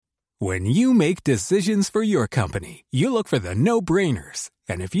When you make decisions for your company, you look for the no-brainers.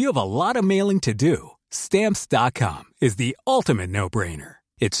 And if you have a lot of mailing to do, Stamps.com is the ultimate no-brainer.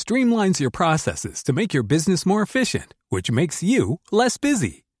 It streamlines your processes to make your business more efficient, which makes you less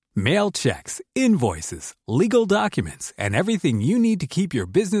busy. Mail checks, invoices, legal documents, and everything you need to keep your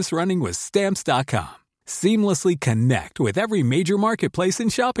business running with Stamps.com. Seamlessly connect with every major marketplace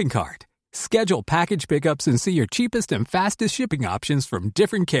and shopping cart. Schedule package pickups and see your cheapest and fastest shipping options from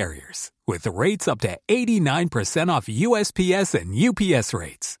different carriers, with rates up to 89% off USPS and UPS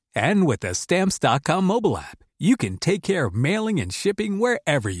rates. And with the Stamps.com mobile app, you can take care of mailing and shipping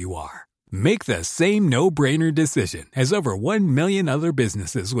wherever you are. Make the same no-brainer decision as over 1 million other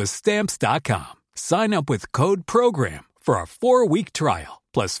businesses with Stamps.com. Sign up with code PROGRAM for a 4-week trial,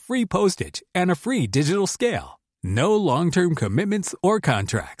 plus free postage and a free digital scale. No long-term commitments or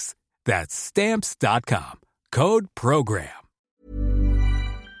contracts. That's Stamps.com. Code PROGRAM.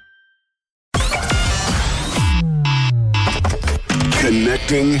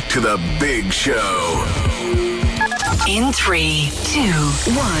 Connecting to the big show. In 3, 2,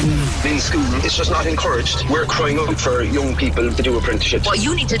 1. In school, it's just not encouraged. We're crying out for young people to do apprenticeships. What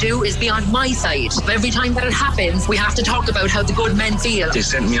you need to do is be on my side. Every time that it happens, we have to talk about how the good men feel. They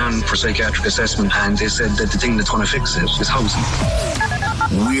sent me on for psychiatric assessment and they said that the thing that's going to fix it is housing.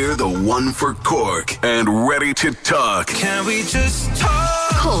 We're the one for Cork and ready to talk. Can we just talk?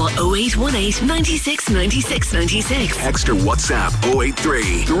 Call 0818 96 96 96. Text or WhatsApp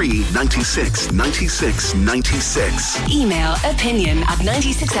 083 396 96 96. Email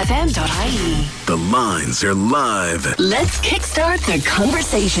opinion@96fm.ie. The lines are live. Let's kickstart the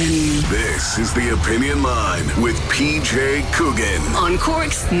conversation. This is the Opinion Line with PJ Coogan On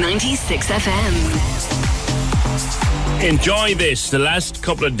Cork's 96FM. Enjoy this, the last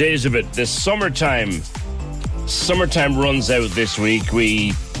couple of days of it, the summertime. Summertime runs out this week.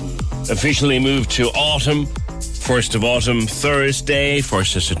 We officially move to autumn. 1st of autumn, Thursday.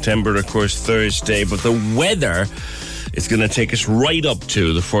 1st of September, of course, Thursday. But the weather is going to take us right up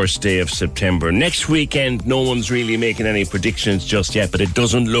to the first day of September. Next weekend, no one's really making any predictions just yet, but it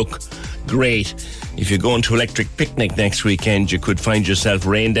doesn't look great. If you're going to Electric Picnic next weekend, you could find yourself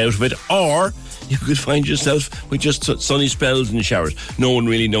rained out of it, or you could find yourself with just sunny spells and showers. No one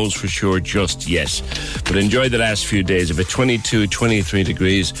really knows for sure just yet. But enjoy the last few days of it. 22, 23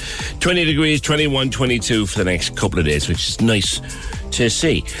 degrees, 20 degrees, 21, 22 for the next couple of days, which is nice to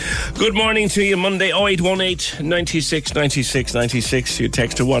see. Good morning to you. Monday, 0818 96 96 96. Your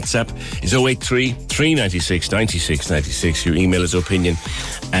text to WhatsApp is 083 396 96 96. Your email is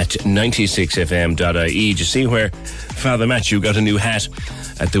opinion@96fm.ie. Did you see where Father Matthew got a new hat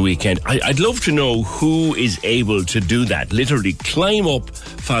at the weekend? I'd love to know who is able to do that. Literally climb up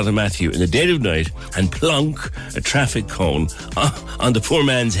Father Matthew in the dead of night and plonk a traffic cone on the poor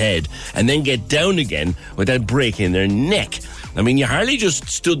man's head and then get down again without breaking their neck. I mean, you hardly just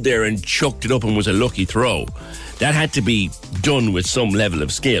stood there and chucked it up and was a lucky throw. That had to be done with some level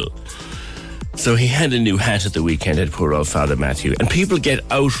of skill. So he had a new hat at the weekend at poor old Father Matthew. And people get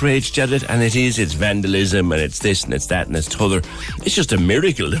outraged at it, and it's vandalism, and it's this, and it's that, and it's t'other. It's just a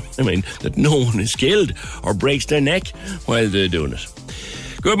miracle, I mean, that no one is killed or breaks their neck while they're doing it.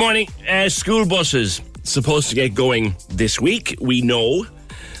 Good morning. School buses supposed to get going this week. We know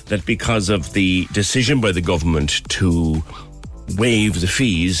that because of the decision by the government to waive the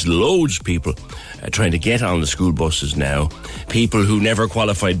fees, loads of people trying to get on the school buses now. People who never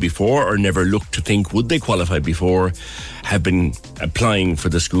qualified before or never looked to think would they qualify before have been applying for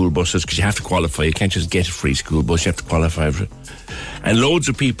the school buses, because you have to qualify. You can't just get a free school bus, you have to qualify for it. And loads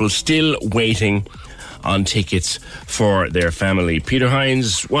of people still waiting on tickets for their family. Peter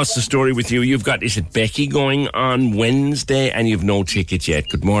Hines, what's the story with you? You've got, is it Becky going on Wednesday, and you've no tickets yet?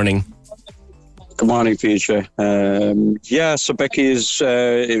 Good morning. Good morning, PJ. So Becky is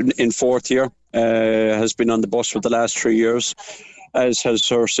in fourth year, has been on the bus for the last 3 years, as has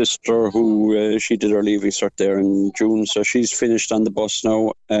her sister, who she did her leaving cert there in June, so she's finished on the bus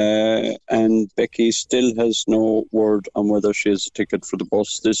now, and Becky still has no word on whether she has a ticket for the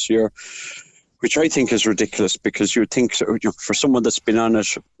bus this year, which I think is ridiculous, because you think, for someone that's been on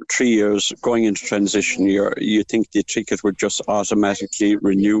it 3 years, going into transition year, you think the ticket would just automatically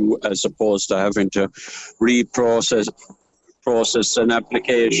renew, as opposed to having to process an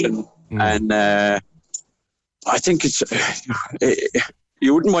application. And I think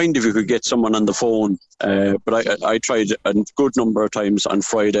you wouldn't mind if you could get someone on the phone. But I tried a good number of times on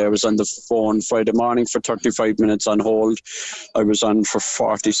Friday. I was on the phone Friday morning for 35 minutes on hold. I was on for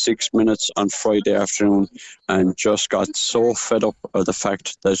 46 minutes on Friday afternoon, and just got so fed up of the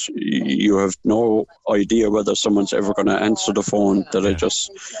fact that you have no idea whether someone's ever going to answer the phone that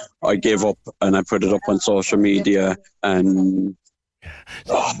I gave up, and I put it up on social media. And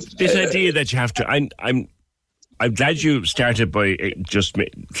this idea that you have to, I'm glad you started by just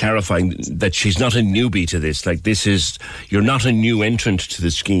clarifying that she's not a newbie to this. Like, you're not a new entrant to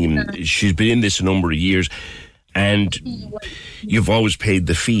the scheme. She's been in this a number of years, and you've always paid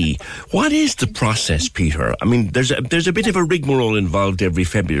the fee. What is the process, Peter? I mean, there's a bit of a rigmarole involved every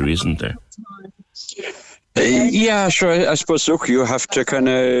February, isn't there? Yeah, sure. I suppose, look, you have to kind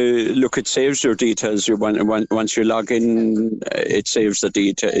of look, it saves your details. Once you log in, it saves the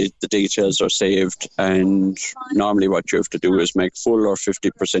details are saved. And normally what you have to do is make full or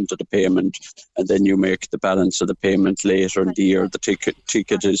 50% of the payment, and then you make the balance of the payment later in the year the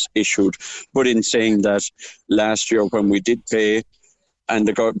ticket is issued. But in saying that, last year when we did pay, and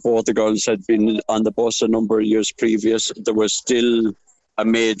both the girls had been on the bus a number of years previous, there was still a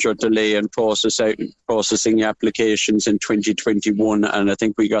major delay in processing applications in 2021, and I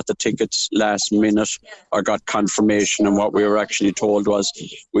think we got the tickets last minute, or got confirmation, and what we were actually told was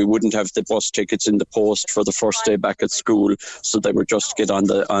we wouldn't have the bus tickets in the post for the first day back at school, so they were just get on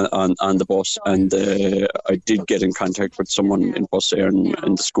the bus. And I did get in contact with someone in Bus Éireann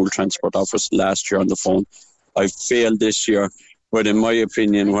in the school transport office last year on the phone. I failed this year. But in my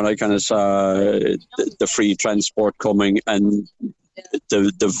opinion, when I kind of saw the free transport coming and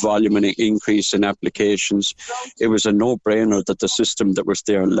the volume and increase in applications, it was a no-brainer that the system that was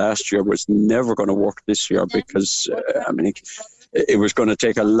there last year was never going to work this year, because it was going to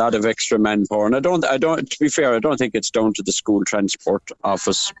take a lot of extra manpower. And I don't. To be fair, I don't think it's down to the school transport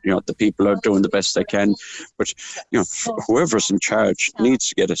office. The people are doing the best they can, but whoever's in charge needs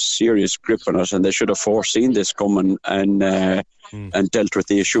to get a serious grip on it, and they should have foreseen this coming and dealt with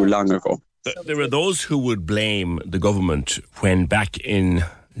the issue long ago. There are those who would blame the government when back in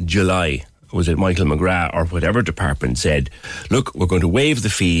July, was it Michael McGrath or whatever department said, look, we're going to waive the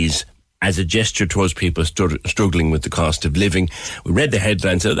fees as a gesture towards people struggling with the cost of living. We read the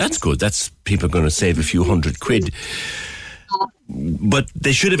headline and said, that's good, that's people going to save a few £100. But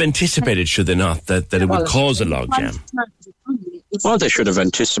they should have anticipated, should they not, that it would cause a logjam? Well, they should have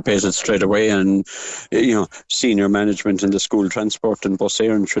anticipated straight away, and senior management in the school transport and Bus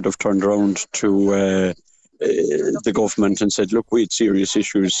Éireann should have turned around to the government and said, look, we had serious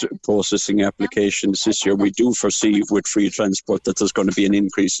issues processing applications this year. We do foresee with free transport that there's going to be an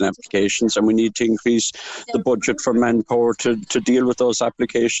increase in applications, and we need to increase the budget for manpower to deal with those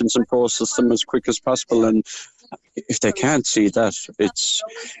applications and process them as quick as possible. And if they can't see that,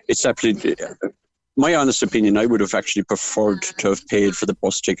 it's absolutely... My honest opinion, I would have actually preferred to have paid for the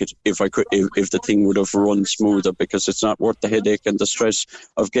bus ticket if the thing would have run smoother, because it's not worth the headache and the stress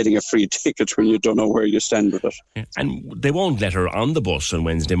of getting a free ticket when you don't know where you stand with it. Yeah. And they won't let her on the bus on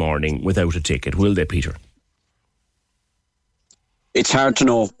Wednesday morning without a ticket, will they, Peter? It's hard to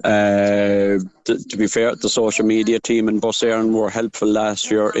know. To be fair, the social media team in Bus Éireann were helpful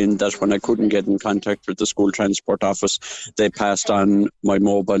last year in that when I couldn't get in contact with the school transport office, they passed on my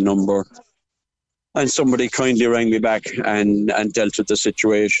mobile number. And somebody kindly rang me back and dealt with the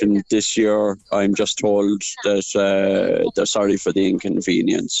situation. This year, I'm just told that they're sorry for the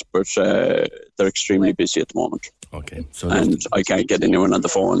inconvenience, but they're extremely busy at the moment. Okay. And I can't get anyone on the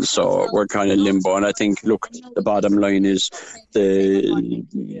phone, so we're kind of limbo. And I think, look, the bottom line is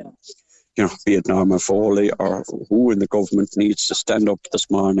be it Norma Foley or who in the government needs to stand up this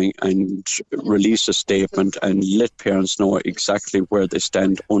morning and release a statement and let parents know exactly where they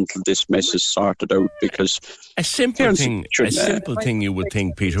stand until this mess is sorted out. Because a simple thing you would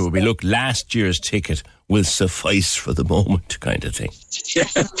think, Peter, would be, look, last year's ticket will suffice for the moment, kind of thing. Yeah,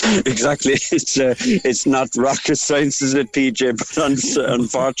 exactly. It's not rocket science, is it, PJ? But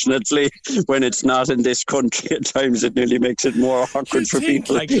unfortunately, when it's not in this country, at times it nearly makes it more awkward for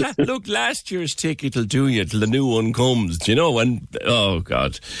people. Look, last year's ticket will do you till the new one comes, and oh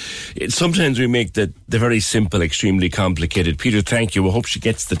God. Sometimes we make the very simple extremely complicated. Peter, thank you. We hope she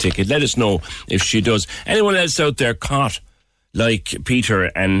gets the ticket. Let us know if she does. Anyone else out there caught like Peter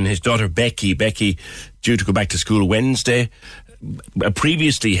and his daughter Becky due to go back to school Wednesday,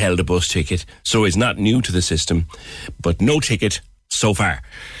 previously held a bus ticket, so is not new to the system, but no ticket so far.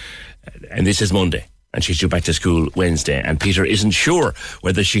 And this is Monday, and she's due back to school Wednesday, and Peter isn't sure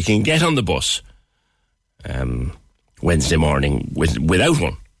whether she can get on the bus Wednesday morning without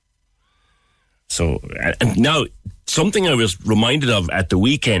one. So, and now, something I was reminded of at the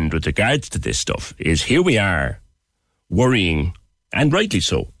weekend with regards to this stuff is here we are worrying, and rightly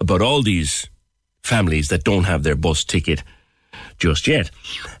so, about all these families that don't have their bus ticket just yet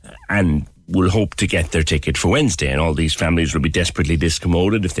and will hope to get their ticket for Wednesday, and all these families will be desperately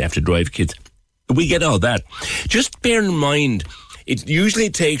discommoded if they have to drive kids. We get all that. Just bear in mind, it usually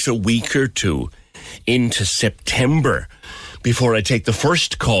takes a week or two into September before I take the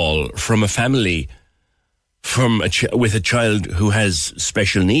first call from a family with a child who has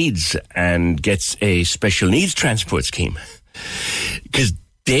special needs and gets a special needs transport scheme. Because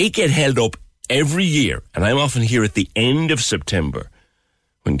they get held up every year, and I'm often here at the end of September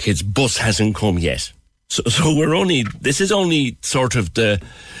when kids' bus hasn't come yet. So this is only sort of the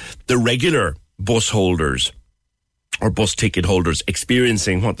regular bus holders or bus ticket holders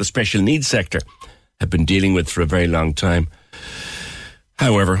experiencing what the special needs sector have been dealing with for a very long time.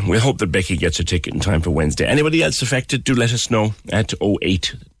 However, we hope that Becky gets her ticket in time for Wednesday. Anybody else affected, do let us know at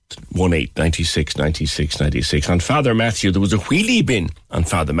 0818 96 96 96. On Father Matthew, there was a wheelie bin on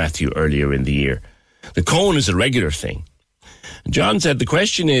Father Matthew earlier in the year. The cone is a regular thing. John said the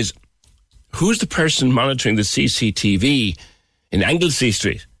question is, who's the person monitoring the CCTV in Anglesey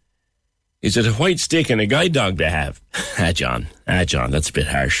Street? Is it a white stick and a guide dog they have? John, that's a bit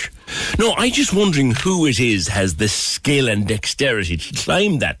harsh. No, I'm just wondering who it is has the skill and dexterity to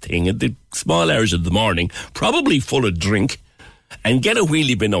climb that thing at the small hours of the morning, probably full of drink, and get a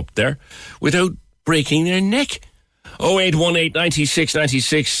wheelie bin up there without breaking their neck. 0818 96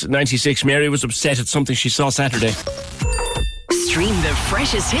 96 96. Mary was upset at something she saw Saturday. Stream the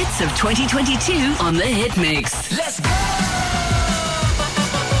freshest hits of 2022 on the Hit Mix. Let's go!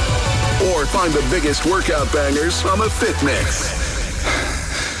 Or find the biggest workout bangers on the Fit Mix.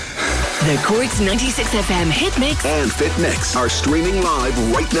 The Cork's 96 FM Hit Mix And Fit Mix are streaming live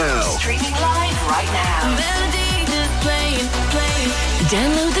right now.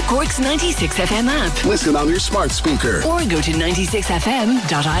 Download the Cork's 96 FM app. Listen on your smart speaker. Or go to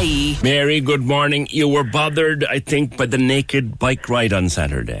 96fm.ie. Mary, good morning. You were bothered, I think, by the naked bike ride on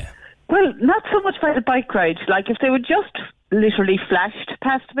Saturday. Well, not so much by the bike ride. Like, if they were just literally flashed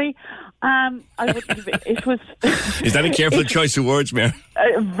past me, I wouldn't. It was. Is that a careful choice of words, Mary?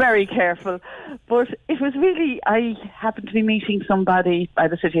 Very careful. But it was really. I happened to be meeting somebody by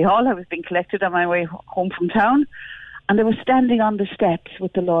the City Hall. I was being collected on my way home from town, and they were standing on the steps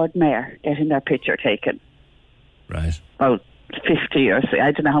with the Lord Mayor getting their picture taken. Right. About 50 or so.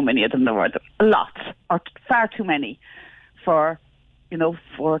 I don't know how many of them there were. A lot, or far too many, for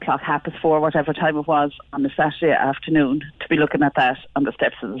 4 o'clock, 4:30, whatever time it was on a Saturday afternoon, to be looking at that on the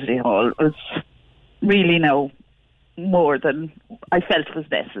steps of the City Hall was really more than I felt was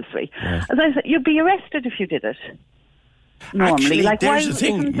necessary. Yes. As I said, you'd be arrested if you did it. Normally, actually, there's the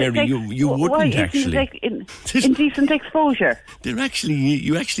thing, Mary. You wouldn't actually. Indecent exposure. You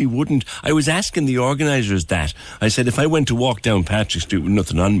actually wouldn't. I was asking the organisers that. I said if I went to walk down Patrick Street with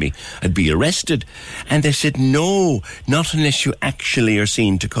nothing on me, I'd be arrested. And they said no, not unless you actually are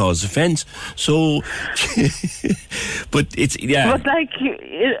seen to cause offence. So, but it's But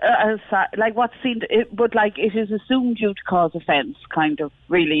what's seen? But it is assumed you to cause offence, kind of.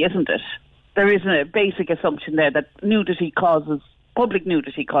 Really, isn't it? There is a basic assumption there that public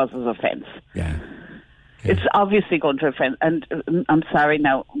nudity causes offence. Yeah. It's obviously going to offend. And I'm sorry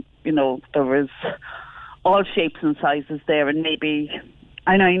now, there was all shapes and sizes there, and maybe,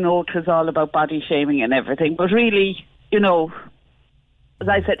 and I know it was all about body shaming and everything, but really, as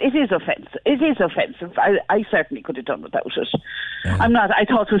I said, it is offensive. It is offensive. I certainly could have done without it. Yeah. I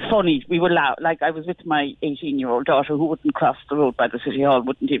thought it was funny. We were loud. Like, I was with my 18-year-old daughter who wouldn't cross the road by the City Hall,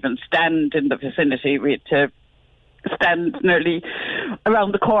 wouldn't even stand in the vicinity. We had to stand nearly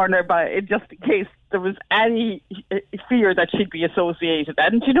around the corner just in case there was any fear that she'd be associated.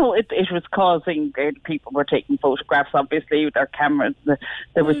 And, it was causing, people were taking photographs, obviously, with their cameras.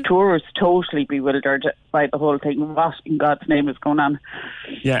 There was tourists totally bewildered by the whole thing. What in God's name is going on?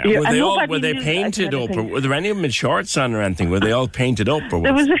 Yeah, were they painted up? Or were there any of them in shorts on or anything? Were they all painted up? Or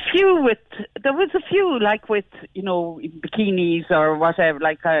there was a few with bikinis or whatever,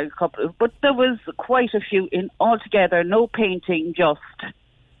 like a couple. But there was quite a few in altogether, no painting, just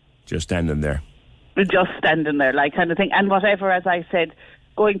standing there. Just standing there, like, kind of thing. And whatever, as I said,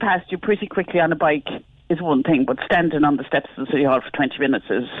 going past you pretty quickly on a bike is one thing, but standing on the steps of the City Hall for 20 minutes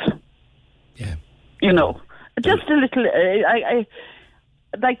is, just a little, I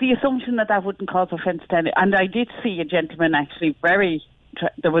like the assumption that wouldn't cause offence to any. And I did see a gentleman actually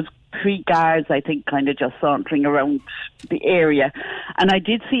there was 3 guards, I think, kind of just sauntering around the area. And I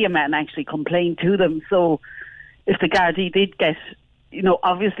did see a man actually complain to them. So if the Gardaí did get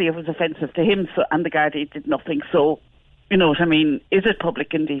obviously it was offensive to him, so, and the Gardaí did nothing. So, you know what I mean? Is it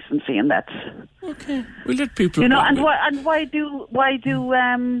public indecency? And that's okay. We'll let people.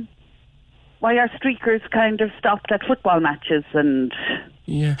 Why are streakers kind of stopped at football matches and?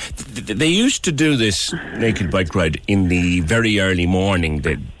 Yeah, they used to do this naked bike ride in the very early morning,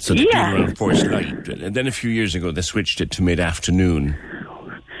 so that people were, of course, light. And then a few years ago, they switched it to mid-afternoon.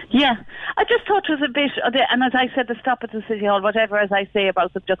 Yeah, I just thought it was a bit, and as I said, the stop at the City Hall, whatever, as I say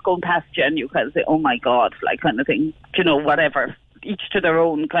about them just going past you, and you kind of say, oh my God, like kind of thing, whatever, each to their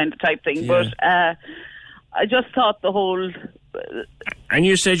own kind of type thing. Yeah. But I just thought the whole... And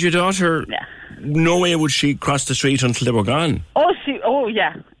you said your daughter, no way would she cross the street until they were gone. Oh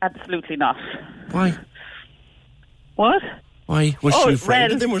yeah, absolutely not. Why? What? Why? Was she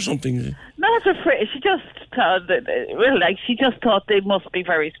afraid of them or something? Not afraid. She just thought she just thought they must be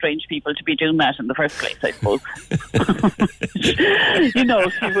very strange people to be doing that in the first place, I suppose. She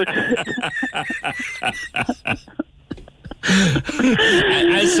would...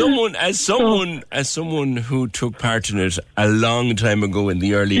 As someone who took part in it a long time ago in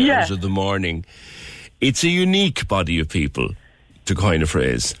the early hours of the morning, it's a unique body of people, to coin a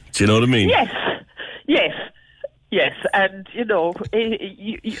phrase. Do you know what I mean? Yes, and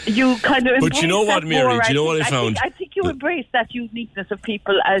you kind of. But you know what, Mary? Do you know what I found? I think you embrace that uniqueness of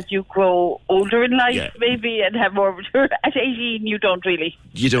people as you grow older in life, maybe, and have more. At 18, you don't really.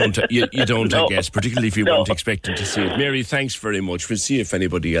 You don't. You don't. No. I guess, particularly if you weren't expecting to see it. Mary, thanks very much. We'll see if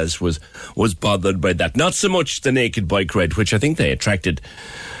anybody else was bothered by that. Not so much the naked bike ride, which I think they attracted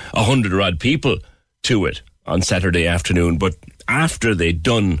 100 odd people to it on Saturday afternoon. But after they'd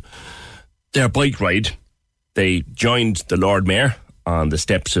done their bike ride, they joined the Lord Mayor on the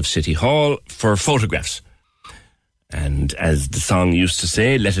steps of City Hall for photographs. And as the song used to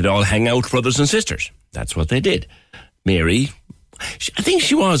say, let it all hang out, brothers and sisters. That's what they did. Mary, I think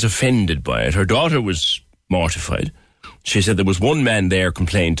she was offended by it. Her daughter was mortified. She said there was one man there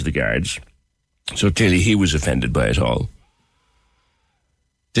complained to the guards. So clearly he was offended by it all.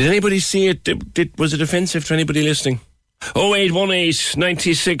 Did anybody see it? Was it offensive to anybody listening? 0818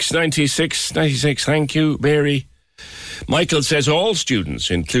 96 96 96. Thank you, Mary. Michael says all students,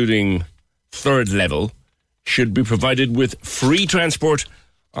 including third level, should be provided with free transport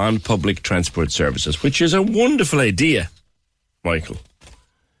on public transport services, which is a wonderful idea, Michael.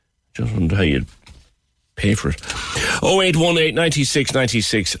 Just wonder how you'd pay for it. 0818 96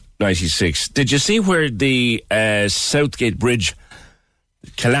 96 96. Did you see where the Southgate Bridge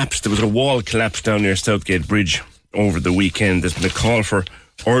collapsed? There was a wall collapsed down near Southgate Bridge over the weekend. There's been a call for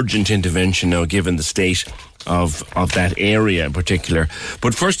urgent intervention now, given the state of that area in particular.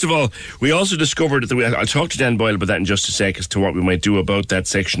 But first of all, we also discovered that I'll talk to Dan Boyle about that in just a sec as to what we might do about that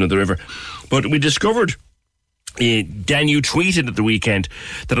section of the river. But we discovered, Dan, you tweeted at the weekend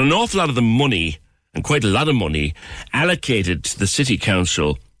that an awful lot of the money, and quite a lot of money, allocated to the City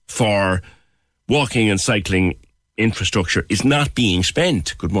Council for walking and cycling infrastructure is not being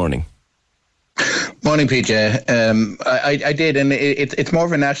spent. Good morning. Morning, PJ. I did, and it's more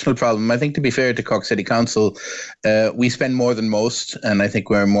of a national problem. I think, to be fair to Cork City Council, we spend more than most, and I think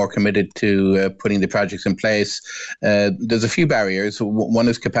we're more committed to putting the projects in place. There's a few barriers. One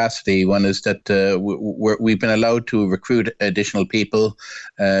is capacity. One is that we've been allowed to recruit additional people.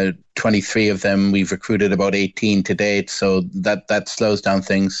 23 of them. We've recruited about 18 to date, so that slows down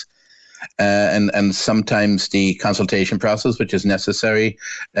things. And sometimes the consultation process, which is necessary,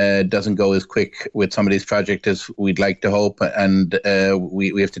 doesn't go as quick with some of these projects as we'd like to hope, and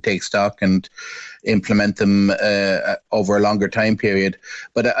we have to take stock and implement them over a longer time period.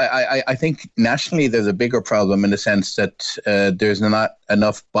 But I think nationally there's a bigger problem in the sense that there's not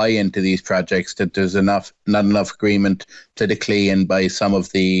enough buy-in to these projects, that there's not enough agreement politically and by some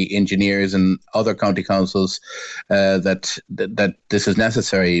of the engineers and other county councils that this is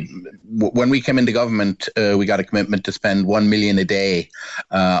necessary. When we came into government, we got a commitment to spend 1 million a day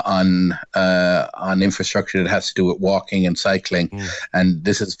on infrastructure that has to do with walking and cycling, and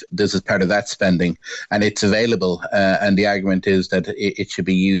this is part of that spending, and it's available. And the argument is that it should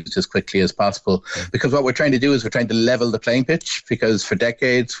be used as quickly as possible, because what we're trying to do is we're trying to level the playing pitch. Because for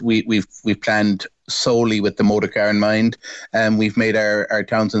decades we've planned solely with the motor car in mind, and we've made our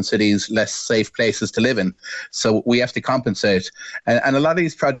towns and cities less safe places to live in. So we have to compensate. And a lot of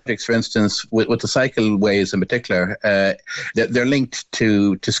these projects, for instance, with the cycleways in particular, they're linked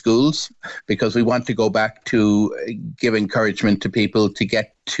to schools, because we want to go back to give encouragement to people to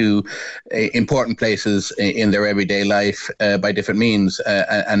get to important places in their everyday life by different means.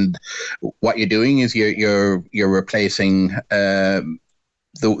 And what you're doing is you're replacing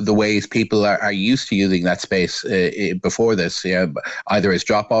the ways people are used to using that space before this, either as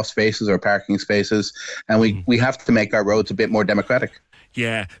drop-off spaces or parking spaces, and we have to make our roads a bit more democratic.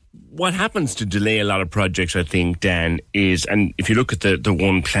 Yeah. What happens to delay a lot of projects, I think, Dan, is, and if you look at the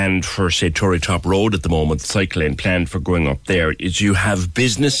one planned for, say, Torreytop Road at the moment, the cycle lane planned for going up there, is you have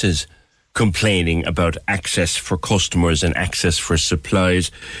businesses complaining about access for customers and access for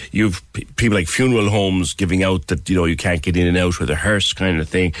supplies. You've people like funeral homes giving out that, you can't get in and out with a hearse kind of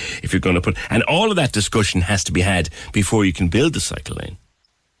thing if you're going to put... And all of that discussion has to be had before you can build the cycle lane.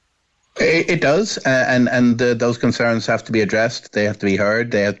 It does, and those concerns have to be addressed. They have to be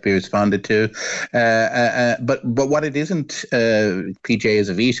heard. They have to be responded to. But what it isn't, PJ, is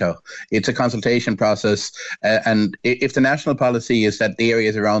a veto. It's a consultation process. And if the national policy is that the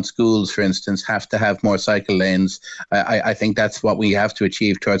areas around schools, for instance, have to have more cycle lanes, I think that's what we have to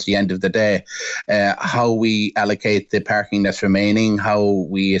achieve towards the end of the day. How we allocate the parking that's remaining, how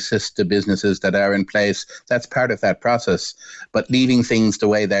we assist the businesses that are in place, that's part of that process. But leaving things the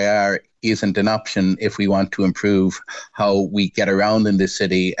way they are isn't an option if we want to improve how we get around in this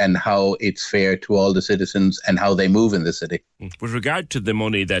city and how it's fair to all the citizens and how they move in the city. With regard to the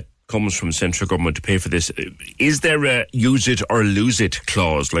money that comes from central government to pay for this, is there a use it or lose it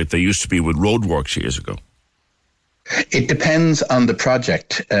clause like there used to be with roadworks years ago? It depends on the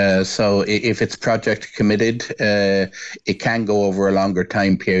project. So if it's project committed, it can go over a longer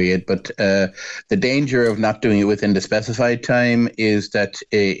time period. But the danger of not doing it within the specified time is that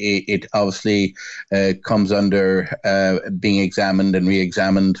it obviously comes under being examined and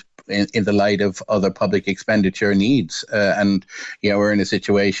re-examined in the light of other public expenditure needs. And we're in a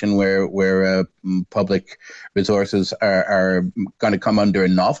situation where public resources are going to come under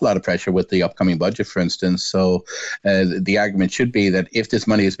an awful lot of pressure with the upcoming budget, for instance. So the argument should be that if this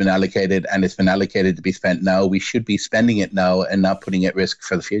money has been allocated and it's been allocated to be spent now, we should be spending it now and not putting it at risk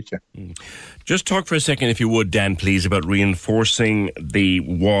for the future. Just talk for a second, if you would, Dan, please, about reinforcing the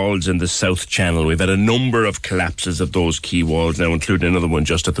walls in the South Channel. We've had a number of collapses of those key walls now, including another one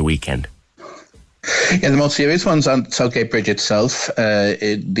just at the weekend. Yeah, the most serious one's on Southgate Bridge itself.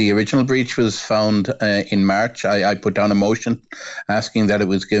 The original breach was found in March. I put down a motion asking that it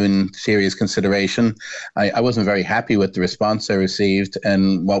was given serious consideration. I wasn't very happy with the response I received,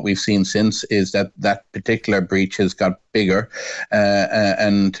 and what we've seen since is that particular breach has got bigger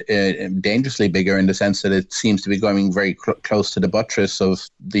and dangerously bigger, in the sense that it seems to be going very close to the buttress of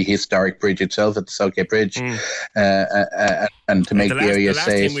the historic bridge itself at the Southgate Bridge. And to make the area safe.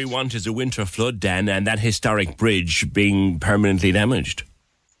 The last thing we want is a winter flood, Dan, and that historic bridge being permanently damaged.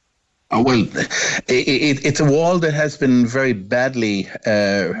 Well, it's a wall that has been very badly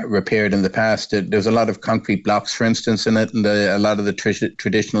repaired in the past. There's a lot of concrete blocks, for instance, in it, and a lot of the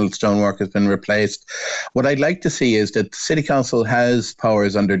traditional stonework has been replaced. What I'd like to see is that the City Council has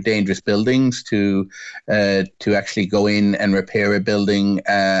powers under dangerous buildings to actually go in and repair a building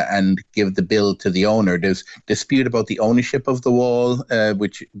and give the bill to the owner. There's dispute about the ownership of the wall,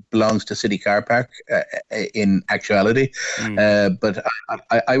 which belongs to City Car Park in actuality. But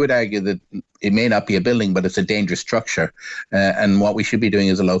I would argue that it may not be a building, but it's a dangerous structure. And what we should be doing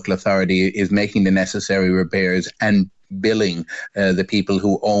as a local authority is making the necessary repairs and billing the people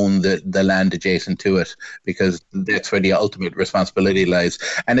who own the land adjacent to it, because that's where the ultimate responsibility lies.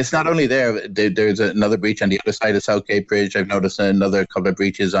 And it's not only there's another breach on the other side of Southgate Bridge. I've noticed another couple of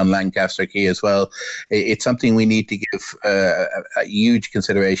breaches on Lancaster Quay as well. It's something we need to give a huge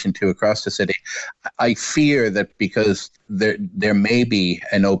consideration to across the city. I fear that because there may be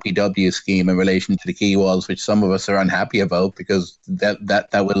an OPW scheme in relation to the quay walls, which some of us are unhappy about, because that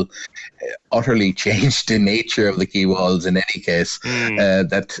will utterly change the nature of the quay walls in any case.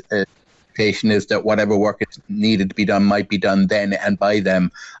 That expectation is that whatever work is needed to be done might be done then and by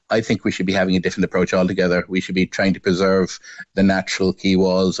them. I think we should be having a different approach altogether. We should be trying to preserve the natural quay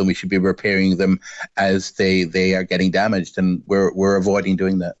walls, and we should be repairing them as they are getting damaged, and we're avoiding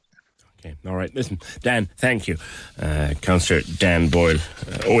doing that. Okay, all right. Listen, Dan, thank you. Councillor Dan Boyle,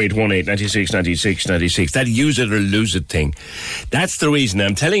 0818 96 96 96. That use it or lose it thing. That's the reason.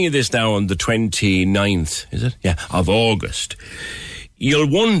 I'm telling you this now on the 29th, is it? Yeah, of August. You'll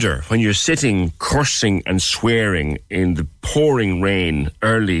wonder when you're sitting cursing and swearing in the pouring rain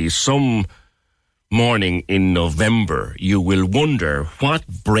early some morning in November, you will wonder what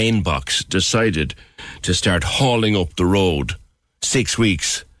brainbox decided to start hauling up the road 6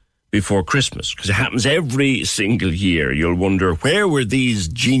 weeks before Christmas, because it happens every single year. You'll wonder, where were these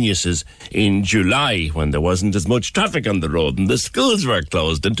geniuses in July when there wasn't as much traffic on the road and the schools were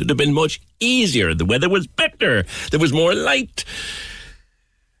closed and it would have been much easier, the weather was better, there was more light.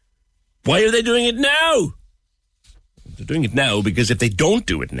 Why are they doing it now? They're doing it now because if they don't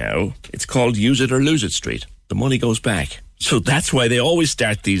do it now, it's called use it or lose it street. The money goes back. So that's why they always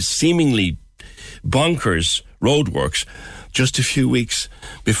start these seemingly bonkers roadworks just a few weeks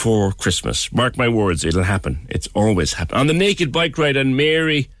before Christmas. Mark my words, it'll happen. It's always happened. On the naked bike ride, and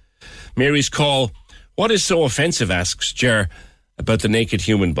Mary's call, what is so offensive, asks Ger, about the naked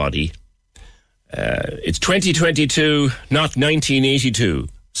human body? It's 2022, not 1982,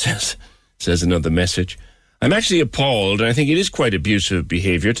 says another message. I'm actually appalled, and I think it is quite abusive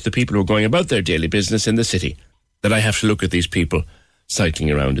behaviour to the people who are going about their daily business in the city, that I have to look at these people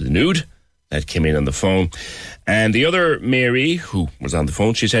cycling around in the nude. That came in on the phone. And the other Mary, who was on the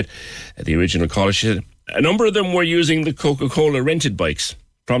phone, she said, the original caller, she said, a number of them were using the Coca-Cola rented bikes,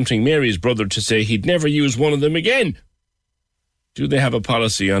 prompting Mary's brother to say he'd never use one of them again. Do they have a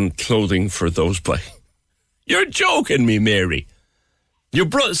policy on clothing for those bikes? You're joking me, Mary.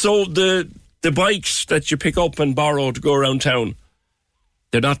 So the bikes that you pick up and borrow to go around town,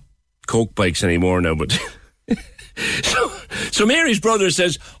 they're not Coke bikes anymore now, but... So Mary's brother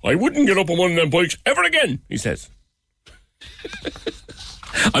says, I wouldn't get up on one of them bikes ever again, he says.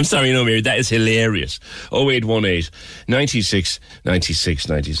 I'm sorry, no, Mary, that is hilarious. 0818 96 96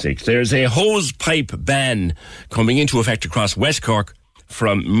 96. There's a hose pipe ban coming into effect across West Cork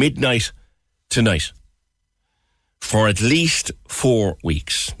from midnight tonight for at least 4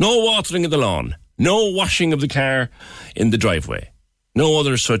 weeks. No watering of the lawn, no washing of the car in the driveway, no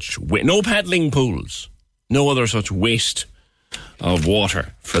paddling pools, no other such waste of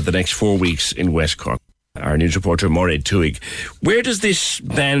water for the next 4 weeks in West Cork. Our news reporter, Mairead Tuig. Where does this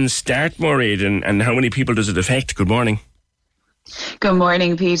ban start, Mairead, and how many people does it affect? Good morning. Good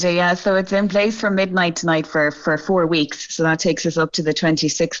morning, Peter. Yeah, so it's in place from midnight tonight for 4 weeks. So that takes us up to the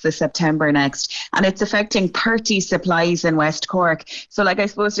 26th of September next. And it's affecting 30 supplies in West Cork. So I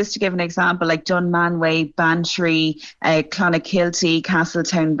suppose just to give an example, like Dunmanway, Bantry, Clonakilty,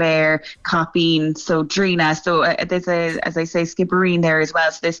 Castletownbere, Coppeen, so Drina. So there's as I say, Skibbereen there as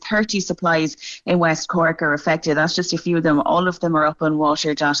well. So there's 30 supplies in West Cork are affected. That's just a few of them. All of them are up on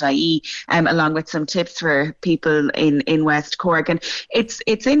water.ie, along with some tips for people in West Cork. And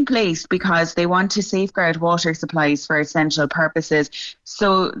it's in place because they want to safeguard water supplies for essential purposes.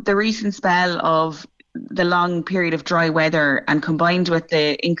 So the recent spell of the long period of dry weather and combined with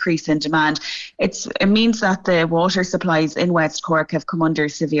the increase in demand, it means that the water supplies in West Cork have come under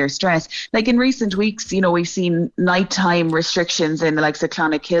severe stress. Like in recent weeks, we've seen nighttime restrictions in the likes of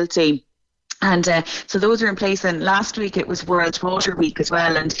Clonakilty. And so those are in place. And last week it was World Water Week as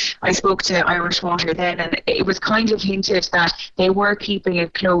well. And I spoke to Irish Water then, and it was kind of hinted that they were keeping a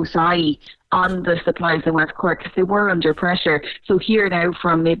close eye on the supplies in West Cork because they were under pressure. So here now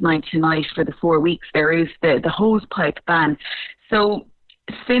from midnight tonight for the 4 weeks, there is the hose pipe ban. So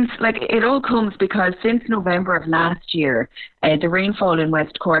it all comes because since November of last year, the rainfall in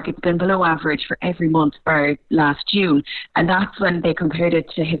West Cork, it's been below average for every month bar last June. And that's when they compared it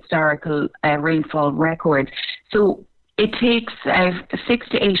to historical rainfall records. So it takes 6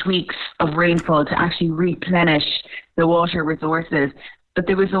 to 8 weeks of rainfall to actually replenish the water resources. But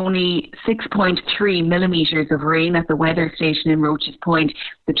there was only 6.3 millimetres of rain at the weather station in Roaches Point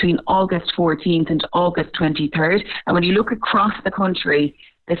between August 14th and August 23rd. And when you look across the country,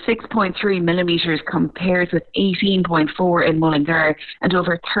 the 6.3 millimetres compares with 18.4 in Mullingar and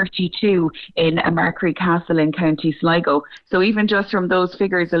over 32 in Markree Castle in County Sligo. So even just from those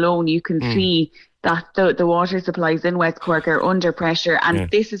figures alone, you can see that the water supplies in West Cork are under pressure, and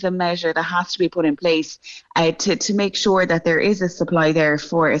this is a measure that has to be put in place to make sure that there is a supply there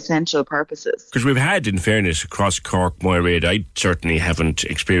for essential purposes. Because we've had, in fairness, across Cork, Mairead, I certainly haven't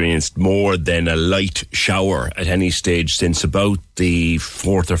experienced more than a light shower at any stage since about the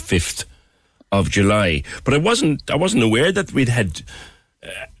 4th or 5th of July. But I wasn't aware that we'd had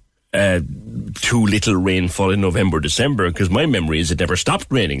too little rainfall in November, December, because my memory is it never stopped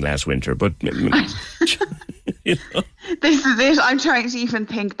raining last winter. But This is it. I'm trying to even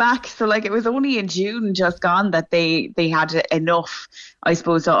think back. So it was only in June just gone that they had enough, I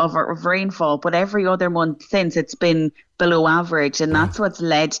suppose, of rainfall. But every other month since, it's been below average, and that's what's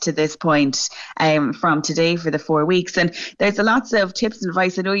led to this point from today for the 4 weeks. And there's lots of tips and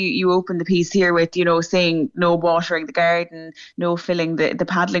advice. I know you opened the piece here with saying no watering the garden, no filling the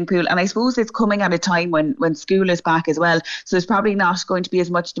paddling pool, and I suppose it's coming at a time when school is back as well, so there's probably not going to be as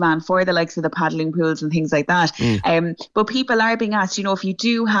much demand for the likes of the paddling pools and things like that. But people are being asked, if you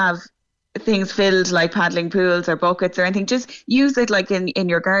do have things filled like paddling pools or buckets or anything. Just use it like in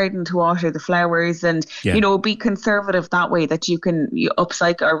your garden to water the flowers, and be conservative that way, that you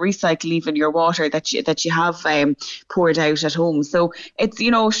upcycle or recycle even your water that you have poured out at home. So it's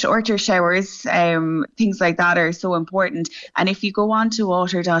shorter showers, things like that are so important. And if you go on to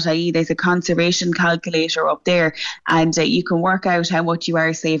water.ie, there's a conservation calculator up there, and you can work out how much you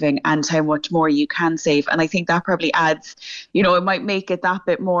are saving and how much more you can save. And I think that probably adds, it might make it that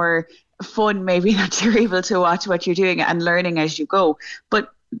bit more fun, maybe, that you're able to watch what you're doing and learning as you go.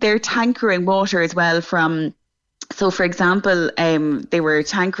 But they're tankering water as well from... So, for example, they were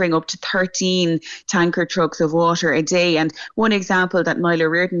tankering up to 13 tanker trucks of water a day. And one example that Niall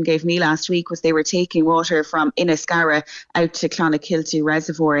O'Riordan gave me last week was they were taking water from Inniscarra out to Clonakilty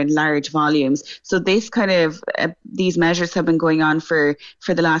Reservoir in large volumes. So this kind of, these measures have been going on for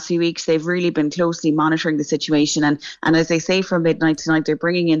the last few weeks. They've really been closely monitoring the situation. And as they say, from midnight tonight, they're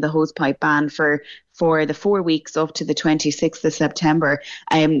bringing in the hosepipe ban for the 4 weeks up to the 26th of September,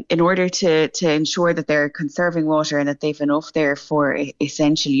 in order to ensure that they're conserving water and that they've enough there for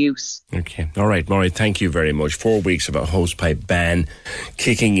essential use. Okay. All right, Maureen, thank you very much. 4 weeks of a hosepipe ban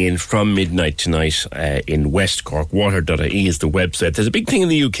kicking in from midnight tonight in West Cork. Water.ie is the website. There's a big thing in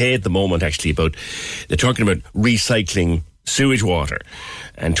the UK at the moment, actually, they're talking about recycling sewage water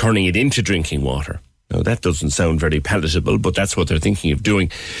and turning it into drinking water. Now, that doesn't sound very palatable, but that's what they're thinking of doing.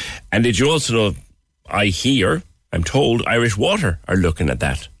 And did you also know, I'm told, Irish Water are looking at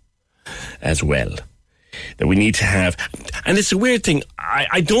that as well. That we need to have, and it's a weird thing,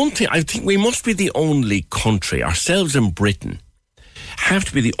 I think we must be the only country, ourselves in Britain, have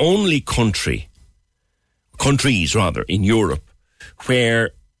to be the only countries in Europe,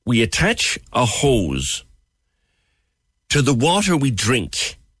 where we attach a hose to the water we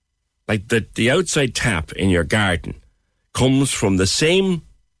drink. Like the outside tap in your garden comes from the same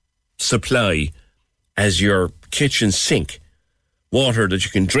supply as your kitchen sink, water that you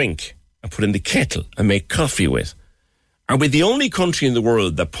can drink and put in the kettle and make coffee with. Are we the only country in the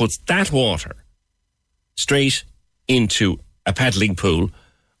world that puts that water straight into a paddling pool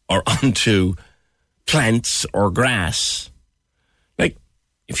or onto plants or grass? Like,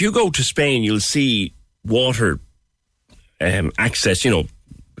 if you go to Spain, you'll see water access,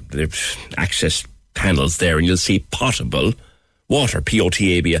 there's access panels there, and you'll see potable water,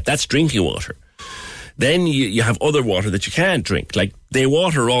 P-O-T-A-B, that's drinking water. Then you have other water that you can't drink. Like, they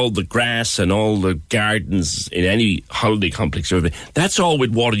water all the grass and all the gardens in any holiday complex. That's all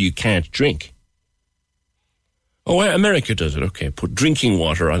with water you can't drink. Oh, America does it. Okay, put drinking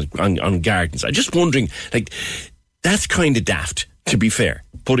water on gardens. I'm just wondering, like, that's kind of daft, to be fair.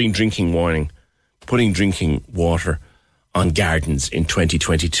 Putting drinking water on gardens in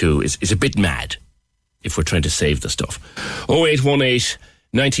 2022 is a bit mad if we're trying to save the stuff. 0818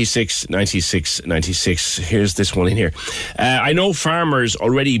 96 96 96. Here's this one in here. I know farmers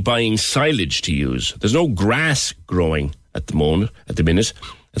already buying silage to use. There's no grass growing at the minute.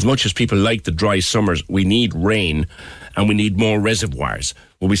 As much as people like the dry summers, we need rain and we need more reservoirs.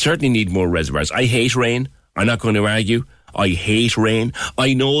 Well, we certainly need more reservoirs. I hate rain. I'm not going to argue. I hate rain.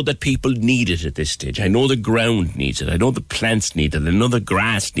 I know that people need it at this stage. I know the ground needs it. I know the plants need it. I know the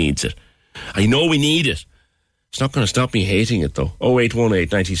grass needs it. I know we need it. It's not going to stop me hating it, though. 0818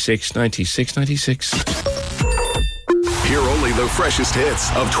 96 96 96. Hear only the freshest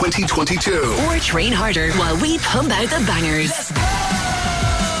hits of 2022. Or train harder while we pump out the bangers.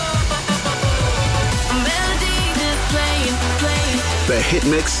 The Hit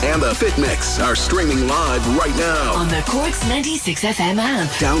Mix and the Fit Mix are streaming live right now on the Cork's 96 FM app.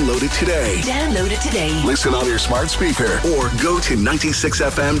 Download it today. Listen on your smart speaker or go to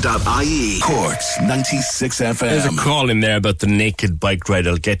 96fm.ie. Cork's 96 FM. There's a call in there about the naked bike ride.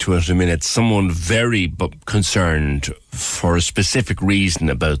 I'll get to it in a minute. Someone very concerned for a specific reason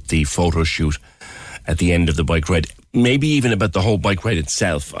about the photo shoot at the end of the bike ride. Maybe even about the whole bike ride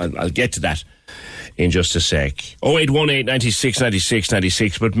itself. I'll get to that in just a sec. 0818 96 96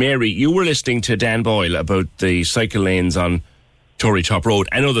 96. But Mary, you were listening to Dan Boyle about the cycle lanes on Tory Top Road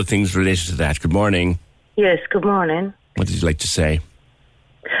and other things related to that. Good morning. Yes, good morning. What did you like to say?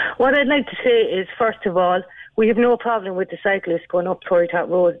 What I'd like to say is, first of all, we have no problem with the cyclists going up Tory Top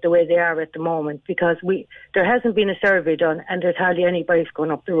Road the way they are at the moment, because there hasn't been a survey done and there's hardly any bikes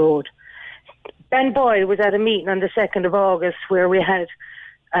going up the road. Dan Boyle was at a meeting on the 2nd of August where we had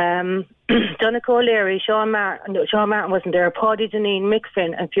Donegal O'Leary, Sean Martin wasn't there, Paddy Deneen, Mick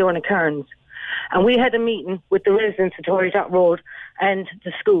Finn and Fiona Kearns. And we had a meeting with the residents of Tory Top Road and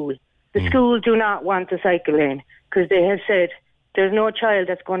the school. The school do not want the cycle lane because they have said there's no child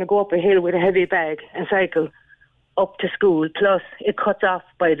that's going to go up a hill with a heavy bag and cycle up to school, plus it cuts off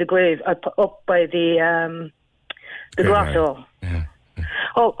by the grave, up by the grotto. Yeah.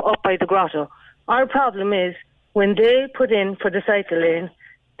 Up by the grotto. Our problem is when they put in for the cycle lane,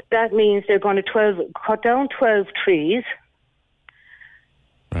 that means they're going to cut down 12 trees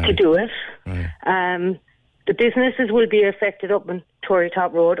to do it. Right. The businesses will be affected up on Torrey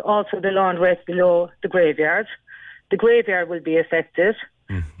Top Road, also the laundrette below the graveyard. The graveyard will be affected.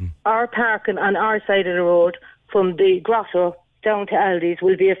 Mm-hmm. Our parking on our side of the road from the grotto down to Aldi's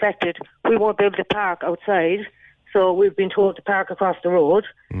will be affected. We won't be able to park outside, so we've been told to park across the road.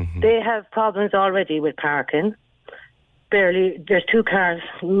 Mm-hmm. They have problems already with parking. Barely, there's 2 cars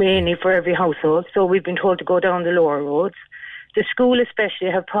mainly for every household, so we've been told to go down the lower roads. The school especially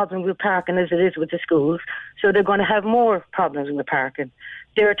have problems with parking as it is with the schools, so they're going to have more problems with parking.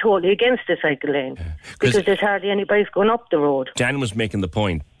 They're totally against the cycle lane because there's hardly any bikes going up the road. Dan was making the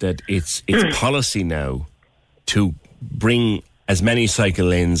point that it's policy now to bring as many cycle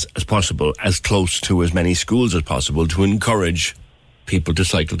lanes as possible, as close to as many schools as possible, to encourage people to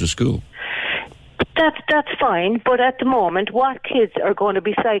cycle to school. That's fine, but at the moment, what kids are going to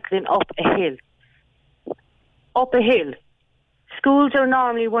be cycling up a hill? Up a hill. Schools are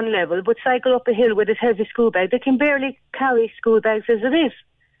normally one level, but cycle up a hill with a heavy school bag. They can barely carry school bags as it is,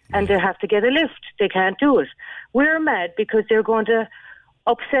 and they have to get a lift. They can't do it. We're mad because they're going to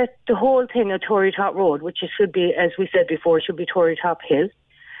upset the whole thing at Torrey Top Road, which should be, as we said before, should be Torrey Top Hill,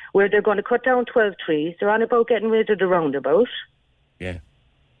 where they're going to cut down 12 trees. They're on about getting rid of the roundabout. Yeah.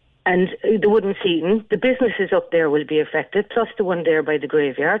 And the wooden seating, the businesses up there will be affected, plus the one there by the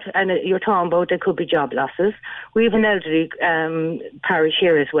graveyard. And you're talking about there could be job losses. We have an elderly parish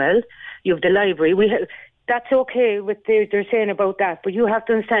here as well. You have the library. That's okay with they're saying about that, but you have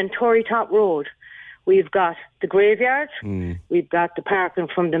to understand Torrey Top Road. We've got the graveyard. We've got the parking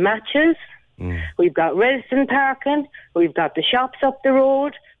from the matches. We've got resident parking. We've got the shops up the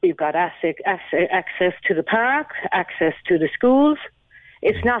road. We've got access to the park, access to the schools.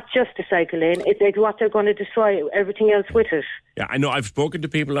 It's not just a cycle lane. It's like what they're going to destroy everything else with it. Yeah, I know. I've spoken to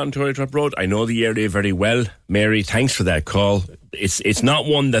people on Torrey Top Road. I know the area very well. Mary, thanks for that call. It's not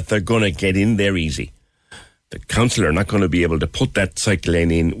one that they're going to get in there easy. The council are not going to be able to put that cycle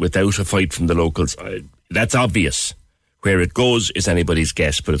lane in without a fight from the locals. That's obvious. Where it goes is anybody's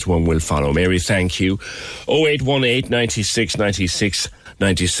guess, but it's one we'll follow. Mary, thank you. 0818 96 96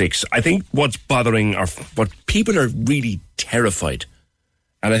 96. I think what's bothering, or what people are really terrified,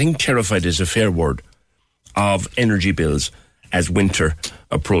 and I think terrified is a fair word, of energy bills as winter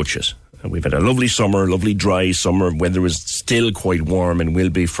approaches. And we've had a lovely summer, lovely dry summer. Weather is still quite warm and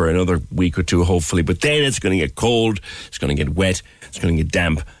will be for another week or two, hopefully. But then it's going to get cold, it's going to get wet, it's going to get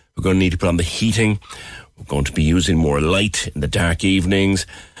damp. We're going to need to put on the heating. We're going to be using more light in the dark evenings.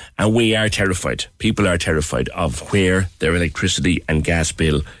 And we are terrified. People are terrified of where their electricity and gas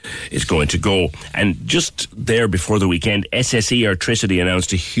bill is going to go. And just there before the weekend, SSE Electricity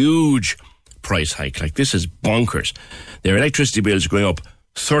announced a huge price hike. Like, this is bonkers. Their electricity bills are going up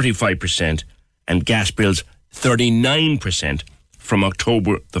 35% and gas bills 39% from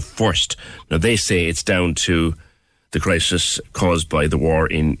October the 1st. Now, they say it's down to the crisis caused by the war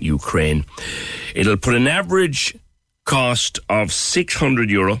in Ukraine. It'll put an average cost of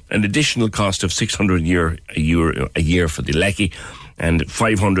 €600, an additional cost of €600 a year for the lecky, and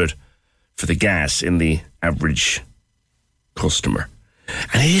 $500 for the gas in the average customer.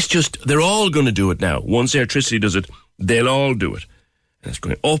 And it is just, they're all going to do it now. Once electricity does it, they'll all do it. And it's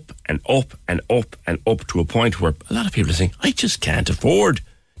going up and up and up and up to a point where a lot of people are saying, I just can't afford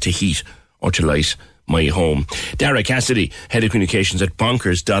to heat or to light my home. Dara Cassidy, Head of Communications at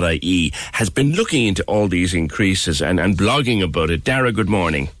bonkers.ie, has been looking into all these increases and blogging about it. Dara, good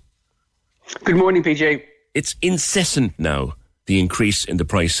morning. Good morning, PJ. It's incessant now, the increase in the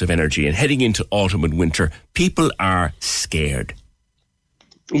price of energy, and heading into autumn and winter, people are scared.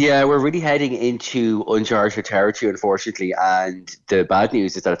 Yeah, we're really heading into uncharted territory, unfortunately, and the bad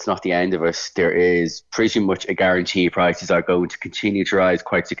news is that it's not the end of it. There is pretty much a guarantee prices are going to continue to rise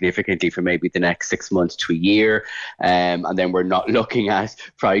quite significantly for maybe the next 6 months to a year, and then we're not looking at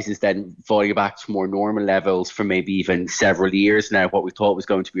prices then falling back to more normal levels for maybe even several years now. What we thought was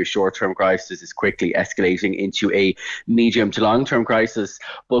going to be a short-term crisis is quickly escalating into a medium to long-term crisis.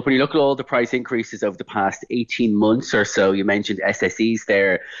 But when you look at all the price increases over the past 18 months or so, you mentioned SSEs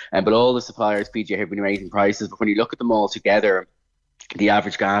there, but all the suppliers, PJ, have been raising prices. But when you look at them all together, the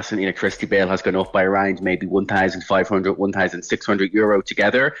average gas and electricity bill has gone up by around maybe €1,500, €1,600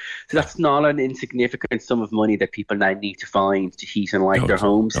 together. So that's not an insignificant sum of money that people now need to find to heat and light their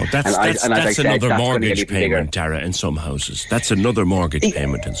homes. No, that's another mortgage payment, Tara, in some houses. That's another mortgage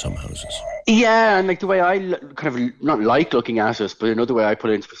payment in some houses. Yeah, and like the way I kind of not like looking at it, but another way I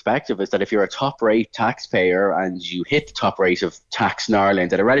put it into perspective is that if you're a top rate taxpayer and you hit the top rate of tax in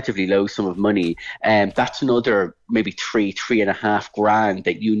Ireland at a relatively low sum of money, that's another maybe $3.5 grand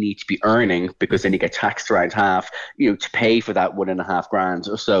that you need to be earning, because then you get taxed around half, to pay for that $1.5 grand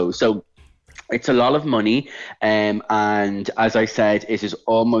or so. So it's a lot of money, and as I said, it is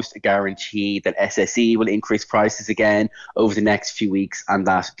almost a guarantee that SSE will increase prices again over the next few weeks, and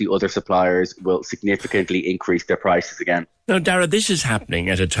that the other suppliers will significantly increase their prices again. Now, Darragh, this is happening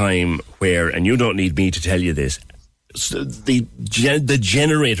at a time where, and you don't need me to tell you this, the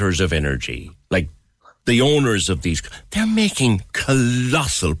generators of energy, like the owners of these, they're making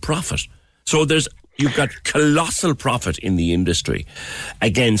colossal profit. So you've got colossal profit in the industry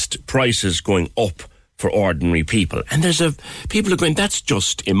against prices going up for ordinary people. And people are going, that's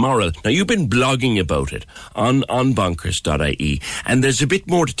just immoral. Now, you've been blogging about it on bonkers.ie, and there's a bit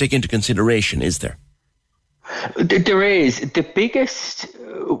more to take into consideration, is there? There is. The biggest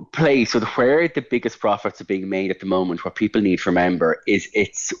place, or where the biggest profits are being made at the moment, what people need to remember is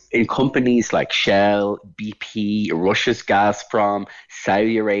it's in companies like Shell, BP, Russia's Gazprom,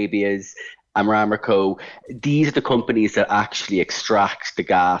 Saudi Arabia's Aramco. These are the companies that actually extract the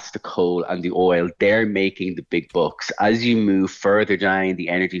gas, the coal and the oil. They're making the big bucks. As you move further down the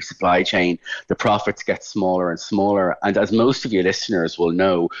energy supply chain, the profits get smaller and smaller. And as most of your listeners will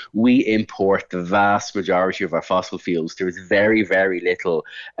know, we import the vast majority of our fossil fuels. There is very, very little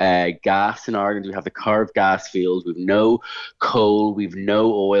gas in Ireland. We have the Corrib gas field. We've no coal. We've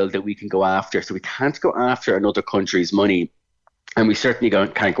no oil that we can go after. So we can't go after another country's money. And we certainly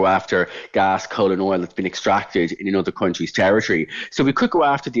can't go after gas, coal and oil that's been extracted in another country's territory. So we could go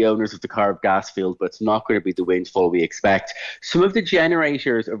after the owners of the Corrib gas field, but it's not going to be the windfall we expect. Some of the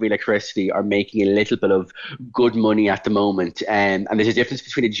generators of electricity are making a little bit of good money at the moment. And there's a difference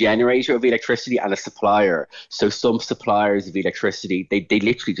between a generator of electricity and a supplier. So some suppliers of electricity, they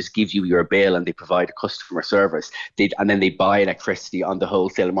literally just give you your bill and they provide a customer service. And then they buy electricity on the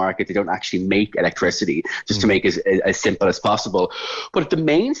wholesale market. They don't actually make electricity, just to make it as simple as possible. But the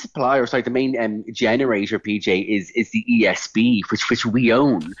main supplier, the main generator, PJ, is the ESB, which we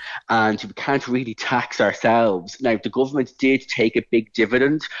own, and we can't really tax ourselves. Now, the government did take a big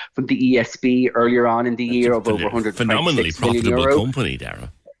dividend from the ESB earlier on in the year of over 126 phenomenally profitable company,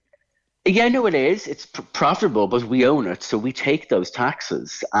 Darragh. Yeah, no, it is. It's profitable, but we own it, so we take those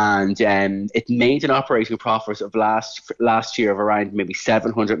taxes. And it made an operating profit of last year of around maybe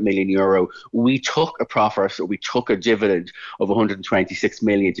 €700 million. We took a profit, or we took a dividend of 126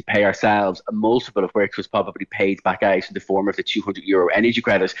 million to pay ourselves, a multiple of which was probably paid back out in the form of the €200 energy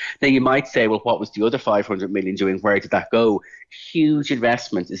credit. Now, you might say, well, what was the other 500 million doing? Where did that go? Huge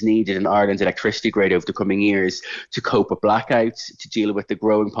investment is needed in Ireland's electricity grid over the coming years to cope with blackouts, to deal with the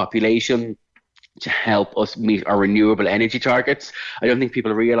growing population, to help us meet our renewable energy targets. I don't think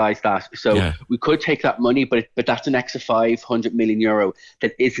people realise that. So we could take that money, but that's an extra €500 million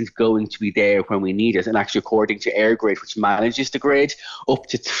that isn't going to be there when we need it. And actually, according to EirGrid, which manages the grid, up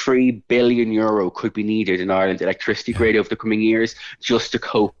to €3 billion could be needed in Ireland's electricity grid over the coming years, just to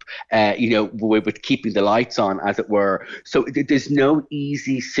cope, with keeping the lights on, as it were. So there's no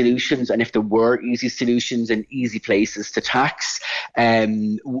easy solutions. And if there were easy solutions and easy places to tax,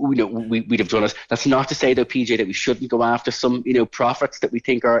 we'd have done it. That's not to say, though, PJ, that we shouldn't go after some, profits that we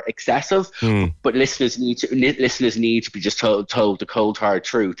think are excessive. But listeners need to be just told the cold hard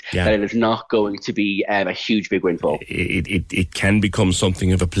truth that it is not going to be a huge big windfall. It can become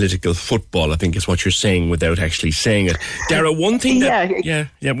something of a political football, I think, is what you're saying, without actually saying it. Darragh, one thing that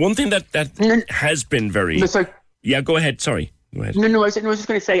has been very. Go ahead. Sorry. No, I was just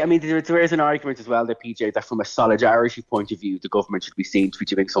going to say, I mean, there is an argument as well, that, PJ, that from a solidarity point of view, the government should be seen to be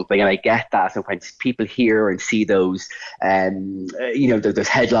doing something. And I get that. And when people hear and see those, those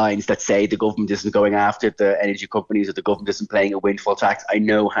headlines that say the government isn't going after the energy companies, or the government isn't paying a windfall tax, I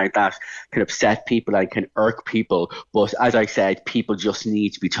know how that can upset people and can irk people. But as I said, people just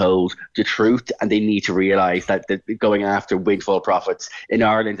need to be told the truth, and they need to realise that going after windfall profits, in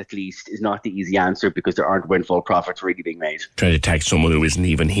Ireland at least, is not the easy answer, because there aren't windfall profits really being made. Trying to tax someone who isn't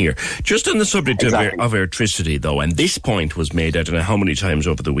even here. Just on the subject of electricity, though, and this point was made, I don't know how many times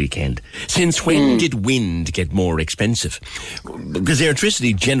over the weekend. Since when did wind get more expensive? Because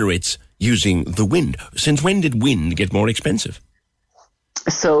electricity generates using the wind. Since when did wind get more expensive?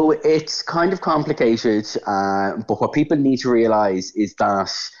 So it's kind of complicated, but what people need to realise is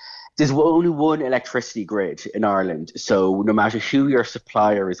that There's only one electricity grid in Ireland, so no matter who your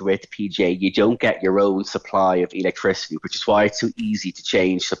supplier is with, PJ, you don't get your own supply of electricity, which is why it's so easy to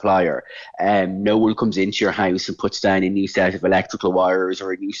change supplier. No one comes into your house and puts down a new set of electrical wires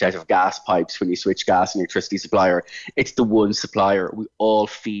or a new set of gas pipes when you switch gas and electricity supplier. It's the one supplier. We all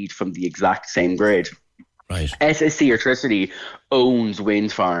feed from the exact same grid. Right. SSE Electricity owns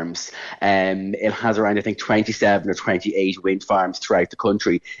wind farms. It has around, I think, 27 or 28 wind farms throughout the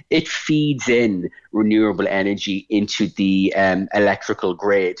country. It feeds in renewable energy into the electrical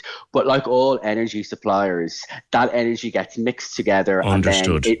grid. But like all energy suppliers, that energy gets mixed together.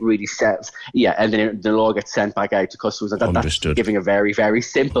 Understood. And then it really sells. Yeah, and then it all gets sent back out to customers. And that's giving a very, very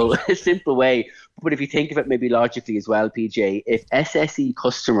simple way. But if you think of it maybe logically as well, PJ, if SSE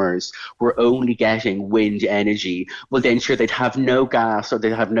customers were only getting wind energy, well then sure, they'd have no gas or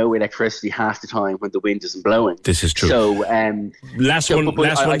they'd have no electricity half the time when the wind isn't blowing. This is true. So last one,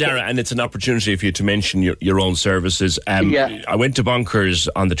 Dara, and it's an opportunity for you to mention your own services. I went to Bonkers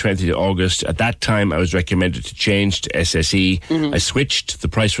on the 20th of August. At that time, I was recommended to change to SSE. Mm-hmm. I switched. The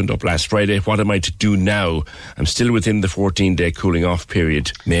price went up last Friday. What am I to do now? I'm still within the 14-day cooling off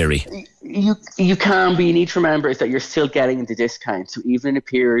period. Mary. You can, but you need to remember is that you're still getting the discount. So even in a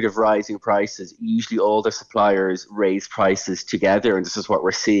period of rising prices, usually all the suppliers raise prices together, and this is what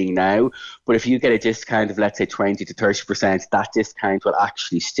we're seeing now. But if you get a discount of, let's say, 20 to 30%, that discount will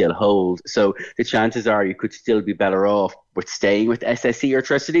actually still hold. So the chances are you could still be better off with staying with SSE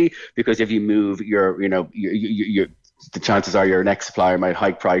Electricity, because if you move the chances are your next supplier might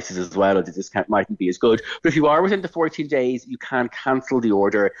hike prices as well, or the discount mightn't be as good. But if you are within the 14 days, you can cancel the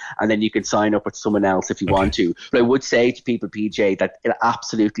order and then you can sign up with someone else if you want to. But I would say to people, PJ, that it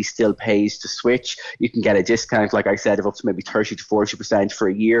absolutely still pays to switch. You can get a discount, like I said, of up to maybe 30 to 40% for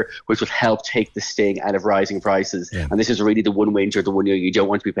a year, which will help take the sting out of rising prices. Yeah. And this is really the one winter, the one year you don't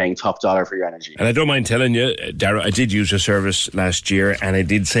want to be paying top dollar for your energy. And I don't mind telling you, Dara, I did use your service last year and I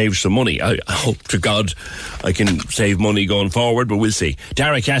did save some money. I hope to God I can save money going forward, but we'll see.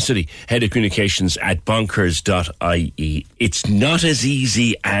 Dara Cassidy, Head of Communications at bonkers.ie. It's not as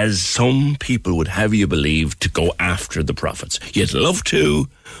easy as some people would have you believe to go after the profits. You'd love to,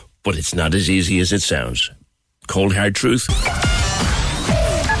 but it's not as easy as it sounds. Cold hard truth.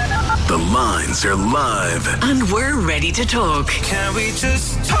 The lines are live. And we're ready to talk. Can we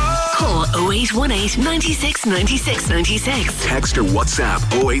just talk? Call 0818 96 96 96. Text or WhatsApp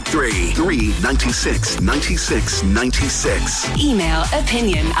 083 396 96 96. Email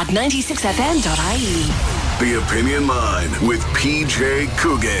opinion@96fm.ie. The Opinion Line with PJ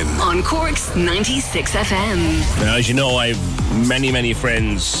Coogan. On Cork's 96 FM. Now, as you know, I have many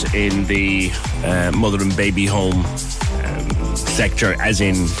friends in the mother and baby home sector, as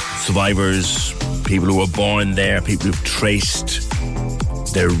in survivors, people who were born there, people who've traced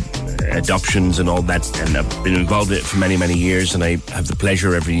their adoptions and all that, and I've been involved in it for many years, and I have the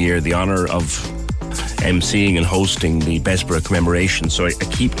pleasure every year, the honour of emceeing and hosting the Bessborough commemoration, so I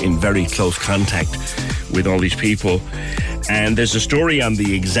keep in very close contact with all these people. And there's a story on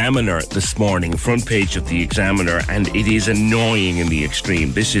the Examiner this morning, front page of the Examiner, and it is annoying in the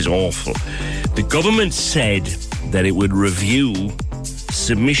extreme. This is awful. The government said that it would review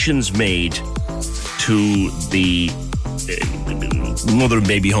submissions made to the Mother and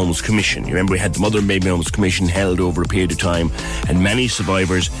Baby Homes Commission. You remember we had the Mother and Baby Homes Commission held over a period of time, and many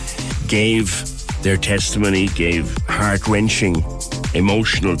survivors gave their testimony, gave heart-wrenching,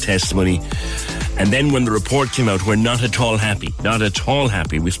 emotional testimony. And then when the report came out, we're not at all happy.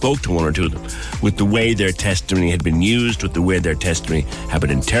 We spoke to one or two of them with the way their testimony had been used, with the way their testimony had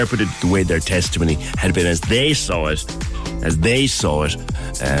been interpreted, the way their testimony had been, as they saw it,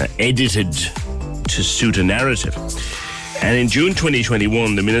 edited to suit a narrative. And in June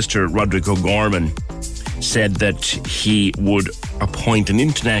 2021, the Minister, Roderick O'Gorman, said that he would appoint an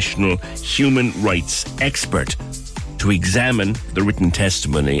international human rights expert to examine the written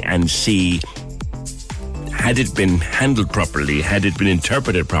testimony and see, had it been handled properly, had it been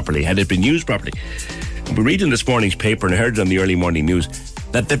interpreted properly, had it been used properly. We read in this morning's paper, and I heard it on the early morning news,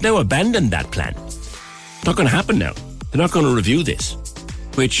 that they've now abandoned that plan. It's not going to happen now. They're not going to review this,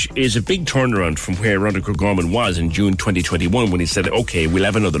 which is a big turnaround from where Roderick O'Gorman was in June 2021 when he said, OK, we'll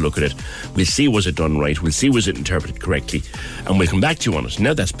have another look at it. We'll see was it done right. We'll see was it interpreted correctly. And we'll come back to you on it.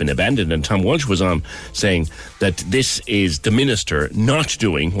 Now that's been abandoned. And Tom Walsh was on saying that this is the minister not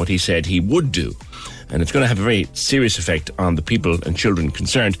doing what he said he would do. And it's going to have a very serious effect on the people and children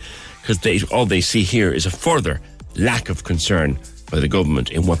concerned, because all they see here is a further lack of concern by the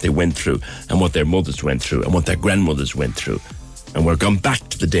government in what they went through and what their mothers went through and what their grandmothers went through. And we're gone back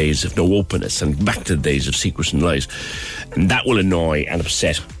to the days of no openness and back to the days of secrets and lies. And that will annoy and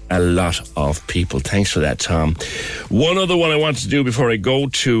upset a lot of people. Thanks for that, Tom. One other one I want to do before I go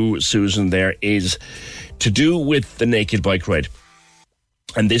to Susan there is to do with the naked bike ride.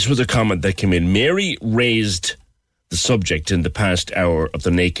 And this was a comment that came in. Mary raised the subject in the past hour of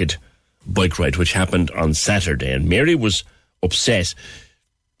the naked bike ride, which happened on Saturday. And Mary was upset,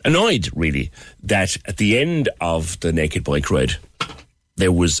 annoyed really, that at the end of the naked bike ride,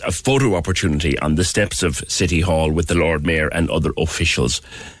 there was a photo opportunity on the steps of City Hall with the Lord Mayor and other officials.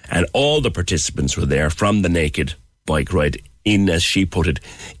 And all the participants were there from the naked bike ride in, as she put it,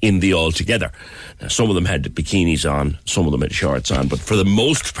 in the all together. Now, some of them had bikinis on, some of them had shorts on, but for the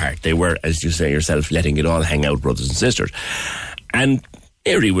most part, they were, as you say yourself, letting it all hang out, brothers and sisters. And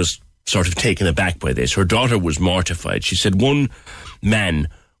Mary was sort of taken aback by this. Her daughter was mortified. She said one man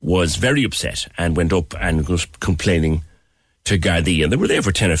was very upset and went up and was complaining to Gardaí, and they were there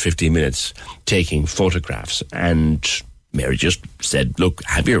for 10 or 15 minutes taking photographs, and Mary just said, look,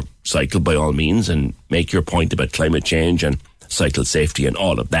 have your cycle by all means and make your point about climate change and cycle safety and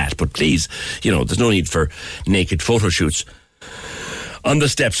all of that, but please, there's no need for naked photo shoots on the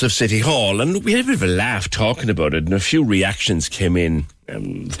steps of City Hall. And we had a bit of a laugh talking about it, and a few reactions came in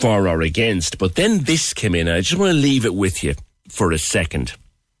for or against, but then this came in, and I just want to leave it with you for a second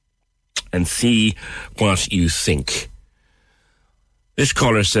and see what you think. This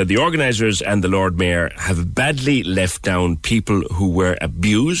caller said the organisers and the Lord Mayor have badly left down people who were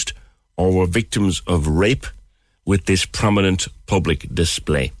abused or were victims of rape with this prominent public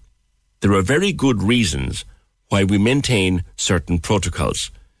display. There are very good reasons why we maintain certain protocols.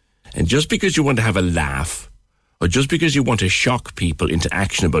 And just because you want to have a laugh or just because you want to shock people into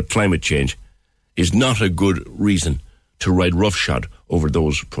action about climate change is not a good reason to ride roughshod over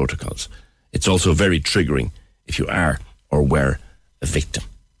those protocols. It's also very triggering if you are or were a victim.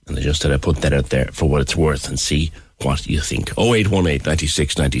 And I just said I'd put that out there for what it's worth and see what you think. 0818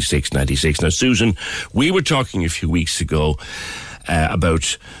 96 96 96. Now, Susan, we were talking a few weeks ago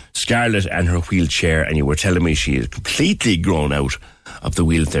about Scarlett and her wheelchair, and you were telling me she is completely grown out of the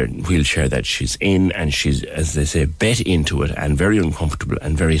wheelchair that she's in, and she's, as they say, bet into it and very uncomfortable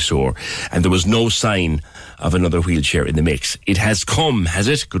and very sore. And there was no sign of another wheelchair in the mix. It has come, has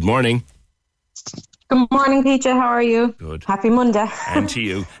it? Good morning. Good morning, PJ. How are you? Good. Happy Monday. And to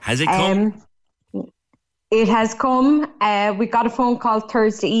you. Has it come? It has come. We got a phone call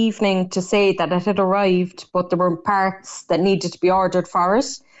Thursday evening to say that it had arrived, but there were parts that needed to be ordered for it.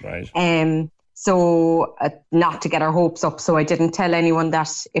 Right. So not to get our hopes up, so I didn't tell anyone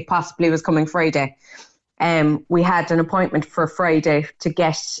that it possibly was coming Friday. We had an appointment for Friday to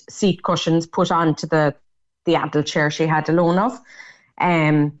get seat cushions put onto the adult chair she had a loan of.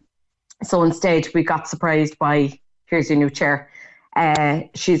 So instead, we got surprised by, here's your new chair.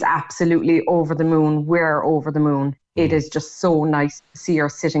 She's absolutely over the moon. We're over the moon. It is just so nice to see her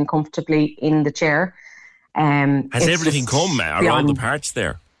sitting comfortably in the chair. Has everything come? Are all the parts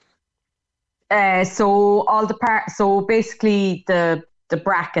there? So all the parts. So basically, the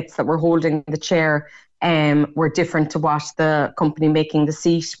brackets that were holding the chair were different to what the company making the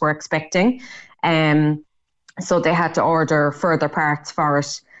seat were expecting. So they had to order further parts for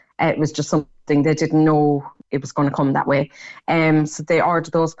it. It was just something they didn't know it was going to come that way. So they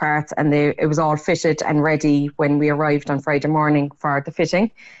ordered those parts, and it was all fitted and ready when we arrived on Friday morning for the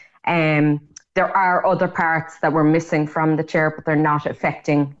fitting. There are other parts that were missing from the chair, but they're not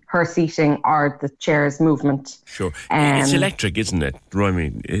affecting her seating or the chair's movement. Sure. It's electric, isn't it? I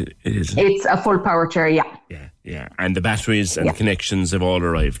mean, it is. It's a full power chair, yeah. Yeah. And the batteries and the connections have all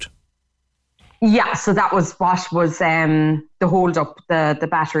arrived. Yeah, so that was what was the hold up, the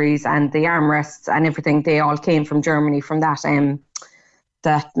batteries and the armrests and everything. They all came from Germany, from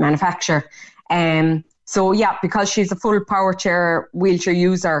that manufacturer. So yeah, because she's a full power chair wheelchair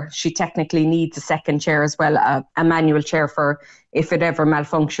user, she technically needs a second chair as well, a manual chair for if it ever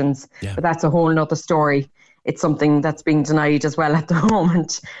malfunctions. Yeah. But that's a whole nother story. It's something that's being denied as well at the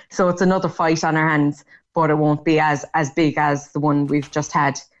moment. So it's another fight on our hands, but it won't be as big as the one we've just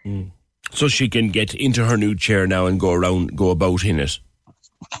had. Mm. So she can get into her new chair now and go about in it.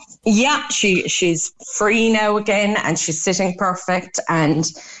 Yeah, she's free now again, and she's sitting perfect, and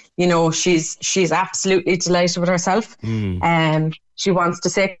she's absolutely delighted with herself. She wants to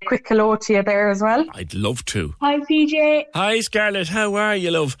say a quick hello to you there as well. I'd love to. Hi, PJ. Hi, Scarlett. How are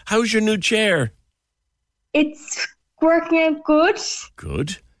you, love? How's your new chair? It's working out good.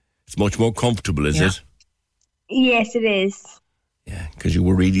 Good. It's much more comfortable, is it? Yes, it is. Yeah, because you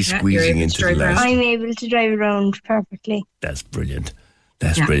were really squeezing into the last. I'm able to drive around perfectly. That's brilliant.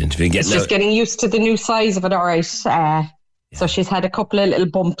 That's brilliant. It's just getting used to the new size of it, all right. So she's had a couple of little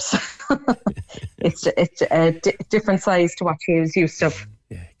bumps. It's a different size to what she was used to.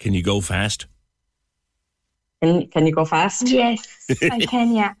 Yeah, Can you go fast? Can you go fast? Yes, I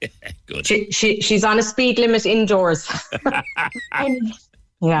can, yeah. Good. She's on a speed limit indoors. And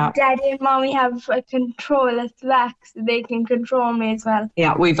Yeah. Daddy and Mommy have a control at the back, so they can control me as well.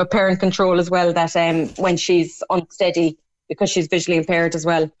 Yeah, we've a parent control as well that when she's unsteady, because she's visually impaired as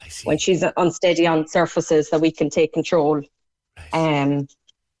well, when she's unsteady on surfaces, that we can take control and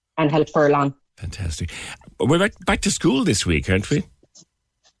help her along. Fantastic. We're back to school this week, aren't we?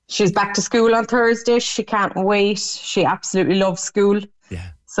 She's back to school on Thursday. She can't wait. She absolutely loves school. Yeah.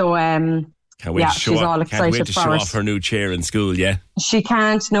 So, can't wait to show she's up. all excited Can't wait to show off her new chair in school, yeah? She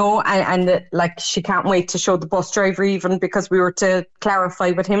can't, no. And she can't wait to show the bus driver even, because we were to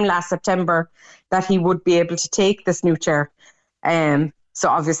clarify with him last September that he would be able to take this new chair. So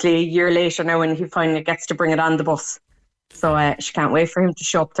obviously a year later now, when he finally gets to bring it on the bus. So she can't wait for him to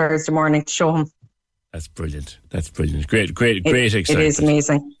show up Thursday morning to show him. That's brilliant. Great excitement. It is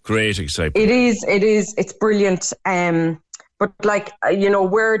amazing. Great excitement. It is. It's brilliant. But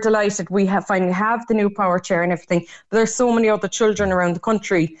we're delighted we finally have the new power chair and everything. But there's so many other children around the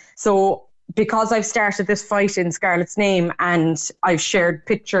country. So because I've started this fight in Scarlett's name, and I've shared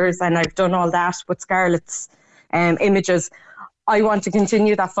pictures and I've done all that with Scarlett's images, I want to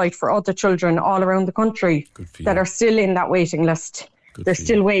continue that fight for other children all around the country that are still in that waiting list. They're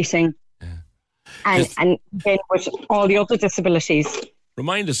still waiting. Yeah. And then with all the other disabilities.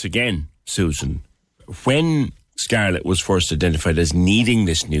 Remind us again, Susan, when Scarlett was first identified as needing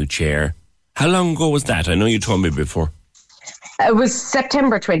this new chair, how long ago was that? I know you told me before. It was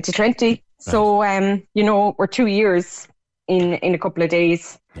September 2020. Right. So, we're 2 years in a couple of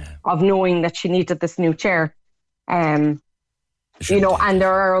days of knowing that she needed this new chair. And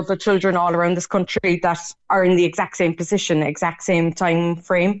there are other children all around this country that are in the exact same position, exact same time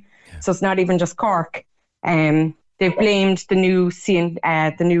frame. Yeah. So it's not even just Cork. They've blamed the new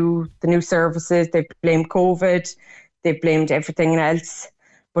services. They've blamed COVID. They've blamed everything else.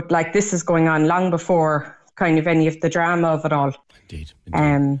 But this is going on long before kind of any of the drama of it all. Indeed.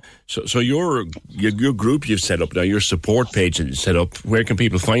 So your group you've set up now, your support page that you set up, where can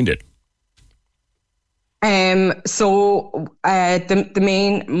people find it? The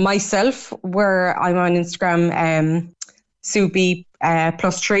main, myself, where I'm on Instagram, Subi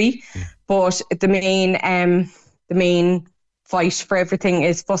 +3, but the main fight for everything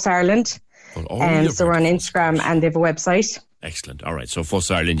is Fuss Ireland. So we're on Instagram and they have a website. Excellent. All right. So Fuss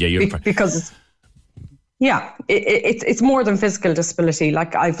Ireland, you're because it's more than physical disability.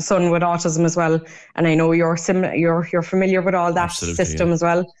 I have a son with autism as well, and I know you're familiar with all that system as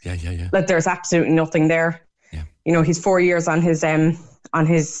well. Yeah. There's absolutely nothing there. Yeah. He's 4 years on his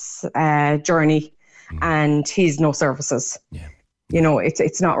journey, and he's no services. Yeah.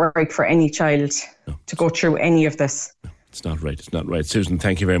 It's not right for any child to go through any of this. No, it's not right. It's not right. Susan,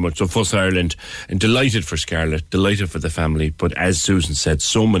 thank you very much. So Fuss Ireland, and delighted for Scarlett, delighted for the family, but as Susan said,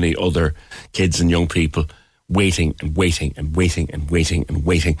 so many other kids and young people waiting and waiting and waiting and waiting and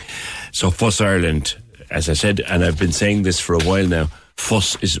waiting. So Fuss Ireland, as I said, and I've been saying this for a while now,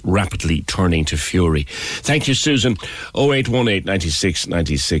 fuss is rapidly turning to fury. Thank you, Susan. 0818 96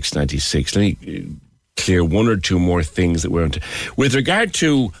 96 96. Let me clear one or two more things that we're on to. With regard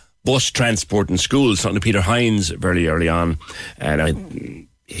to bus transport in schools, talking to Peter Hines very early on, and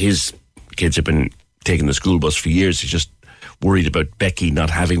his kids have been taking the school bus for years. He's just worried about Becky not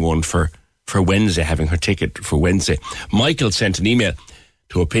having one for Wednesday, having her ticket for Wednesday. Michael sent an email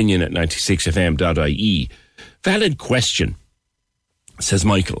to opinion@96fm.ie. Valid question, says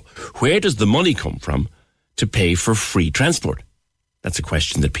Michael. Where does the money come from to pay for free transport? That's a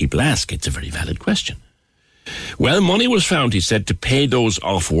question that people ask. It's a very valid question. Well, money was found, he said, to pay those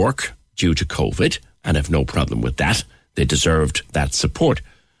off work due to COVID, and I've no problem with that. They deserved that support.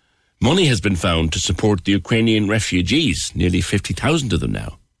 Money has been found to support the Ukrainian refugees, nearly 50,000 of them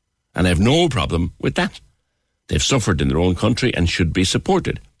now, and I have no problem with that. They've suffered in their own country and should be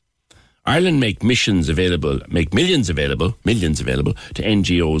supported. Ireland make millions available to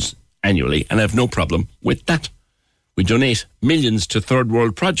NGOs annually, and I have no problem with that. We donate millions to third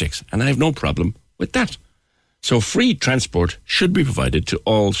world projects, and I have no problem with that. So free transport should be provided to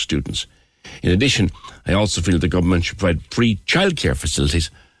all students. In addition, I also feel the government should provide free childcare facilities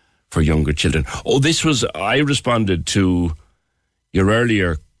for younger children. I responded to your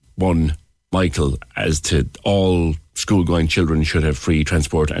earlier one, Michael, as to all school-going children should have free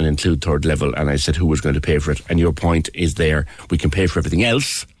transport and include third level, and I said who was going to pay for it, and your point is there. We can pay for everything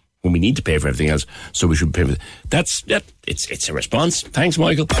else when we need to pay for everything else, so we should pay for it. That's it. It's a response. Thanks,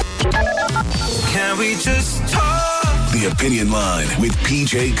 Michael. Can we just talk? The Opinion Line with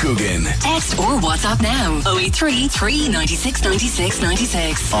PJ Coogan. Text or WhatsApp now. 083 396 96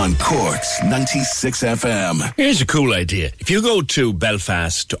 96. On Cork's 96 FM. Here's a cool idea. If you go to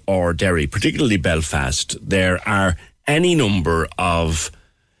Belfast or Derry, particularly Belfast, there are any number of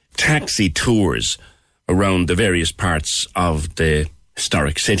taxi tours around the various parts of the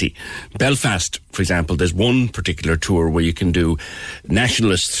historic city. Belfast, for example, there's one particular tour where you can do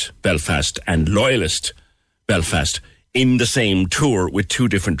Nationalist Belfast and Loyalist Belfast in the same tour with two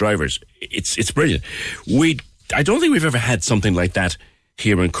different drivers. It's brilliant. I don't think we've ever had something like that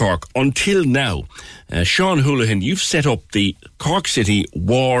here in Cork until now. Sean Houlihan, you've set up the Cork City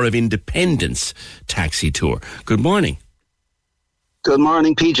War of Independence taxi tour. Good morning. Good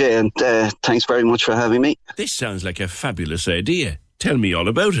morning, PJ, and thanks very much for having me. This sounds like a fabulous idea. Tell me all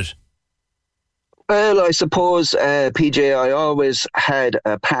about it. Well, I suppose, PJ, I always had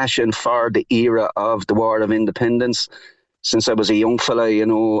a passion for the era of the War of Independence. Since I was a young fella,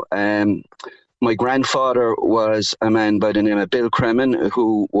 my grandfather was a man by the name of Bill Cremin,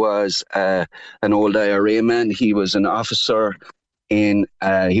 who was an old IRA man. He was an officer he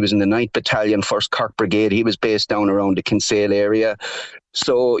was in the 9th Battalion, 1st Cork Brigade. He was based down around the Kinsale area.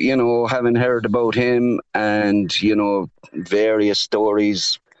 So, having heard about him and, various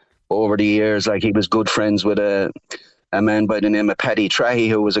stories over the years, like he was good friends with a man by the name of Paddy Trahy,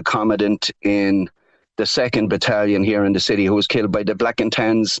 who was a commandant in the 2nd Battalion here in the city, who was killed by the Black and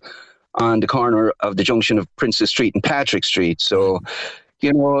Tans on the corner of the junction of Princess Street and Patrick Street. So,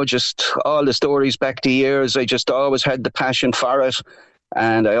 just all the stories back the years, I just always had the passion for it.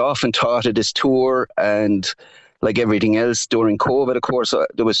 And I often thought of this tour, and like everything else during COVID, of course,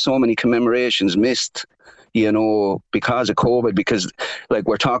 there was so many commemorations missed, because of COVID, because like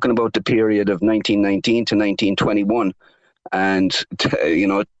we're talking about the period of 1919 to 1921. And,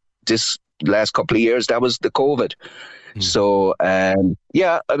 this last couple of years, that was the COVID. So, I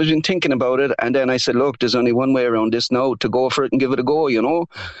was been thinking about it, and then I said, look, there's only one way around this now, to go for it and give it a go, You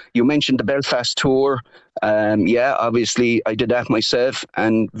mentioned the Belfast tour. Obviously I did that myself,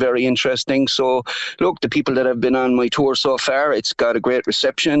 and very interesting. So, look, the people that have been on my tour so far, it's got a great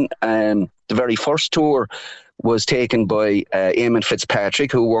reception. The very first tour was taken by Eamon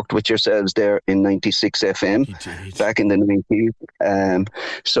Fitzpatrick, who worked with yourselves there in 96 FM back in the 90s.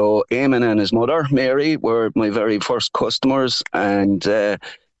 So Eamon and his mother, Mary, were my very first customers. And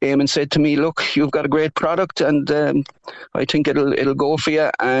Eamon said to me, look, you've got a great product, and I think it'll go for you.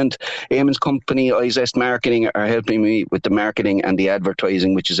 And Eamon's company, Izest Marketing, are helping me with the marketing and the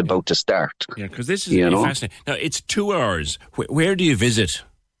advertising, which is about to start. Yeah, because this is really fascinating. Now, it's 2 hours. Where do you visit,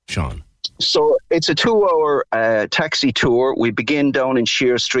 Sean? So it's a 2-hour taxi tour. We begin down in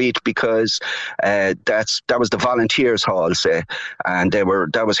Shear Street because that was the Volunteers Hall, say, and that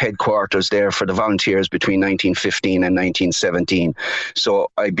was headquarters there for the volunteers between 1915 and 1917.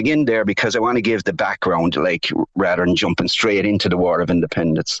 So I begin there because I want to give the background, like rather than jumping straight into the War of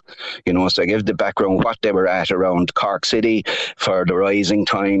Independence. So I give the background, what they were at around Cork City for the rising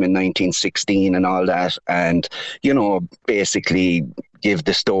time in 1916 and all that, and basically give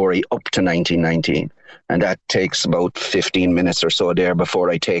the story up to 1919, and that takes about 15 minutes or so there before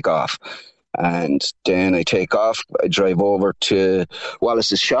I take off. And then I take off, I drive over to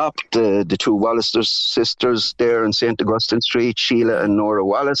Wallace's shop, the two Wallace sisters there in St. Augustine Street, Sheila and Nora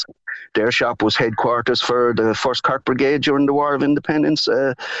Wallace. Their shop was headquarters for the 1st Cork Brigade during the War of Independence,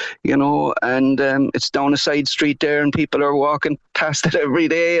 and it's down a side street there, and people are walking past it every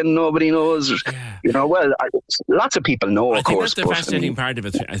day, and nobody knows. Lots of people know, of course. I think that's the fascinating part of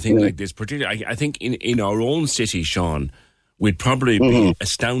it. I think like this, particularly, I think in our own city, Sean, we'd probably be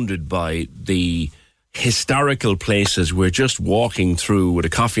astounded by the historical places we're just walking through with a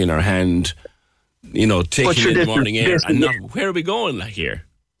coffee in our hand, taking in the morning air, and where are we going like here?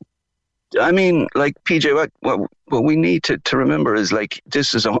 I mean, like, PJ, what we need to remember is, like,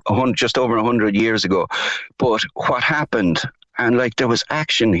 this is just over 100 years ago. But what happened, and, like, there was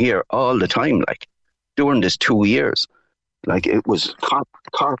action here all the time, like, during this 2 years. Like, it was,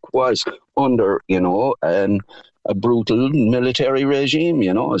 Cork was under, a brutal military regime,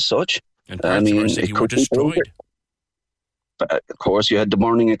 as such. And parts of our city were destroyed. Of course, you had the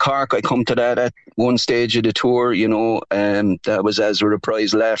Morning in Cork. I come to that at one stage of the tour, that was as a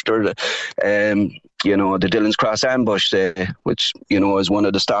reprisal after the Dillon's Cross ambush, which, is one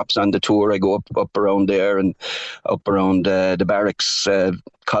of the stops on the tour. I go up around there and up around the barracks,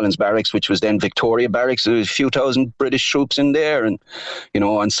 Collins Barracks, which was then Victoria Barracks. There was a few thousand British troops in there. And,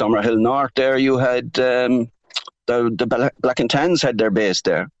 on Summerhill North there, you had the Black and Tans had their base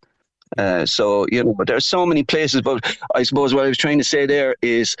there. So, there's so many places, but I suppose what I was trying to say there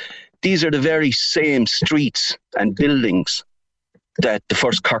is these are the very same streets and buildings that the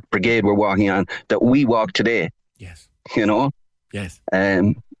 1st Cork Brigade were walking on, that we walk today. Yes. You know? Yes.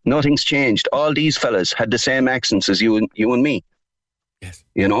 Nothing's changed. All these fellas had the same accents as you and me. Yes.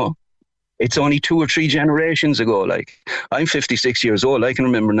 You know? It's only 2 or 3 generations ago. Like, I'm 56 years old. I can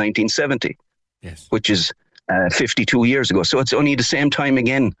remember 1970. Yes. Which is 52 years ago. So it's only the same time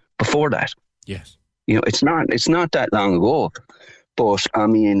again before that. Yes. You know, it's not that long ago. But I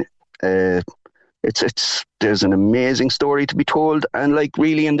mean, there's an amazing story to be told, and like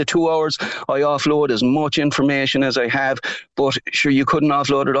really in the 2 hours I offload as much information as I have, but sure, you couldn't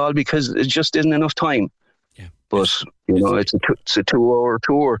offload it all because it just isn't enough time. Yeah. But you know, it's a 2 hour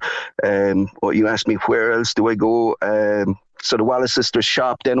tour. What you asked me, where else do I go? So the Wallace Sisters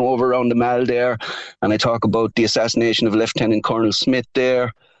shop, then over around the Mall there, and I talk about the assassination of Lieutenant Colonel Smith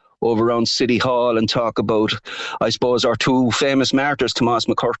there. Over around City Hall, and talk about, I suppose, our 2 famous martyrs, Tomás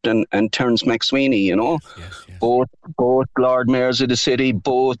McCurtain and Terence McSweeney, you know. Yes. Both Lord Mayors of the city,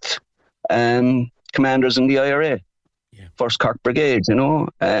 both commanders in the IRA, 1st Cork Brigade, you know.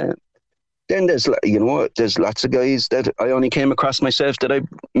 Then there's lots of guys that I only came across myself that I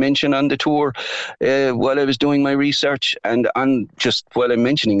mentioned on the tour while I was doing my research. And just while I'm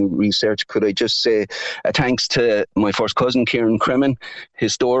mentioning research, could I just say thanks to my first cousin, Kieran Cremin,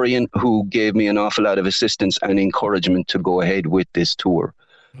 historian, who gave me an awful lot of assistance and encouragement to go ahead with this tour.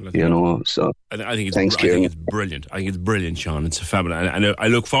 You know, so I think thanks, Kieran. I think it's brilliant. I think it's brilliant, Sean. It's a fabulous, and I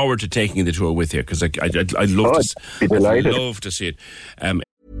look forward to taking the tour with you because I'd love to see it.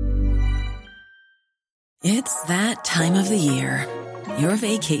 It's that time of the year. Your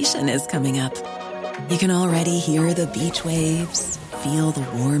vacation is coming up. You can already hear the beach waves, feel the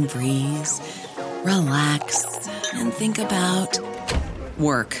warm breeze, relax, and think about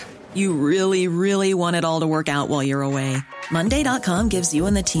work. You really, really want it all to work out while you're away. Monday.com gives you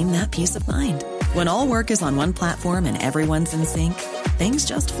and the team that peace of mind. When all work is on one platform and everyone's in sync, things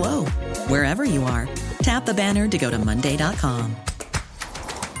just flow. Wherever you are, tap the banner to go to Monday.com.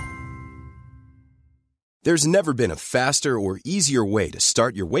 There's never been a faster or easier way to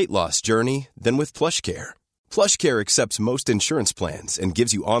start your weight loss journey than with PlushCare. PlushCare accepts most insurance plans and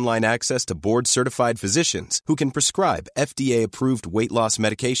gives you online access to board-certified physicians who can prescribe FDA-approved weight loss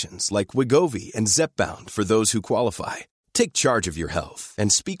medications like Wegovy and Zepbound for those who qualify. Take charge of your health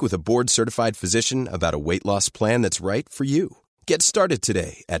and speak with a board-certified physician about a weight loss plan that's right for you. Get started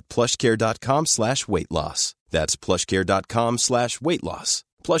today at plushcare.com/weight loss. That's plushcare.com/weight loss.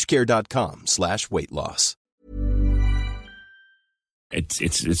 plushcare.com/weight loss.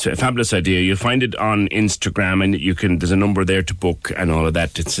 It's a fabulous idea. You'll find it on Instagram, and there's a number there to book and all of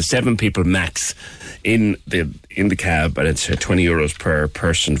that. It's a 7 people max in the cab, and it's €20 per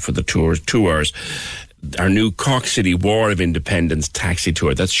person for the tour, 2 hours. Our new Cork City War of Independence taxi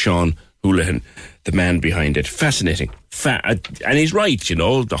tour. That's Sean Houlihan, the man behind it. Fascinating. And he's right, you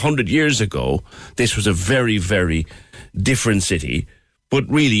know, 100 years ago, this was a very, very different city. But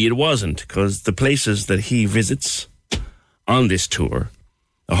really it wasn't, because the places that he visits on this tour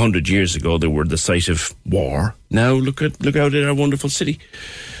 100 years ago, they were the site of war. Now look out at our wonderful city.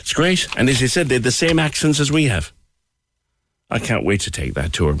 It's great. And as you said, they have the same accents as we have. I can't wait to take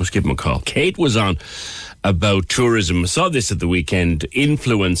that tour. Must give him a call. Kate was on about tourism. I saw this at the weekend.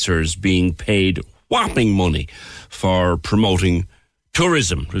 Influencers being paid whopping money for promoting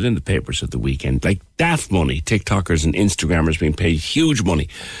tourism. It was in the papers at the weekend. Like daft money. TikTokers and Instagrammers being paid huge money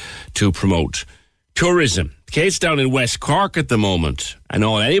to promote tourism. Kate's down in West Cork at the moment, and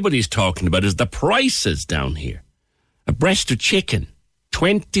all anybody's talking about is the prices down here. A breast of chicken,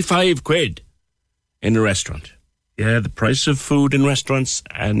 25 quid in a restaurant. Yeah, the price of food in restaurants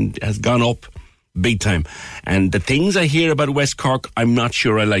has gone up big time. And the things I hear about West Cork, I'm not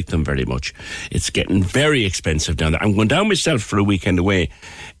sure I like them very much. It's getting very expensive down there. I'm going down myself for a weekend away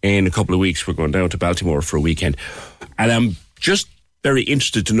in a couple of weeks. We're going down to Baltimore for a weekend. And I'm just very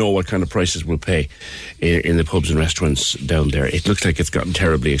interested to know what kind of prices we'll pay in the pubs and restaurants down there. It looks like it's gotten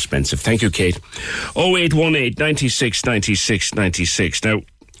terribly expensive. Thank you, Kate. 0818 96 96 96. Now,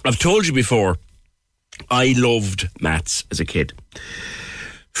 I've told you before, I loved maths as a kid.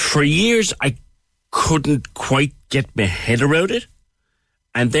 For years, I couldn't quite get my head around it.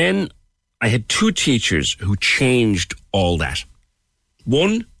 And then I had 2 teachers who changed all that.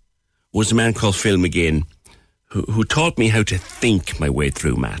 One was a man called Phil McGinn, who taught me how to think my way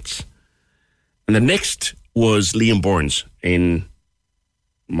through maths. And the next was Liam Burns in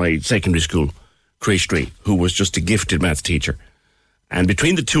my secondary school, Cray Street, who was just a gifted maths teacher. And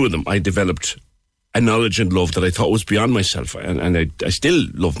between the 2 of them, I developed a knowledge and love that I thought was beyond myself. And I still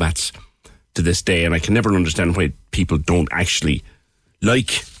love maths to this day, and I can never understand why people don't actually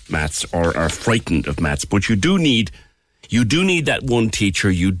like maths or are frightened of maths, but you do need that one teacher.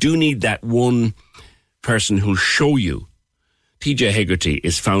 You do need that one person who'll show you. TJ Hegarty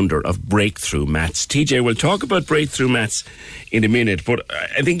is founder of Breakthrough Maths. TJ, we'll talk about Breakthrough Maths in a minute, but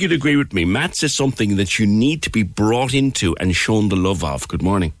I think you'd agree with me. Maths is something that you need to be brought into and shown the love of. Good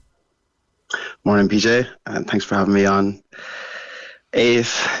morning. Morning, PJ, and thanks for having me on. It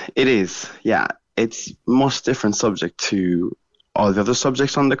is, yeah. It's much different subject to all the other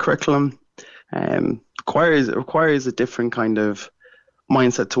subjects on the curriculum. It requires a different kind of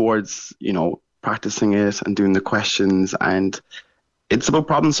mindset towards, practicing it and doing the questions, and it's about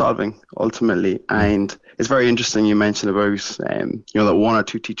problem solving ultimately. And it's very interesting you mentioned about that one or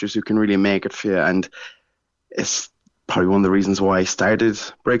two teachers who can really make it for you, and it's probably one of the reasons why I started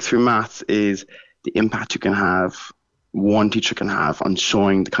Breakthrough Maths is the impact one teacher can have on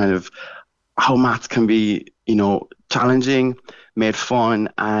showing the kind of how maths can be challenging, made fun,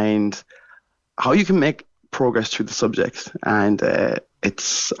 and how you can make progress through the subject. And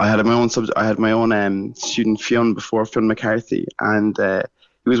I had my own subject. I had my own student, Fionn McCarthy, and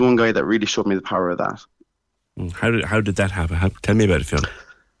he was one guy that really showed me the power of that. How did that happen? Tell me about it, Fionn.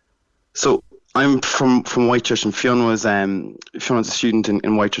 So I'm from Whitechurch, and Fionn was a student in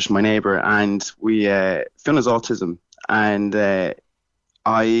Whitechurch, my neighbour, and Fionn has autism, and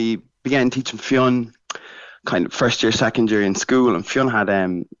I began teaching Fionn kind of first year, second year in school, and Fionn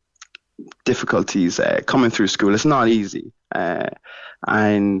had difficulties coming through school. It's not easy.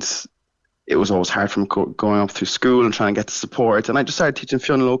 And it was always hard for him going up through school and trying to get the support. And I just started teaching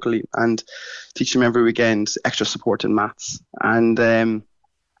Fionn locally and teaching him every weekend extra support in maths. And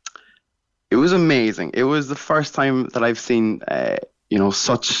it was amazing. It was the first time that I've seen,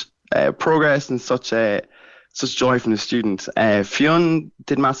 such progress and such joy from the student. Fionn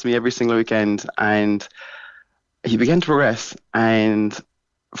did maths with me every single weekend, and he began to progress. And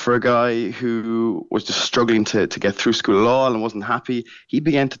for a guy who was just struggling to get through school at all and wasn't happy, he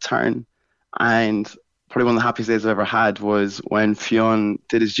began to turn. And probably one of the happiest days I've ever had was when Fionn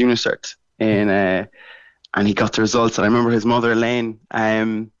did his junior cert and he got the results. And I remember his mother, Elaine,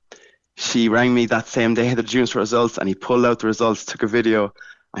 she rang me that same day, the junior cert results, and he pulled out the results, took a video,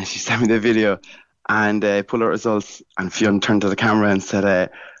 and she sent me the video and pulled out results. And Fionn turned to the camera and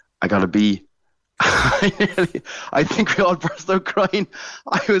said, I got a B. I think we all burst out crying.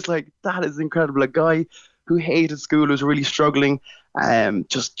 I was like, that is incredible. A guy who hated school, who was really struggling,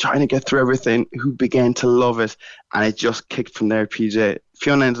 just trying to get through everything, who began to love it. And it just kicked from there, PJ.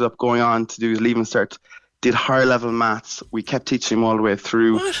 Fionn ended up going on to do his Leaving Cert, did higher level maths. We kept teaching him all the way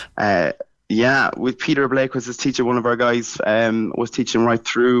through. With Peter Blake was his teacher. One of our guys was teaching right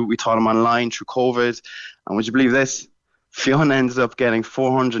through. We taught him online through COVID. And would you believe this? Fionn ended up getting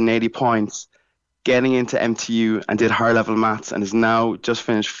 480 points, getting into MTU, and did higher level maths, and is now just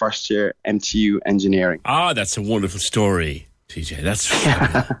finished first year MTU engineering. That's a wonderful story, TJ. That's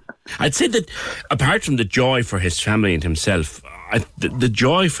I'd say that apart from the joy for his family and himself, the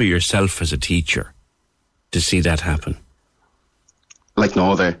joy for yourself as a teacher to see that happen. Like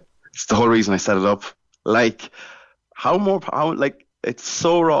no other. It's the whole reason I set it up. Like it's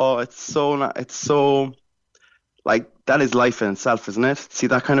so raw. It's so like, that is life in itself, isn't it? To see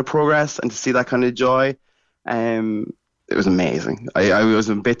that kind of progress and to see that kind of joy, it was amazing. I was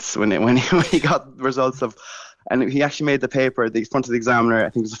in bits when he got the results of, and he actually made the paper, the front of the Examiner. I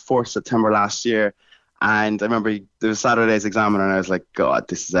think it was the 4th September last year, and I remember there was Saturday's Examiner, and I was like, God,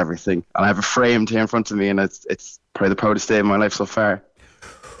 this is everything. And I have it framed here in front of me, and it's probably the proudest day of my life so far.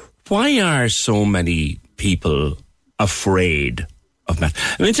 Why are so many people afraid of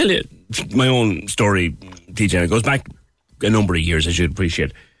math? I mean, tell you my own story, TJ. It goes back a number of years, as you'd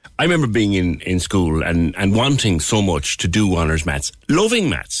appreciate. I remember being in school and wanting so much to do honours maths, loving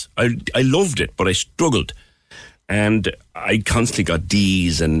maths. I loved it, but I struggled. And I constantly got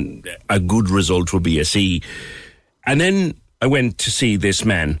D's, and a good result would be a C. And then I went to see this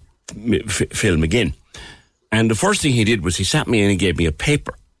man, Phil McGinn. And the first thing he did was he sat me and he gave me a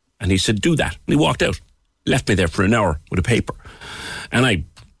paper. And he said, do that. And he walked out, left me there for an hour with a paper. And I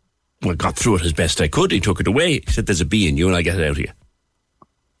got through it as best I could. He took it away. He said, there's a B in you, and I get it out of you.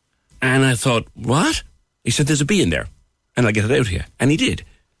 And I thought, what? He said, there's a B in there, and I'll get it out of you. And he did,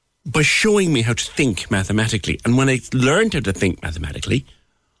 by showing me how to think mathematically. And when I learned how to think mathematically,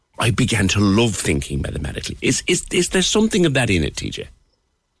 I began to love thinking mathematically. Is there something of that in it, TJ?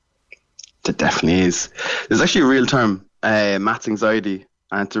 There definitely is. There's actually a real term, maths anxiety,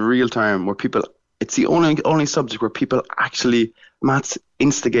 and it's a real term where people, it's the only subject where people actually, maths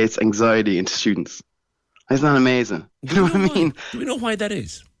instigates anxiety into students. Isn't that amazing? You know what I mean? Do we know why that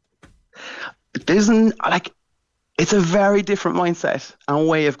is? It isn't, it's a very different mindset and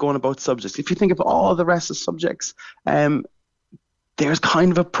way of going about subjects. If you think of all the rest of subjects, there's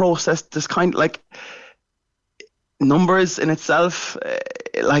kind of a process. There's kind of like numbers in itself.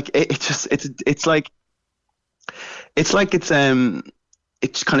 It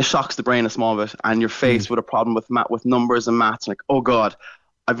kind of shocks the brain a small bit, and you're faced with a problem with numbers and maths. Like, oh God,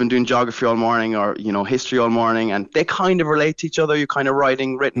 I've been doing geography all morning, or history all morning, and they kind of relate to each other. You're kind of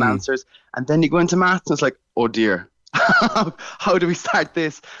writing written answers, and then you go into maths, and it's like, oh dear, how do we start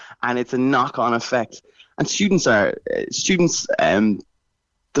this? And it's a knock-on effect. And students, they're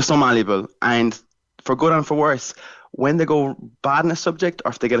so malleable, and for good and for worse, when they go bad in a subject,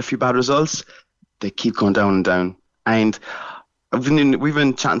 or if they get a few bad results, they keep going down and down. And we've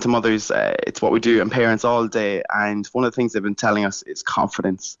been chatting to mothers, it's what we do, and parents all day, and one of the things they've been telling us is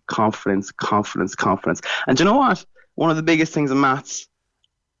confidence. And do you know what? One of the biggest things in maths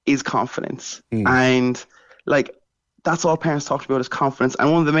is confidence. And like, that's all parents talk about is confidence.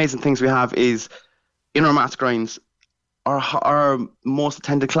 And one of the amazing things we have is in our maths grinds, our most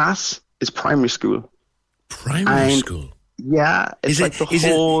attended class is primary school. Primary school? Yeah. It's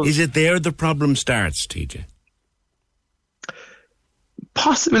is it there the problem starts, TJ?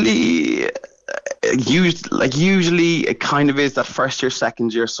 Possibly, usually it kind of is that first year,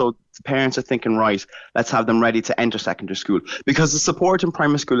 second year. So the parents are thinking, right, let's have them ready to enter secondary school, because the support in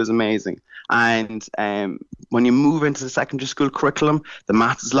primary school is amazing. And when you move into the secondary school curriculum, the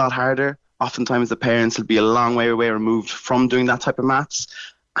maths is a lot harder. Oftentimes the parents will be a long way removed from doing that type of maths,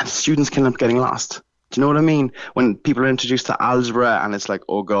 and students can end up getting lost. Do you know what I mean? When people are introduced to algebra and it's like,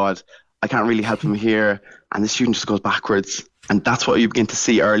 oh God, I can't really help them here, and the student just goes backwards. And that's what you begin to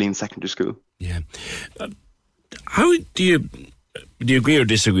see early in secondary school. Yeah. How do you agree or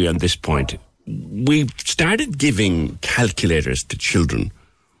disagree on this point? We've started giving calculators to children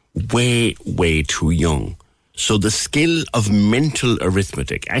way, way too young. So the skill of mental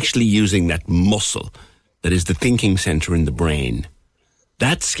arithmetic, actually using that muscle that is the thinking center in the brain,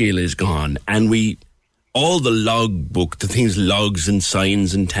 that skill is gone. And all the log book, the things, logs and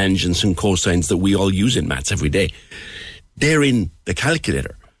sines and tangents and cosines that we all use in maths every day, they're in the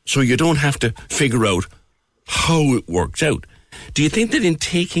calculator. So you don't have to figure out how it works out. Do you think that in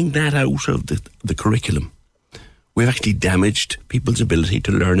taking that out of the curriculum, we've actually damaged people's ability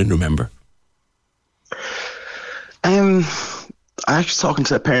to learn and remember? I actually was talking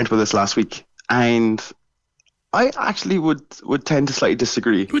to a parent about this last week, and I actually would tend to slightly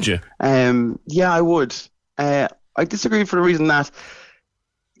disagree. Would you? Yeah, I would. I disagree for the reason that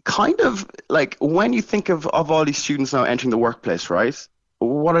kind of like when you think of all these students now entering the workplace, right?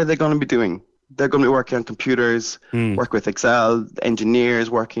 What are they going to be doing? They're going to be working on computers, work with Excel, engineers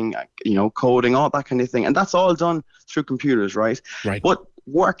working, coding, all that kind of thing. And that's all done through computers, right? Right. But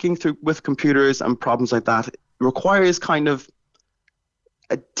working with computers and problems like that requires kind of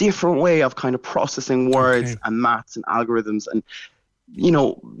a different way of kind of processing words and maths and algorithms. And,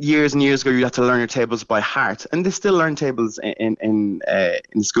 years and years ago, you had to learn your tables by heart. And they still learn tables in the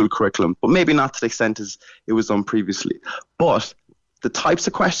school curriculum, but maybe not to the extent as it was done previously. But the types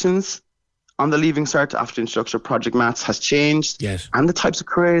of questions on the Leaving Cert after Introductory Project Maths has changed. Yes. And the types of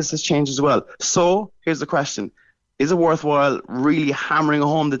queries has changed as well. So here's the question. Is it worthwhile really hammering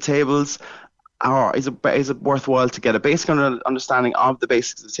home the tables, or is it worthwhile to get a basic understanding of the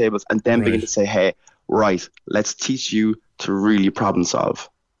basics of the tables and then begin to say, hey, right, let's teach you to really problem solve?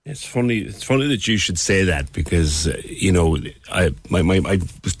 It's funny that you should say that, because I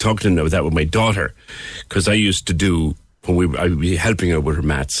was talking about that with my daughter, because I used to do, when I would be helping her with her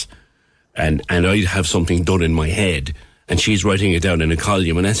maths, and I'd have something done in my head, and she's writing it down in a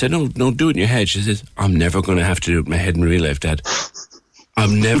column, and I said, no, do it in your head. She says, I'm never going to have to do it in my head in real life, Dad.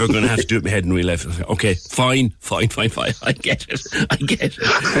 I'm never going to have to do it in my head in real life. I said, okay, fine. I get it.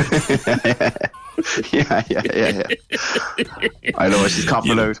 Yeah. I know, she's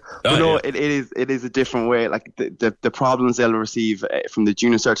copping out. But it is a different way. Like the problems they'll receive from the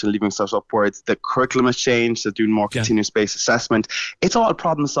junior cert and Leaving Cert upwards, the curriculum has changed. They're doing more continuous based assessment. It's all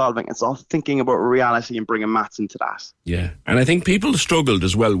problem solving. It's all thinking about reality and bringing maths into that. Yeah, and I think people struggled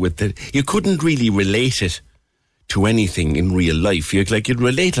as well with it. You couldn't really relate it to anything in real life. You'd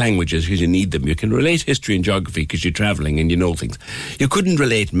relate languages because you need them. You can relate history and geography because you're travelling and you know things. You couldn't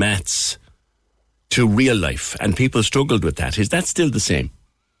relate maths to real life, and people struggled with that. Is that still the same?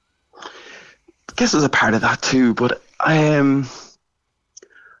 I guess there's a part of that too, but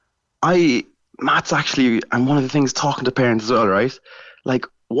maths actually, and one of the things talking to parents as well, right? Like,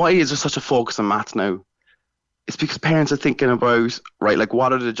 why is there such a focus on maths now? It's because parents are thinking about, right, like,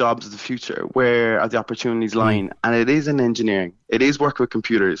 what are the jobs of the future? Where are the opportunities lying? And it is in engineering. It is work with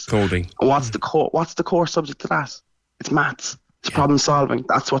computers. Coding. What's the core subject to that? It's maths. It's problem solving.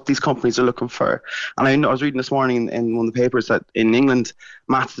 That's what these companies are looking for. And I know I was reading this morning in one of the papers that in England,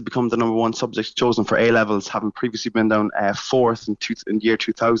 maths has become the number one subject chosen for A levels, having previously been down fourth in the year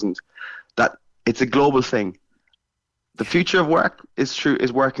 2000. That it's a global thing. The future of work is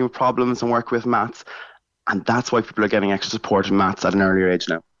working with problems and work with maths, and that's why people are getting extra support in maths at an earlier age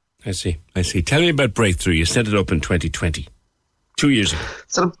now. I see. Tell me about Breakthrough. You set it up in 2020, 2 years ago.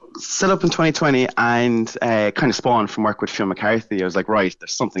 Set up in 2020 and kind of spawned from work with Fionn McCarthy. I was like, right,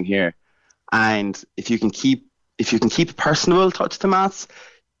 there's something here, and if you can keep a personable touch to maths,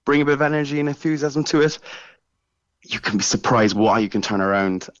 bring a bit of energy and enthusiasm to it, you can be surprised why you can turn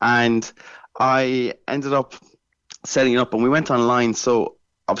around. And I ended up setting it up, and we went online. So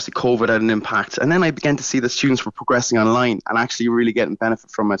obviously COVID had an impact, and then I began to see that students were progressing online and actually really getting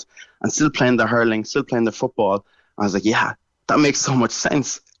benefit from it, and still playing their hurling, still playing their football. I was like, yeah, that makes so much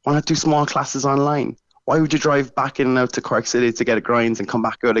sense. Why not do small classes online? Why would you drive back in and out to Cork City to get a grinds and come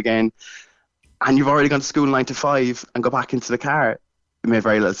back out again? And you've already gone to school 9 to 5 and go back into the car. It made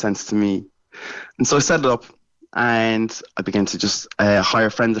very little sense to me. And so I set it up, and I began to just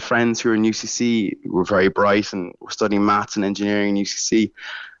hire friends of friends who were in UCC, who were very bright and were studying maths and engineering in UCC.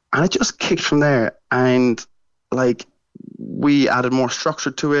 And it just kicked from there. And like, we added more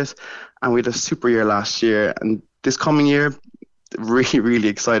structure to it, and we had a super year last year. And this coming year, really, really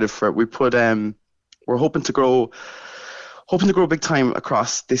excited for it. We put, we're hoping to grow big time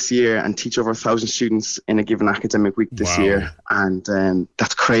across this year and teach over 1,000 students in a given academic week this year. And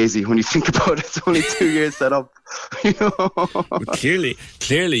that's crazy when you think about it. It's only 2 years set up. You know? Well,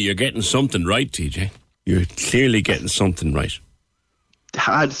 clearly you're getting something right, TJ. You're clearly getting something right.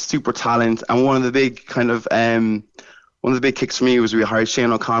 Had super talent, and one of the big kicks for me was we hired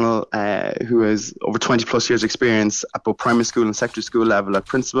Shane O'Connell, who has over 20 plus years experience at both primary school and secondary school level, at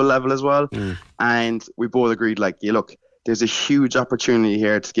principal level as well. And we both agreed, like, yeah, look, there's a huge opportunity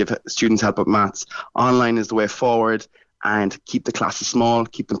here to give students help with maths. Online is the way forward, and keep the classes small,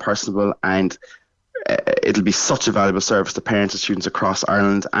 keep them personable, and it'll be such a valuable service to parents and students across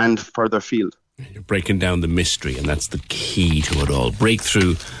Ireland and further afield. You're breaking down the mystery, and that's the key to it all.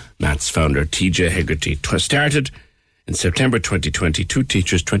 Breakthrough Maths founder TJ Hegarty started in September 2020. 2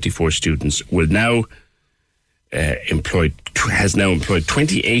 teachers, 24 students, has now employed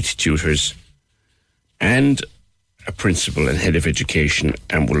 28 tutors and a principal and head of education,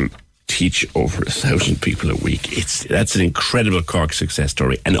 and will teach over 1,000 people a week. That's an incredible Cork success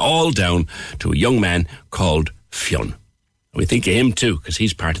story, and all down to a young man called Fionn. We think of him too, because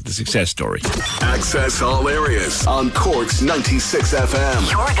he's part of the success story. Access all areas on Cork's 96 FM.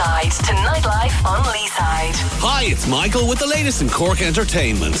 Your guide to nightlife on Leeside. Hi, it's Michael with the latest in Cork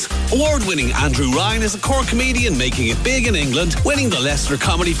entertainment. Award-winning Andrew Ryan is a Cork comedian making it big in England, winning the Leicester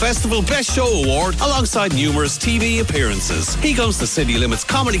Comedy Festival Best Show Award alongside numerous TV appearances. He comes to City Limits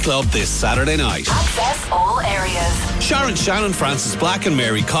Comedy Club this Saturday night. Access all areas. Sharon Shannon, Francis Black and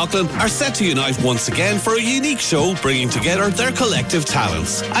Mary Coughlin are set to unite once again for a unique show bringing together their collective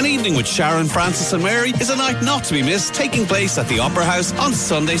talents. An evening with Sharon, Francis and Mary is a night not to be missed, taking place at the Opera House on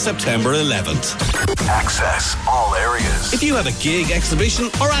Sunday, September 11th. Access all areas. If you have a gig, exhibition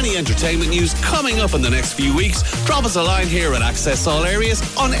or any entertainment news coming up in the next few weeks, drop us a line here at Access All Areas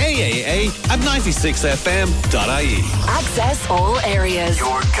on AAA at 96fm.ie. Access all areas.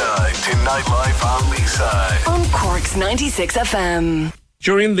 Your guide to nightlife on Leeside. On Cork's 96 FM.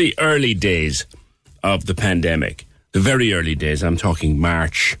 During the early days of the pandemic, the very early days, I'm talking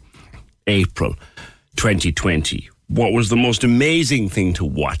March, April 2020, what was the most amazing thing to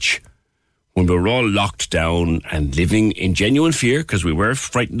watch when we were all locked down and living in genuine fear, because we were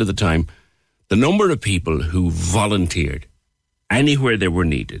frightened at the time, the number of people who volunteered anywhere they were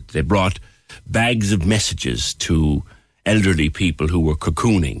needed. They brought bags of messages to elderly people who were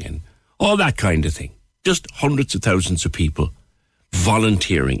cocooning and all that kind of thing. Just hundreds of thousands of people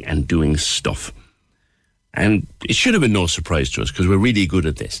volunteering and doing stuff. And it should have been no surprise to us, because we're really good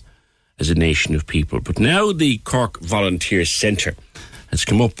at this as a nation of people. But now the Cork Volunteer Centre has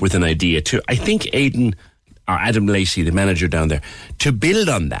come up with an idea to, I think, Adam Lacey, the manager down there, to build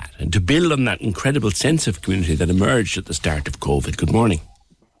on that and to build on that incredible sense of community that emerged at the start of COVID. Good morning.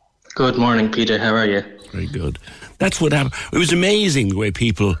 Good morning, PJ. How are you? Very good. That's what happened. It was amazing the way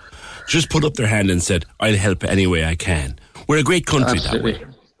people just put up their hand and said, I'll help any way I can. We're a great country Absolutely. That way.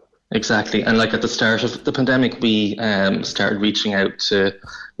 Exactly. And like at the start of the pandemic, we started reaching out to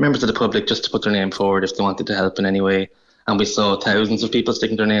members of the public just to put their name forward if they wanted to help in any way. And we saw thousands of people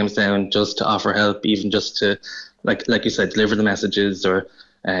sticking their names down just to offer help, even just to, like you said, deliver the messages or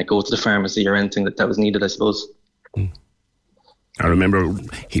go to the pharmacy or anything that was needed, I suppose. I remember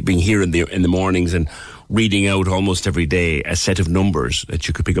being here in the mornings and reading out almost every day a set of numbers that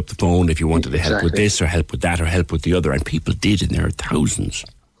you could pick up the phone if you wanted to help with this or help with that or help with the other. And people did, and there are thousands.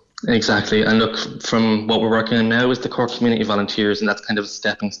 Exactly. And look, from what we're working on now is the Cork Community Volunteers, and that's kind of a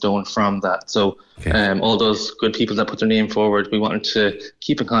stepping stone from that. So all those good people that put their name forward, we wanted to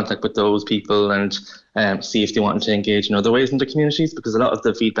keep in contact with those people and see if they wanted to engage in other ways in the communities, because a lot of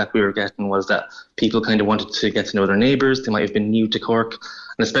the feedback we were getting was that people kind of wanted to get to know their neighbours. They might have been new to Cork,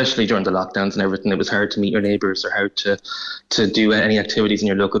 and especially during the lockdowns and everything, it was hard to meet your neighbours or hard to do any activities in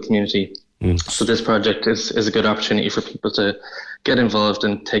your local community. So this project is a good opportunity for people to get involved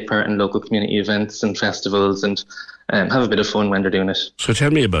and take part in local community events and festivals and have a bit of fun when they're doing it. So tell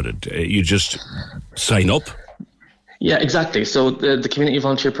me about it. You just sign up? Yeah, exactly. So the community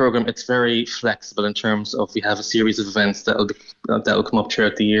volunteer program, it's very flexible in terms of we have a series of events that'll come up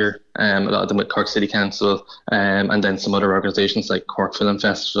throughout the year. A lot of them with Cork City Council, and then some other organisations like Cork Film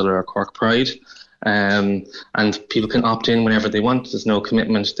Festival or Cork Pride. And people can opt in whenever they want. There's no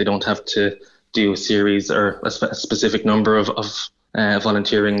commitment. They don't have to do a series or a specific number of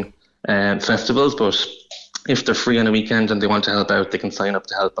volunteering festivals, but if they're free on a weekend and they want to help out, they can sign up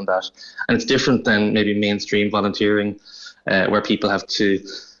to help on that. And it's different than maybe mainstream volunteering, where people have to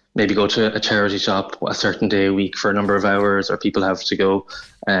maybe go to a charity shop a certain day a week for a number of hours, or people have to go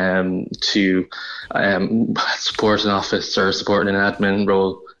to support an office or support an admin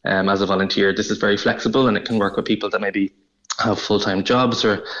role as a volunteer. This is very flexible, and it can work with people that maybe have full-time jobs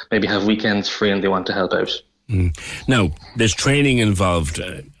or maybe have weekends free and they want to help out. Now, there's training involved.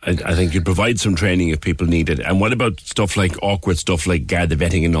 I think you provide some training if people need it. And what about stuff like awkward stuff like Garda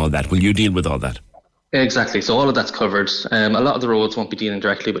vetting and all that? Will you deal with all that? Exactly. So all of that's covered. A lot of the roads won't be dealing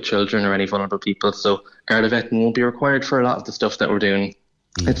directly with children or any vulnerable people. So Garda vetting won't be required for a lot of the stuff that we're doing.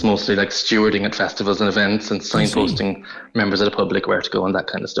 It's mostly like stewarding at festivals and events and signposting members of the public where to go and that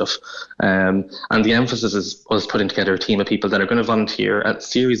kind of stuff. And the emphasis is us putting together a team of people that are going to volunteer at a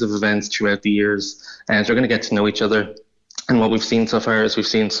series of events throughout the years, and they're going to get to know each other. And what we've seen so far is we've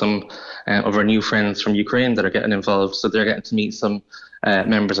seen some of our new friends from Ukraine that are getting involved. So they're getting to meet some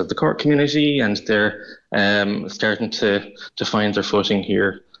members of the Cork community, and they're starting to find their footing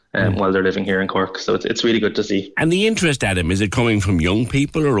here. While they're living here in Cork. So it's really good to see. And the interest, Adam, is it coming from young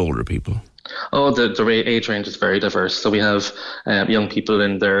people or older people? Oh, the age range is very diverse. So we have young people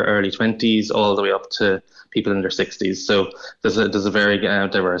in their early 20s all the way up to people in their 60s. So there's a very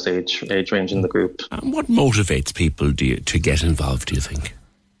diverse age range in the group. And what motivates people to get involved, do you think?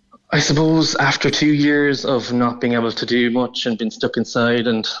 I suppose after 2 years of not being able to do much and being stuck inside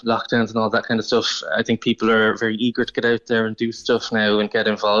and lockdowns and all that kind of stuff, I think people are very eager to get out there and do stuff now and get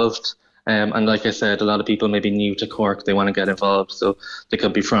involved. And like I said, a lot of people may be new to Cork, they want to get involved. So they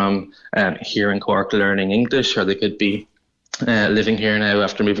could be from here in Cork learning English, or they could be living here now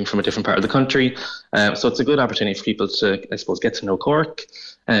after moving from a different part of the country. So it's a good opportunity for people to, I suppose, get to know Cork,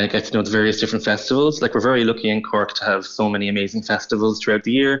 get to know the various different festivals. Like, we're very lucky in Cork to have so many amazing festivals throughout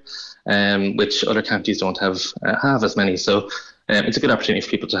the year, which other counties don't have as many. So it's a good opportunity for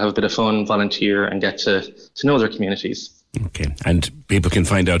people to have a bit of fun, volunteer, and get to know their communities. Okay, and people can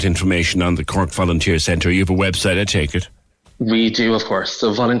find out information on the Cork Volunteer Centre. You have a website, I take it? We do, of course.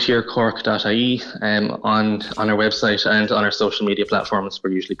 So volunteercork.ie on our website and on our social media platforms. We're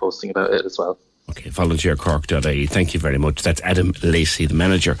usually posting about it as well. Okay, volunteercork.ie. Thank you very much. That's Adam Lacey, the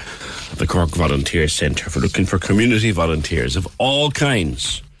manager of the Cork Volunteer Centre, for looking for community volunteers of all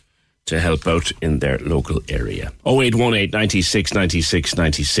kinds to help out in their local area. 0818 96 96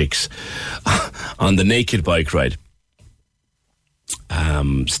 96 on the Naked Bike Ride.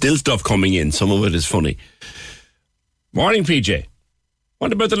 Still stuff coming in. Some of it is funny. Morning, PJ.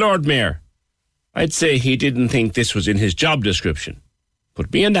 What about the Lord Mayor? I'd say he didn't think this was in his job description.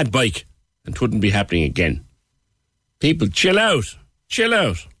 Put me on that bike and 'twouldn't be happening again. People, chill out. Chill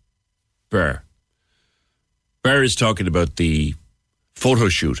out. Burr is talking about the photo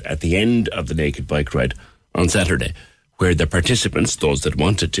shoot at the end of the Naked Bike Ride on Saturday, where the participants, those that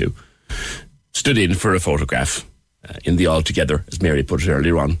wanted to, stood in for a photograph in the All Together, as Mary put it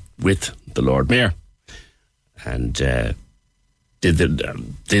earlier on, with the Lord Mayor. And did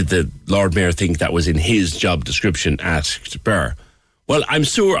the Lord Mayor think that was in his job description, asked Burr. Well, I'm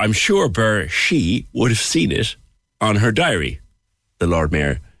sure Burr, she would have seen it on her diary. The Lord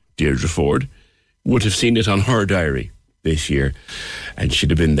Mayor, Deirdre Ford, would have seen it on her diary this year, and she'd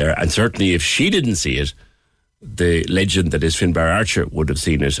have been there. And certainly if she didn't see it, the legend that is Finbar Archer would have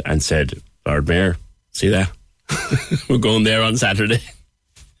seen it and said, Lord Mayor, see that? We're going there on Saturday.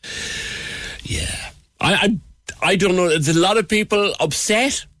 Yeah. I don't know. There's a lot of people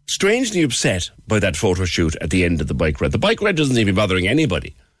upset, strangely upset, by that photo shoot at the end of the bike ride. The bike ride doesn't seem to be bothering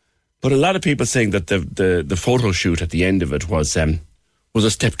anybody. But a lot of people saying that the photo shoot at the end of it was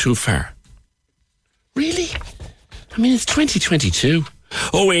a step too far. Really? I mean, it's 2022.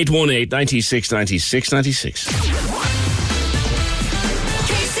 0818 96 96 96.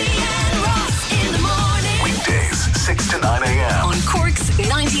 Weekdays, 6 to 9 a.m. On Cork's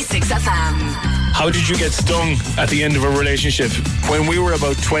 96 FM. How did you get stung at the end of a relationship? When we were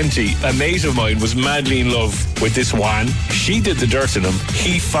about 20, a mate of mine was madly in love with this one. She did the dirt in him.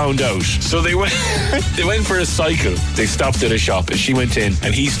 He found out. So they went for a cycle. They stopped at a shop and she went in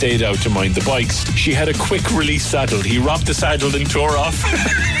and he stayed out to mind the bikes. She had a quick release saddle. He robbed the saddle and tore off.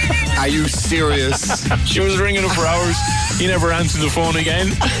 Are you serious? She was ringing him for hours. He never answered the phone again.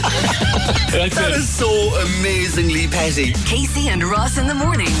 That is so amazingly petty. Casey and Ross in the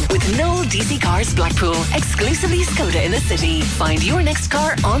morning with Noel DC Cars Blackpool. Exclusively Skoda in the city. Find your next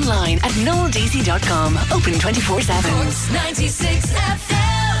car online at noeldc.com. Open 24/7. 96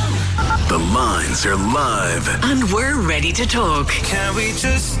 FM. The lines are live. And we're ready to talk. Can we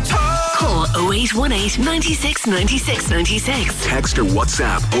just talk? Call 0818 96 96 96. Text or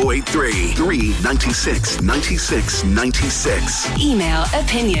WhatsApp 083 396 96 96. Email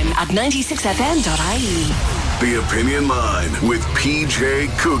opinion@96fm.ie. The Opinion Line with PJ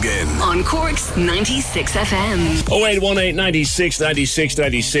Coogan. On Cork's 96 FM. 0818 96 96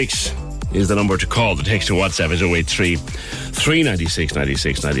 96 is the number to call. The text or WhatsApp is 083 396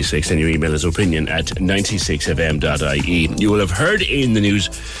 96 96 and your email is opinion@96fm.ie. You will have heard in the news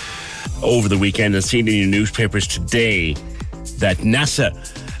over the weekend and seen in your newspapers today that NASA,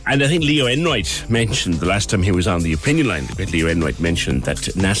 and I think Leo Enright mentioned the last time he was on the Opinion Line, the great Leo Enright mentioned that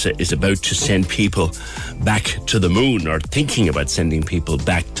NASA is about to send people back to the moon, or thinking about sending people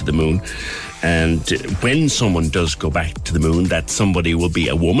back to the moon. And when someone does go back to the moon, that somebody will be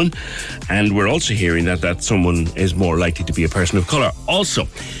a woman. And we're also hearing that someone is more likely to be a person of colour also.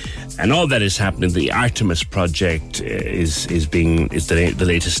 And all that is happening. The Artemis project is the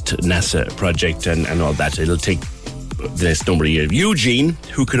latest NASA project and all that. It'll take the next number of years. Eugene,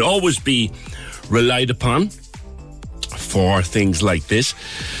 who could always be relied upon for things like this,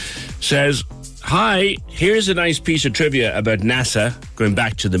 says, "Hi, here's a nice piece of trivia about NASA going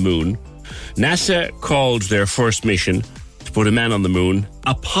back to the moon. NASA called their first mission to put a man on the moon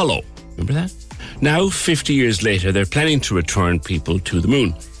Apollo. Remember that? Now, 50 years later, they're planning to return people to the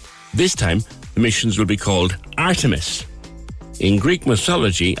moon. This time, the missions will be called Artemis. In Greek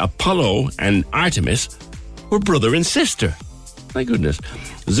mythology, Apollo and Artemis were brother and sister. My goodness.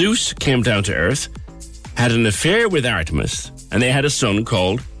 Zeus came down to Earth, had an affair with Artemis, and they had a son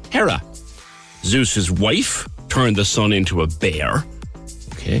called Hera. Zeus's wife turned the son into a bear.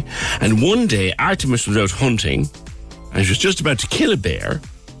 Okay. And one day, Artemis was out hunting, and she was just about to kill a bear,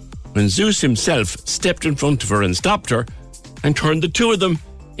 when Zeus himself stepped in front of her and stopped her, and turned the two of them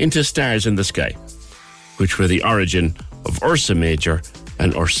into stars in the sky, which were the origin of Ursa Major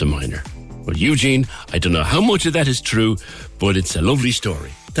and Ursa Minor. Well, Eugene, I don't know how much of that is true, but it's a lovely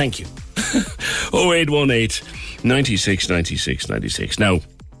story. Thank you. 0818 96 96 96. Now,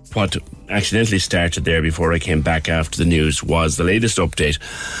 what accidentally started there before I came back after the news was the latest update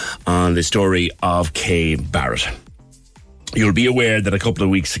on the story of Kay Barrett. You'll be aware that a couple of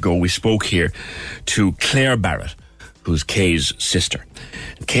weeks ago we spoke here to Claire Barrett, who's Kay's sister.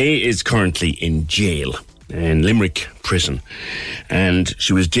 Kay is currently in jail in Limerick prison, and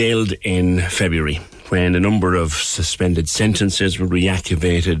she was jailed in February when a number of suspended sentences were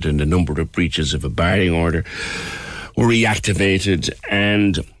reactivated and a number of breaches of a barring order were reactivated,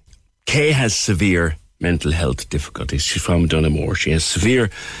 and Kay has severe mental health difficulties. She's from Donaghmore. She has severe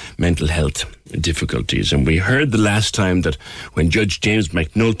mental health difficulties. And we heard the last time that when Judge James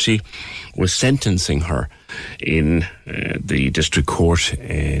McNulty was sentencing her in the district court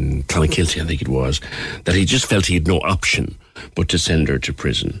in Clonakilty, I think it was, that he just felt he had no option but to send her to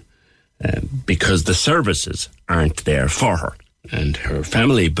prison because the services aren't there for her. And her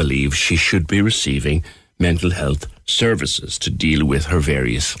family believe she should be receiving mental health services to deal with her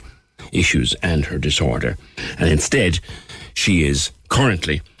various issues and her disorder. And instead, she is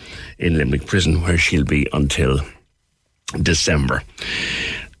currently in Limerick prison, where she'll be until December.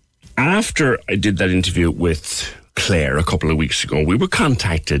 After I did that interview with Claire a couple of weeks ago, we were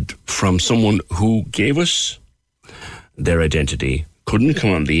contacted from someone who gave us their identity, couldn't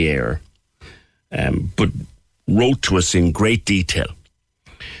come on the air, but wrote to us in great detail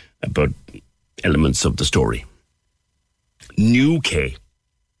about elements of the story. Knew Kay,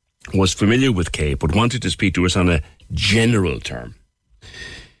 was familiar with Kay, but wanted to speak to us on a general term.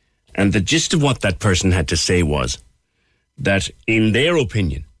 And the gist of what that person had to say was that, in their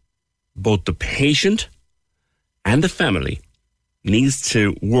opinion, both the patient and the family needs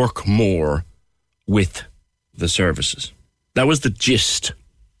to work more with the services. That was the gist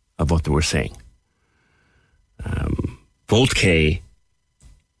of what they were saying. Both Kay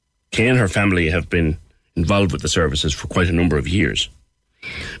and her family have been involved with the services for quite a number of years.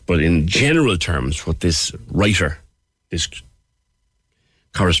 But in general terms, what this writer, this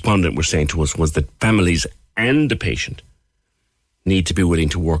correspondent was saying to us was that families and the patient need to be willing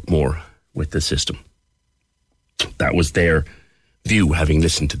to work more with the system. That was their view, having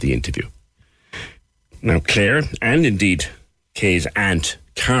listened to the interview. Now, Claire, and indeed Kay's aunt,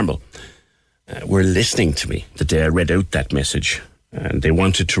 Carmel, were listening to me the day I read out that message, and they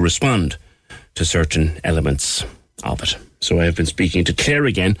wanted to respond to certain elements of it. So I have been speaking to Claire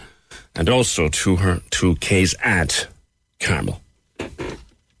again, and also to Kay's aunt, Carmel.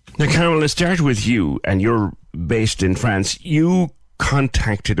 Now, Carmel, let's start with you, and you're based in France. You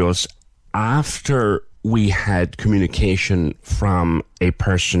contacted us after we had communication from a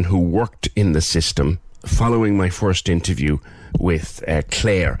person who worked in the system following my first interview with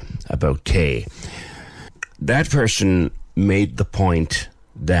Claire about Kay. That person made the point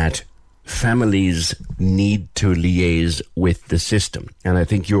that families need to liaise with the system. And I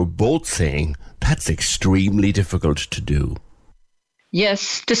think you're both saying that's extremely difficult to do.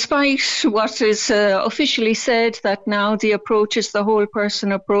 Yes, despite what is officially said, that now the approach is the whole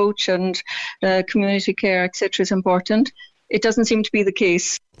person approach and community care, etc. is important, it doesn't seem to be the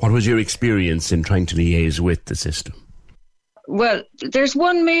case. What was your experience in trying to liaise with the system? Well, there's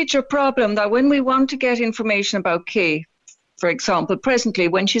one major problem that when we want to get information about Kay, for example, presently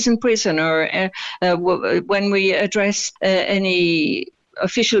when she's in prison or when we address any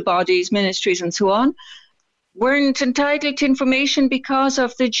official bodies, ministries and so on, weren't entitled to information because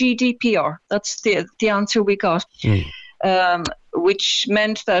of the GDPR. That's the answer we got, which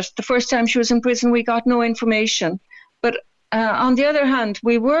meant that the first time she was in prison, we got no information. But on the other hand,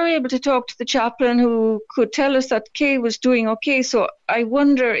 we were able to talk to the chaplain who could tell us that Kay was doing okay. So I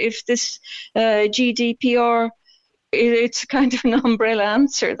wonder if this GDPR, it's kind of an umbrella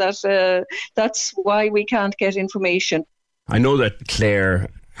answer, that that's why we can't get information. I know that Claire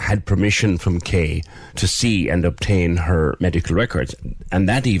had permission from Kay to see and obtain her medical records, and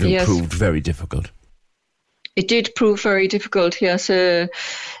that even proved very difficult. It did prove very difficult, yes.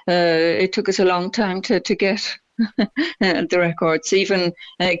 It took us a long time to get the records. Even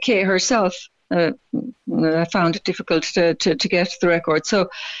Kay herself found it difficult to get the records. So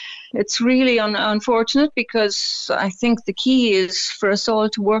it's really unfortunate, because I think the key is for us all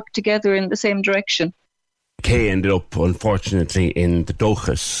to work together in the same direction. Kay ended up, unfortunately, in the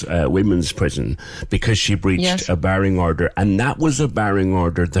Dóchas women's prison because she breached a barring order, and that was a barring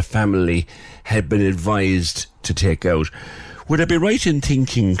order the family had been advised to take out. Would I be right in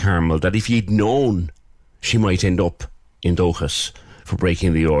thinking, Carmel, that if you'd known she might end up in Dóchas for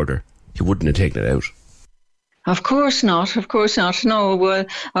breaking the order, you wouldn't have taken it out? Of course not. Of course not. No,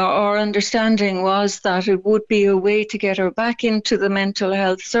 our understanding was that it would be a way to get her back into the mental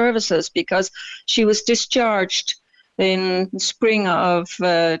health services, because she was discharged in spring of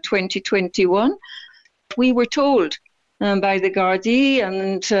 2021. We were told by the Gardaí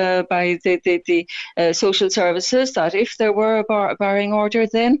and by the social services that if there were a barring order,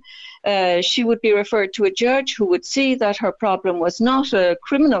 then she would be referred to a judge who would see that her problem was not a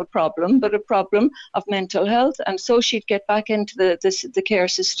criminal problem, but a problem of mental health, and so she'd get back into the care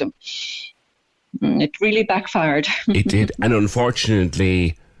system. It really backfired. It did, and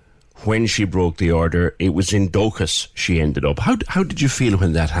unfortunately, when she broke the order, it was in Dóchas she ended up. How did you feel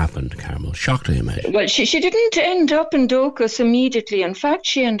when that happened, Carmel? Shocked, I imagine. Well, she didn't end up in Dóchas immediately. In fact,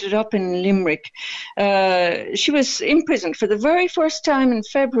 she ended up in Limerick. She was imprisoned for the very first time in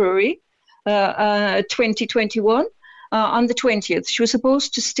February 2021. On the 20th, she was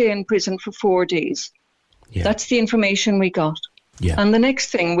supposed to stay in prison for 4 days. Yeah. That's the information we got. Yeah. And the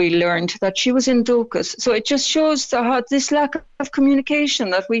next thing we learned that she was in Dóchas. So it just shows how this lack of communication,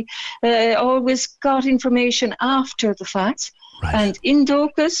 that we always got information after the fact. Right. And in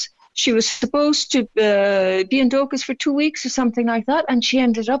Dóchas, she was supposed to be in Dóchas for 2 weeks or something like that, and she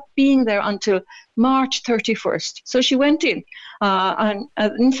ended up being there until March 31st. So she went in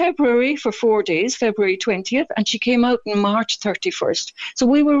February for 4 days, February 20th, and she came out on March 31st. So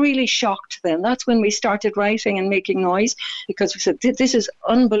we were really shocked then. That's when we started writing and making noise, because we said, this is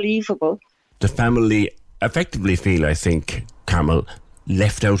unbelievable. The family effectively feel, I think, Carmel,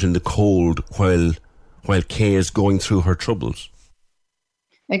 left out in the cold while Kay is going through her troubles.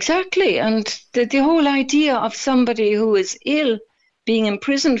 Exactly, and the whole idea of somebody who is ill being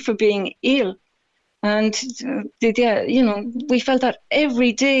imprisoned for being ill, and we felt that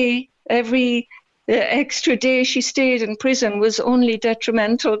every day, every extra day she stayed in prison was only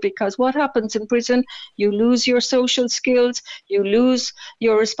detrimental, because what happens in prison, you lose your social skills, you lose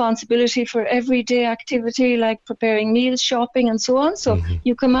your responsibility for everyday activity like preparing meals, shopping and so on. So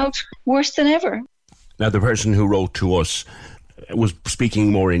you come out worse than ever. Now, the person who wrote to us was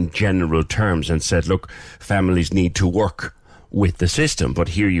speaking more in general terms and said, look, families need to work with the system. But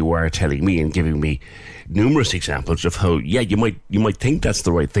here you are telling me and giving me numerous examples of how, you might think that's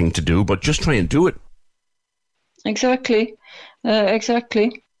the right thing to do, but just try and do it. Exactly.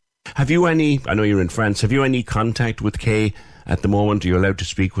 Exactly. Have you any, I know you're in France, have you any contact with Kay at the moment? Are you allowed to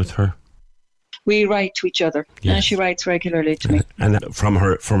speak with her? We write to each other. Yes. And she writes regularly to me. And from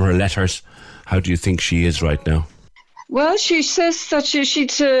her letters, how do you think she is right now? Well, she says that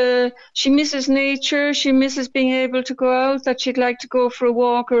she misses nature, she misses being able to go out, that she'd like to go for a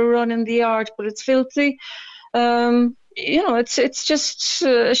walk or a run in the yard, but it's filthy. It's just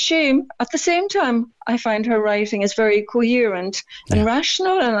a shame. At the same time, I find her writing is very coherent and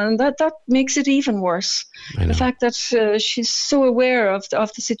rational, and that makes it even worse. The fact that she's so aware of the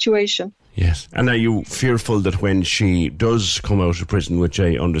situation. Yes. And are you fearful that when she does come out of prison, which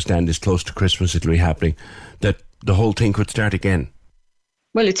I understand is close to Christmas, it'll be happening, that the whole thing could start again?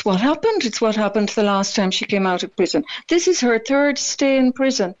 Well, it's what happened. It's what happened the last time she came out of prison. This is her third stay in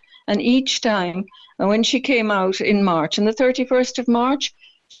prison. And each time, when she came out in March, on the 31st of March,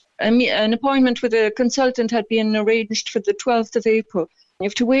 an appointment with a consultant had been arranged for the 12th of April. You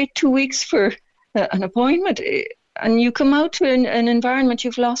have to wait 2 weeks for an appointment. And you come out to an environment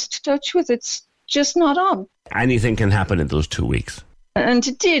you've lost touch with. It's just not on. Anything can happen in those 2 weeks. And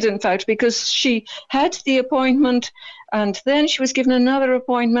it did, in fact, because she had the appointment and then she was given another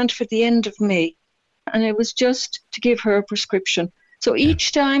appointment for the end of May. And it was just to give her a prescription. So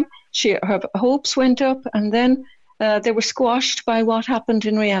each time her hopes went up, and then they were squashed by what happened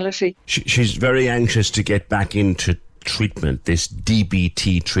in reality. She's very anxious to get back into treatment, this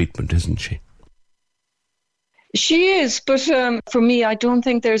DBT treatment, isn't she? She is, but for me, I don't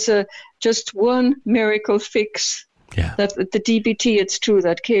think there's just one miracle fix. Yeah. That the DBT, it's true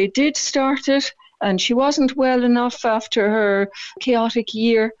that Kay did start it, and she wasn't well enough after her chaotic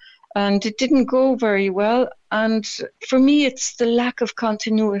year, and it didn't go very well. And for me, it's the lack of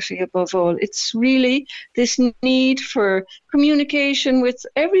continuity above all. It's really this need for communication with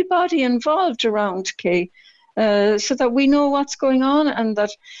everybody involved around Kay, so that we know what's going on and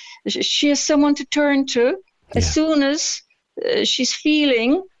that she has someone to turn to as soon as she's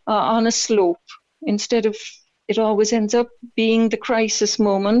feeling on a slope, instead of it always ends up being the crisis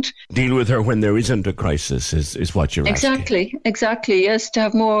moment. Deal with her when there isn't a crisis is what you're asking. Exactly, yes, to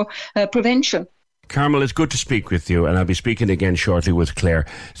have more prevention. Carmel, it's good to speak with you, and I'll be speaking again shortly with Claire.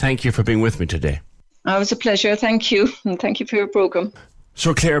 Thank you for being with me today. It was a pleasure, thank you, and thank you for your programme.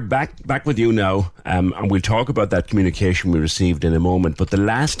 So Claire, back with you now, and we'll talk about that communication we received in a moment, but the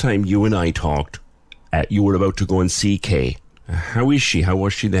last time you and I talked, you were about to go and see Kay. How is she? How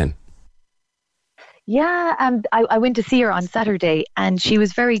was she then? Yeah, I went to see her on Saturday, and she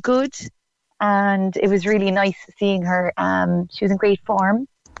was very good, and it was really nice seeing her. She was in great form.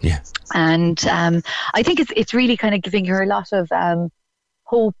 Yeah. And I think it's really kind of giving her a lot of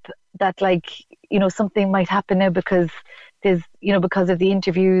hope that, something might happen now, because because of the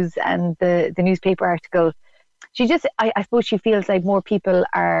interviews and the newspaper article. She just, I suppose she feels like more people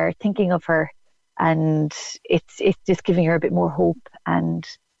are thinking of her, and it's just giving her a bit more hope. And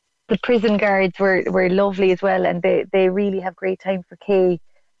the prison guards were lovely as well, and they really have great time for Kay.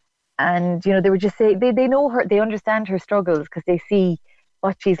 And they were just saying they know her, they understand her struggles, because they see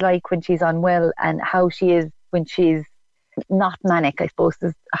what she's like when she's unwell and how she is when she's not manic, I suppose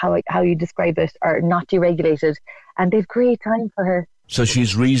is how you describe it, or not deregulated. And they've great time for her. So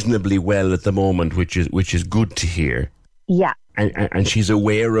she's reasonably well at the moment, which is good to hear. Yeah. And she's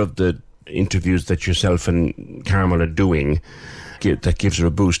aware of the interviews that yourself and Carmel are doing. That gives her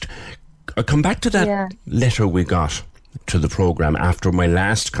a boost. I'll come back to that letter we got to the programme after my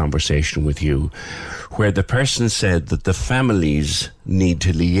last conversation with you, where the person said that the families need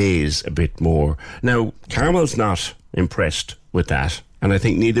to liaise a bit more. Now, Carmel's not impressed with that, and I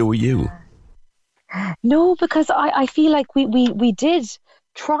think neither were you. No, because I feel like we did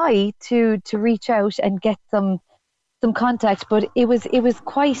try to reach out and get some contact, but it was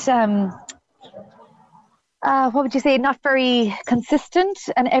quite what would you say, not very consistent.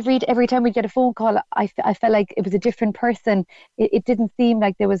 And every time we get a phone call, I felt like it was a different person. It didn't seem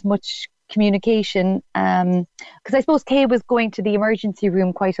like there was much communication, because I suppose Kay was going to the emergency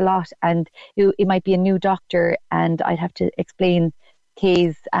room quite a lot, and it might be a new doctor, and I'd have to explain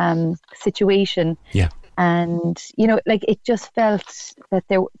Kay's situation. Yeah. And it just felt that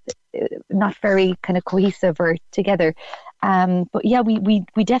not very kind of cohesive or together. But yeah, we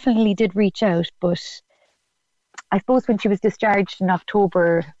definitely did reach out. But I suppose when she was discharged in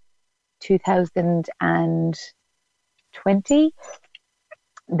October 2020,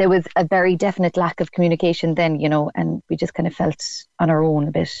 there was a very definite lack of communication then, you know, and we just kind of felt on our own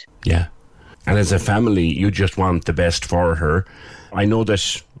a bit. Yeah. And as a family, you just want the best for her. I know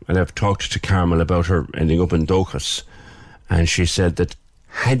that, and I've talked to Carmel about her ending up in Dóchas, and she said that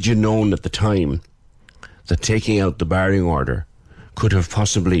had you known at the time that taking out the barring order could have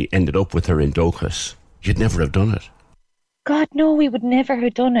possibly ended up with her in Dóchas, you'd never have done it. God, no, we would never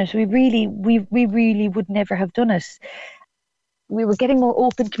have done it. We really would never have done it. We were getting more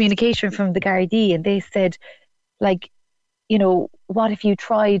open communication from the Gardaí, and they said, like, you know, what if you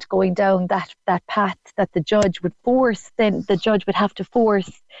tried going down that path that the judge would force? Then the judge would have to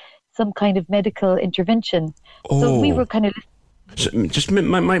force some kind of medical intervention. So we were kind of... So just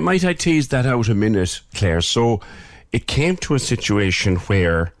might I tease that out a minute, Claire? So it came to a situation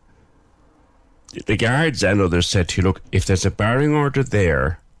where the guards and others said to you, look, if there's a barring order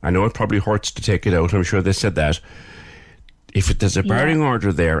there, I know it probably hurts to take it out, I'm sure they said that. If there's a barring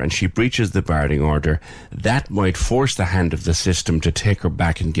order there and she breaches the barring order, that might force the hand of the system to take her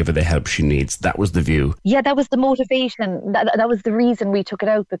back and give her the help she needs. That was the view. Yeah, that was the motivation. That was the reason we took it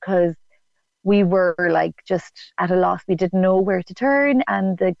out, because we were like just at a loss. We didn't know where to turn,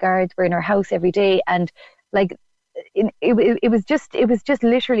 and the guards were in our house every day, and like it was just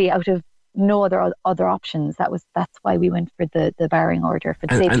literally out of no other options. That's why we went for the barring order, for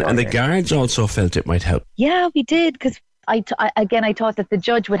the safety order. And the guards also felt it might help. Yeah, we did, because I thought that the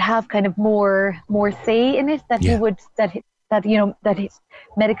judge would have kind of more say in it, that he would, that his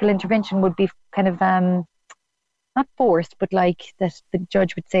medical intervention would be kind of not forced, but like that the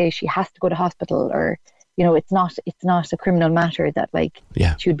judge would say she has to go to hospital, or you know, it's not a criminal matter, that like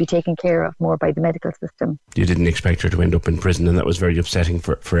she would be taken care of more by the medical system. You didn't expect her to end up in prison, and that was very upsetting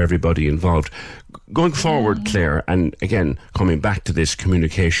for everybody involved. Going forward, Claire, and again coming back to this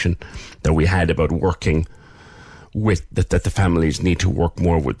communication that we had about working with that the families need to work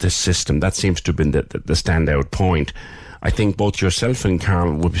more with this system, that seems to have been the standout point. I think both yourself and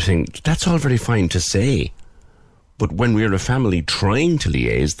Carl would be saying that's all very fine to say, but when we're a family trying to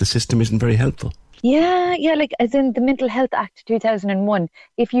liaise, the system isn't very helpful. Yeah, like as in the Mental Health Act 2001,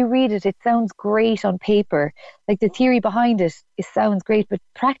 if you read it, it sounds great on paper. Like the theory behind it sounds great, but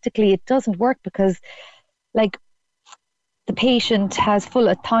practically it doesn't work, because like the patient has full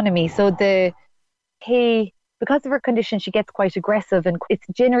autonomy. So because of her condition, she gets quite aggressive, and it's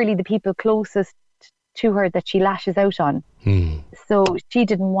generally the people closest to her that she lashes out on. So she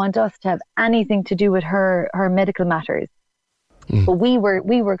didn't want us to have anything to do with her medical matters. But we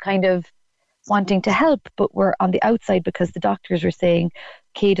were kind of wanting to help, but we're on the outside because the doctors were saying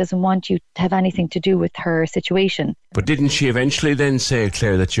Kay doesn't want you to have anything to do with her situation. But didn't she eventually then say,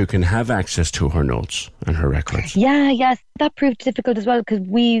 Claire, that you can have access to her notes and her records? Yes, that proved difficult as well, because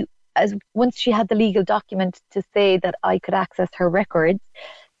once she had the legal document to say that I could access her records,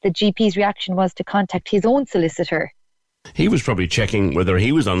 the GP's reaction was to contact his own solicitor. He was probably checking whether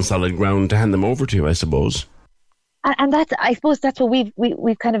he was on solid ground to hand them over to you, I suppose. And I suppose that's what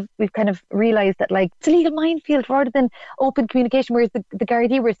we've kind of realised, that like it's a legal minefield rather than open communication, whereas the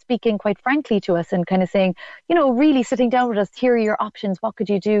Gardaí were speaking quite frankly to us and kind of saying, you know, really sitting down with us, here are your options, what could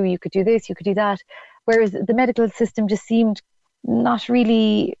you do? You could do this, you could do that. Whereas the medical system just seemed not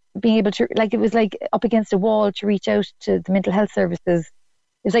really being able to, like, it was like up against a wall to reach out to the mental health services.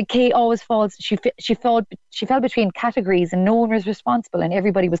 It's like Kay always falls. She fell between categories, and no one was responsible, and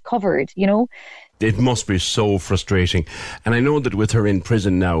everybody was covered. You know, it must be so frustrating. And I know that with her in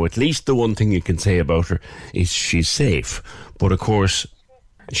prison now, at least the one thing you can say about her is she's safe. But of course,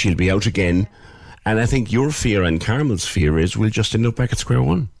 she'll be out again. And I think your fear and Carmel's fear is we'll just end up back at square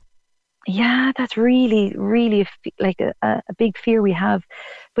one. Yeah, that's really, really a big fear we have.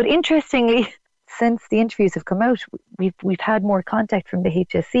 But interestingly, since the interviews have come out, we've had more contact from the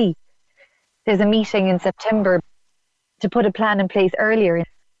HSE. There's a meeting in September to put a plan in place earlier.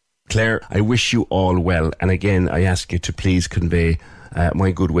 Claire, I wish you all well, and again I ask you to please convey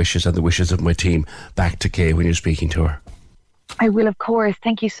my good wishes and the wishes of my team back to Kay when you're speaking to her. I will, of course.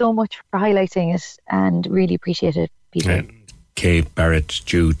 Thank you so much for highlighting it, and really appreciate it, Peter. Kay Barrett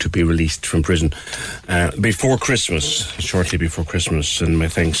due to be released from prison before Christmas, shortly before Christmas, and my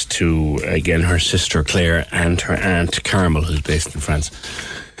thanks to, again, her sister Claire and her aunt Carmel, who's based in France.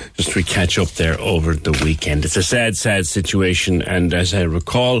 Just we catch up there over the weekend. It's a sad situation, and as I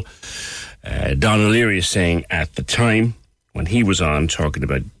recall, Don O'Leary is saying at the time when he was on talking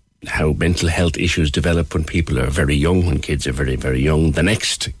about how mental health issues develop when people are very young, when kids are very, very young. The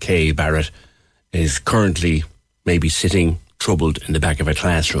next Kay Barrett is currently maybe sitting troubled in the back of a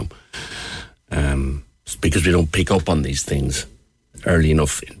classroom because we don't pick up on these things early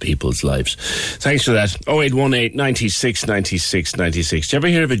enough in people's lives. Thanks for that. 0818 96 96 96. Did you ever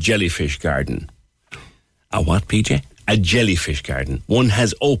hear of a jellyfish garden? A what, PJ? A jellyfish garden. One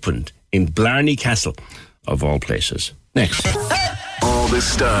has opened in Blarney Castle, of all places. Next. All the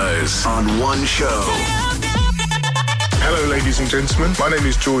stars on one show. Hello, ladies and gentlemen. My name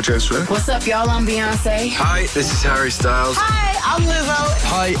is George Ezra. What's up, y'all? I'm Beyonce. Hi, this is Harry Styles. Hi, I'm Lizzo.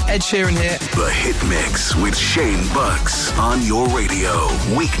 Hi, Ed Sheeran here. The Hit Mix with Shane Bucks on your radio.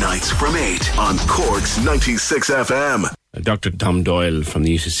 Weeknights from 8 on Cork's 96 FM. Dr. Tom Doyle from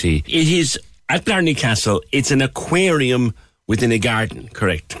the UCC. It is at Blarney Castle. It's an aquarium within a garden,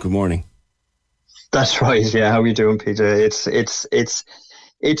 correct? Good morning. That's right. Yeah, how are you doing, PJ?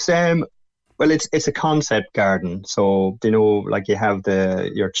 It's a concept garden. So like you have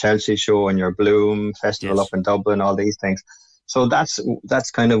your Chelsea show and your Bloom Festival up in Dublin, all these things. So that's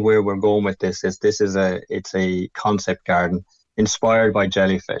kind of where we're going with this. It's a concept garden inspired by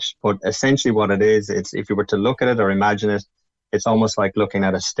jellyfish. But essentially, what it is, it's if you were to look at it or imagine it, it's almost like looking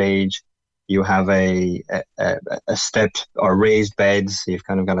at a stage. You have a step or raised beds. You've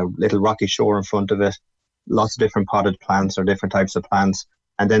kind of got a little rocky shore in front of it. Lots of different potted plants or different types of plants.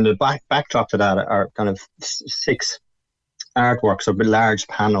 And then the backdrop to that are kind of 6 artworks or large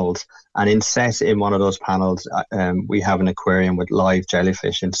panels. And set in one of those panels, we have an aquarium with live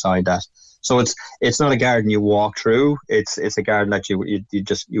jellyfish inside that. So it's not a garden you walk through. It's a garden that you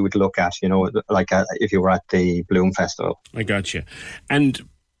would look at, if you were at the Bloom Festival. I got you. And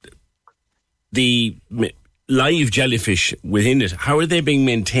the live jellyfish within it, how are they being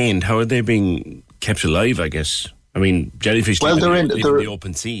maintained? How are they being kept alive, I guess? I mean, jellyfish live in the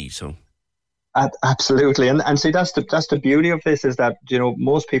open sea, so... Absolutely. And see, that's the beauty of this, is that,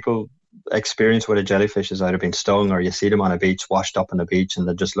 most people experience what a jellyfish has either been stung, or you see them on a beach, washed up on the beach, and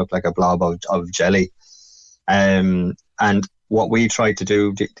they just look like a blob of jelly. And what we tried to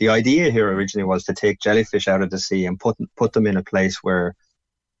do, the idea here originally was to take jellyfish out of the sea and put them in a place where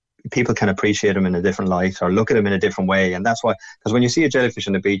people can appreciate them in a different light or look at them in a different way. And that's why, because when you see a jellyfish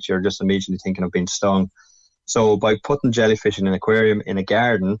on the beach, you're just immediately thinking of being stung. So by putting jellyfish in an aquarium in a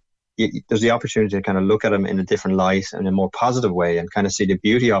garden, there's the opportunity to kind of look at them in a different light and in a more positive way, and kind of see the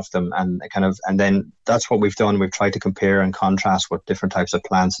beauty of them, and then that's what we've done. We've tried to compare and contrast with different types of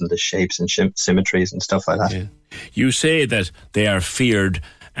plants and the shapes and symmetries and stuff like that. Yeah. You say that they are feared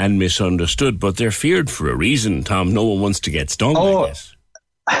and misunderstood, but they're feared for a reason, Tom. No one wants to get stung, I guess.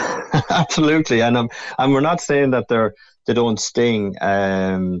 Absolutely, and we're not saying that they don't sting,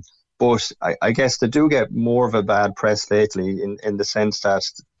 but I guess they do get more of a bad press lately, in the sense that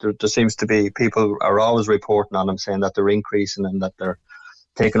there seems to be, people are always reporting on them, saying that they're increasing and that they're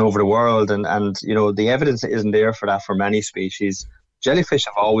taking over the world, and the evidence isn't there for that for many species. Jellyfish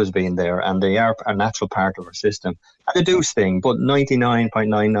have always been there, and they are a natural part of our system, and they do sting, but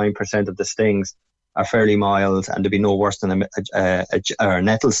 99.99% of the stings are fairly mild, and to be no worse than a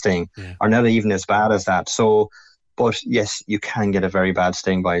nettle sting, or not even as bad as that. So, but yes, you can get a very bad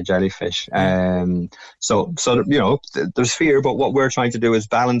sting by a jellyfish. So there's fear, but what we're trying to do is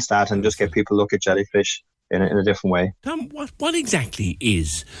balance that and just get people to look at jellyfish in a different way. Tom, what exactly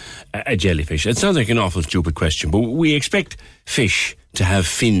is a jellyfish? It sounds like an awful stupid question, but we expect fish to have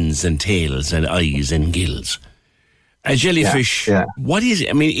fins and tails and eyes and gills. A jellyfish, what is it?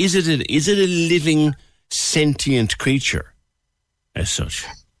 I mean, is it a living, sentient creature as such?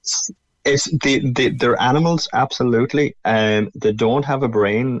 They're animals, absolutely. They don't have a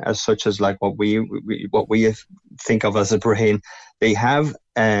brain as such as like what we think of as a brain. They have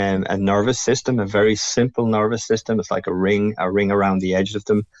a nervous system, a very simple nervous system. It's like a ring around the edge of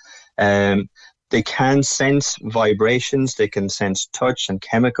them. They can sense vibrations. They can sense touch and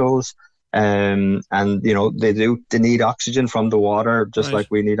chemicals. And they need oxygen from the water, just like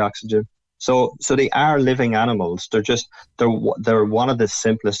we need oxygen. So they are living animals. They're one of the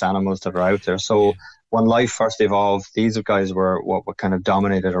simplest animals that are out there. So when life first evolved, these guys were what kind of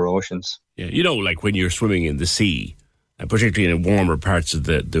dominated our oceans. Yeah, like when you're swimming in the sea, particularly in warmer parts of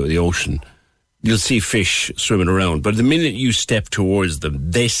the ocean, you'll see fish swimming around. But the minute you step towards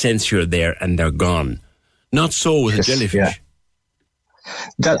them, they sense you're there and they're gone. Not so with a jellyfish. Yeah.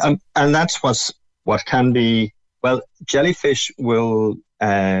 And that's what can be. Well, jellyfish will.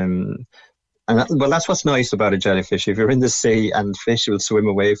 That's what's nice about a jellyfish. If you're in the sea and fish will swim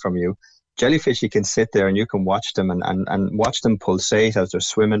away from you, jellyfish, you can sit there and you can watch them and watch them pulsate as they're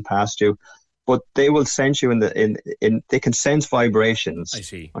swimming past you. but they will sense you in they can sense vibrations. I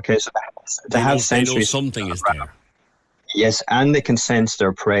see. Okay, so they have sensory. They know something is there. Yes, and they can sense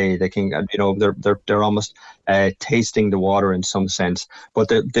their prey. They can, they're almost tasting the water in some sense. But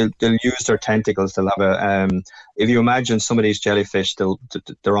they'll use their tentacles. They'll have a. If you imagine some of these jellyfish,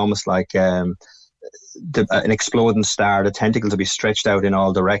 they're almost like an exploding star. The tentacles will be stretched out in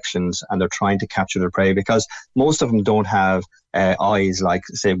all directions, and they're trying to capture their prey because most of them don't have eyes like,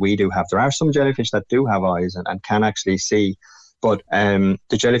 say, we do have. There are some jellyfish that do have eyes and can actually see, but the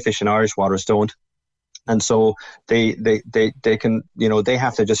jellyfish in Irish waters don't. And so they can, they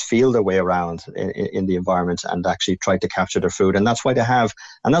have to just feel their way around in the environment and actually try to capture their food. And that's why they have,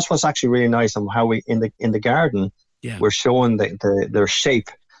 and that's what's actually really nice on how we in the garden, we're showing their shape,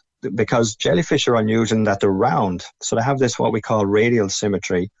 because jellyfish are unusual in that they're round. So they have this what we call radial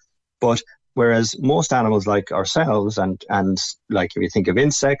symmetry. But whereas most animals like ourselves and like if you think of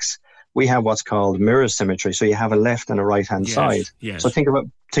insects, we have what's called mirror symmetry. So you have a left and a right hand side. Yes. So think of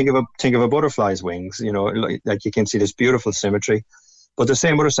a butterfly's wings. Like you can see this beautiful symmetry. But the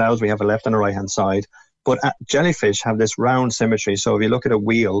same with ourselves, we have a left and a right hand side. But jellyfish have this round symmetry. So if you look at a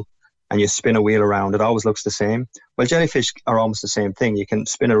wheel and you spin a wheel around, it always looks the same. Well, jellyfish are almost the same thing. You can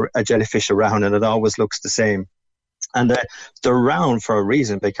spin a jellyfish around and it always looks the same. And they're round for a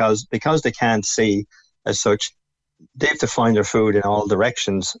reason, because they can't see as such. They have to find their food in all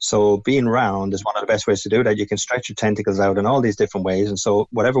directions. So being round is one of the best ways to do that. You can stretch your tentacles out in all these different ways. And so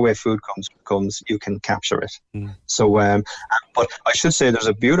whatever way food comes, you can capture it. So, but I should say there's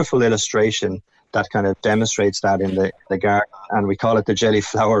a beautiful illustration that kind of demonstrates that in the garden, and we call it the jelly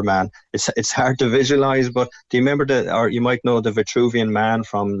flower man. It's hard to visualize, but do you remember or you might know the Vitruvian Man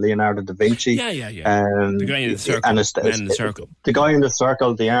from Leonardo da Vinci? Yeah. The guy in the circle. And the guy in the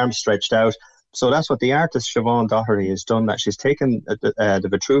circle, the arms stretched out. So that's what the artist Siobhan Doherty has done, that she's taken the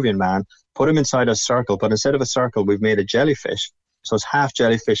Vitruvian Man, put him inside a circle, but instead of a circle, we've made a jellyfish. So it's half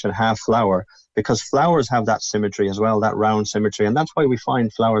jellyfish and half flower, because flowers have that symmetry as well, that round symmetry. And that's why we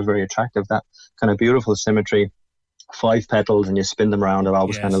find flowers very attractive, that kind of beautiful symmetry, 5 petals, and you spin them around, it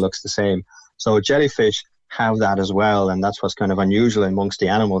always kind of looks the same. So jellyfish have that as well, and that's what's kind of unusual amongst the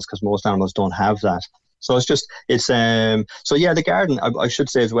animals, because most animals don't have that. So the garden, I should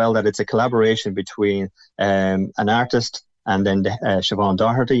say as well that it's a collaboration between an artist and then Siobhan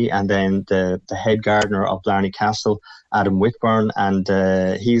Doherty, and then the head gardener of Blarney Castle, Adam Whitburn, and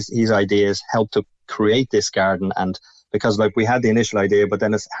his ideas helped to create this garden. And because we had the initial idea, but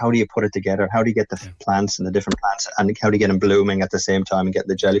then it's how do you put it together? How do you get the plants and the different plants, and how do you get them blooming at the same time and get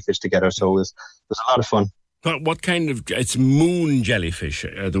the jellyfish together? So it was a lot of fun. What kind of, it's moon jellyfish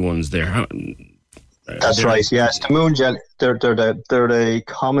are the ones there? That's right. Yes, the moon jelly. They're the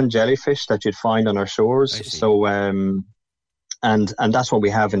common jellyfish that you'd find on our shores. So and that's what we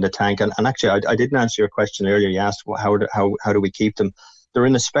have in the tank. And actually, I didn't answer your question earlier. You asked how do we keep them? They're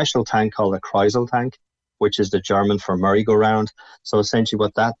in a special tank called a Kreisel tank, which is the German for merry-go-round. So essentially,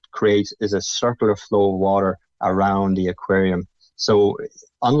 what that creates is a circular flow of water around the aquarium. So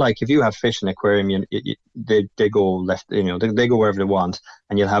unlike if you have fish in an aquarium, they go left, they go wherever they want,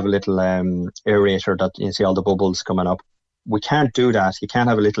 and you'll have a little aerator that you see all the bubbles coming up. We can't do that. You can't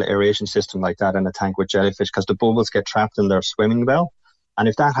have a little aeration system like that in a tank with jellyfish, because the bubbles get trapped in their swimming bell. And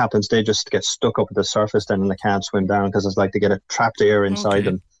if that happens, they just get stuck up at the surface then, and they can't swim down, because it's like they get a trapped air inside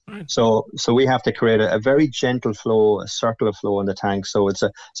them. Right. So we have to create a very gentle flow, a circular flow in the tank. So it's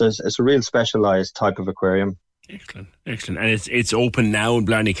a real specialised type of aquarium. Excellent. And it's open now in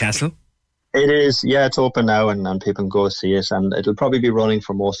Blarney Castle? It is, yeah, it's open now, and people can go see it, and it'll probably be running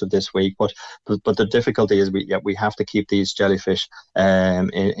for most of this week. But the difficulty is we have to keep these jellyfish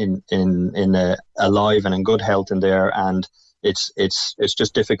in alive and in good health in there, and it's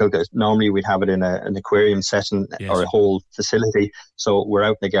just difficult. Normally we'd have it in an aquarium setting or a whole facility. So we're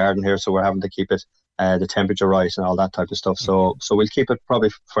out in the garden here, so we're having to keep it the temperature right and all that type of stuff. So we'll keep it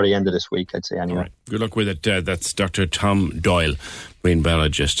probably for the end of this week, I'd say, anyway. Right. Good luck with it. That's Dr. Tom Doyle, marine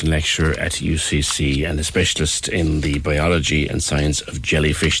biologist and lecturer at UCC and a specialist in the biology and science of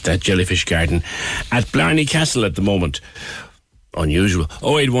jellyfish. That jellyfish garden at Blarney Castle at the moment. Unusual.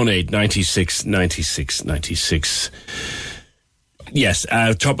 0818 96 96 96. Yes,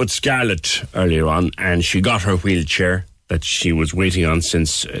 talked with Scarlett earlier on, and she got her wheelchair that she was waiting on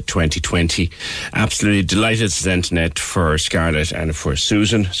since 2020. Absolutely delighted, says Antoinette, for Scarlett and for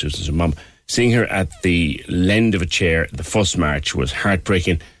Susan. Susan's her mum. Seeing her at the end of a chair, the Fuss March, was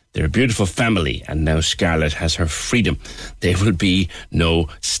heartbreaking. They're a beautiful family, and now Scarlett has her freedom. There will be no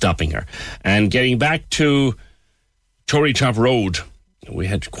stopping her. And getting back to Torytop Road, we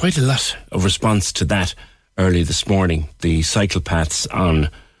had quite a lot of response to that early this morning. The cycle paths on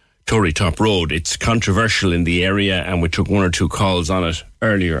Torrey Top Road. It's controversial in the area, and we took one or two calls on it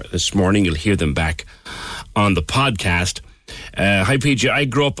earlier this morning. You'll hear them back on the podcast. Hi, PJ. I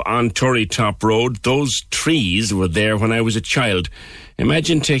grew up on Torrey Top Road. Those trees were there when I was a child.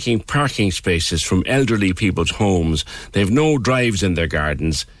 Imagine taking parking spaces from elderly people's homes. They have no drives in their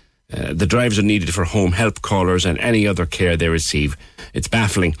gardens. The drives are needed for home help callers and any other care they receive. It's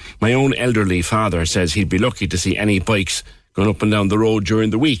baffling. My own elderly father says he'd be lucky to see any bikes going up and down the road during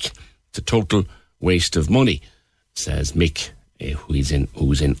the week. It's a total waste of money, says Mick, who's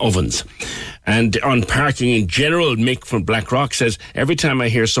in Ovens. And on parking in general, Mick from Blackrock says, every time I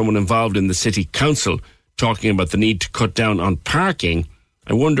hear someone involved in the city council talking about the need to cut down on parking,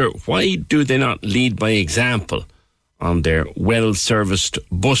 I wonder, why do they not lead by example on their well-serviced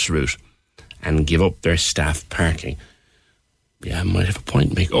bus route and give up their staff parking? Yeah, I might have a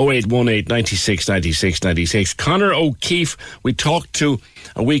point, Mick. 0818 96 96 96. Conor O'Keefe, we talked to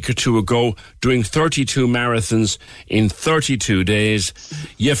a week or two ago, doing 32 marathons in 32 days.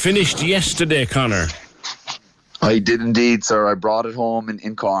 You finished yesterday, Conor. I did indeed, sir. I brought it home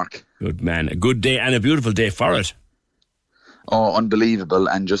in Cork. Good man. A good day and a beautiful day for it. Oh, unbelievable.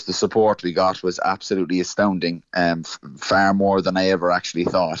 And just the support we got was absolutely astounding. Far more than I ever actually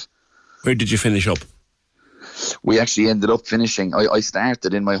thought. Where did you finish up? We actually ended up finishing. I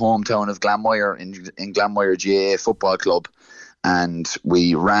started in my hometown of Glanmire, in Glanmire GAA Football Club, and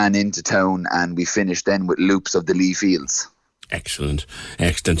we ran into town and we finished then with loops of the Lee Fields. Excellent.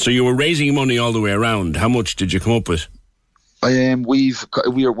 So you were raising money all the way around. How much did you come up with?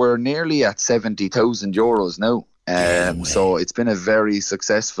 We're nearly at €70,000 now. So it's been a very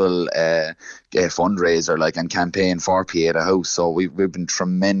successful fundraiser, and campaign for Pieta House. So we've been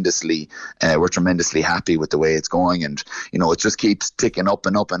tremendously happy with the way it's going, and it just keeps ticking up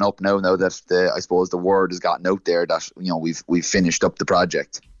and up and up now that I suppose the word has gotten out there that we've finished up the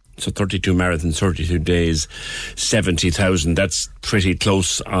project. So 32 marathons, 32 days, 70,000. That's pretty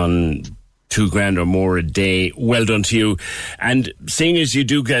close on $2,000 or more a day. Well done to you. And seeing as you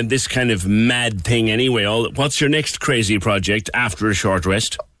do get this kind of mad thing anyway, what's your next crazy project after a short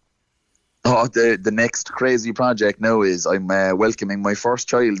rest? Oh, the next crazy project now is I'm welcoming my first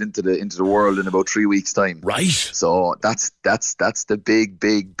child into the world in about 3 weeks' time. Right. So that's the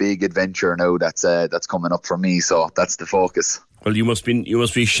big adventure now that's coming up for me. So that's the focus. Well, you must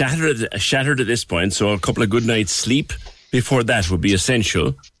be shattered at this point. So a couple of good nights' sleep before that would be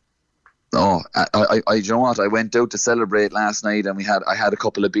essential. Oh, you know what? I went out to celebrate last night, and I had a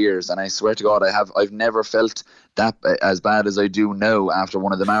couple of beers, and I swear to God, I've never felt that as bad as I do now after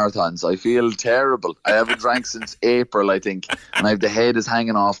one of the marathons. I feel terrible. I haven't drank since April, I think, and the head is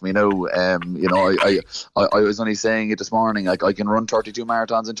hanging off me now. I was only saying it this morning. I can run 32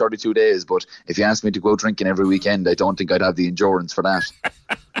 marathons in 32 days, but if you ask me to go drinking every weekend, I don't think I'd have the endurance for that.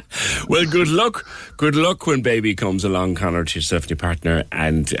 Well, good luck. Good luck when baby comes along, Conor, to yourself and your partner.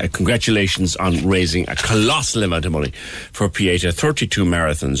 And congratulations on raising a colossal amount of money for Pieta. 32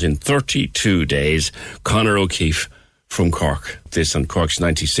 marathons in 32 days. Conor O'Keefe from Cork. This on Cork's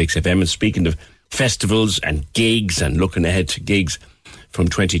 96 FM. And speaking of festivals and gigs and looking ahead to gigs from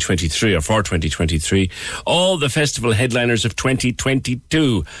 2023 or for 2023, all the festival headliners of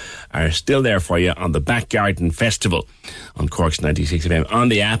 2022 are still there for you on the Back Garden Festival on Cork's 96 FM, on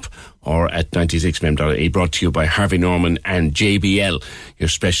the app or at 96fm.ie. Brought to you by Harvey Norman and JBL, your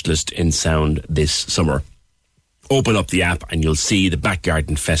specialist in sound this summer. Open up the app and you'll see the Back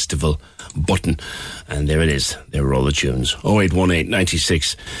Garden Festival button, and there it is. There are all the tunes. 0818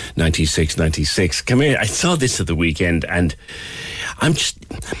 96 96 96. Come here, I saw this at the weekend, and I'm just...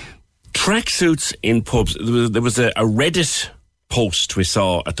 Tracksuits in pubs. There was a Reddit post we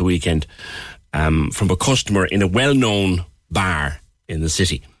saw at the weekend from a customer in a well-known bar in the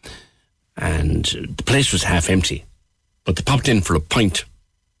city, and the place was half empty, but they popped in for a pint,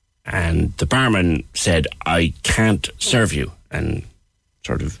 and the barman said, "I can't serve you," and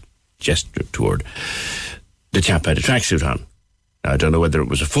sort of gestured toward the chap had a tracksuit on. Now, I don't know whether it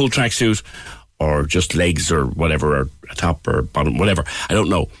was a full tracksuit or just legs or whatever, or a top or bottom, whatever. I don't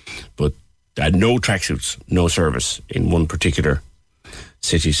know. But I had no tracksuits, no service in one particular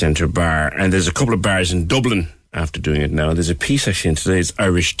city centre bar. And there's a couple of bars in Dublin after doing it now. There's a piece actually in today's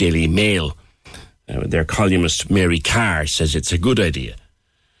Irish Daily Mail. Their columnist Mary Carr says it's a good idea.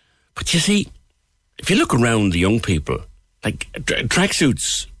 But you see, if you look around the young people, like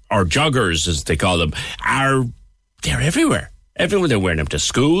tracksuits or joggers as they call them, they're everywhere. Everywhere. They're wearing them to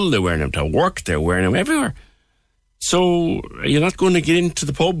school, they're wearing them to work, they're wearing them everywhere. So you're not going to get into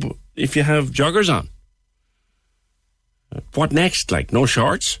the pub if you have joggers on. What next? Like no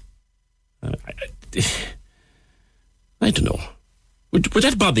shorts? I don't know. Would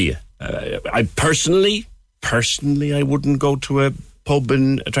that bother you? I personally, I wouldn't go to a pub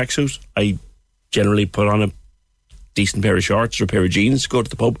in a tracksuit. I generally put on a decent pair of shorts or a pair of jeans to go to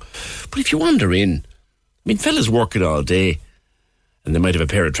the pub. But if you wander in, I mean, fellas working all day, and they might have a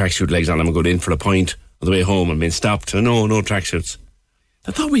pair of tracksuit legs on them and go in for a pint on the way home and been stopped. No tracksuits.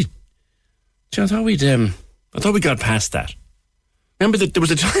 I thought we got past that. Remember that there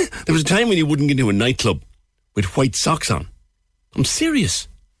was a time when you wouldn't get into a nightclub with white socks on. I'm serious.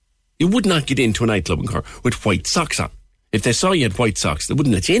 You would not get into a nightclub in Cork with white socks on. If they saw you had white socks, they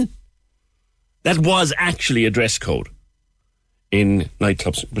wouldn't let you in. That was actually a dress code in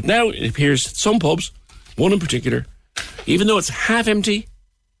nightclubs. But now it appears some pubs, one in particular, even though it's half empty,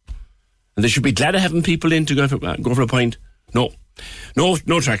 and they should be glad of having people in to go for a pint. No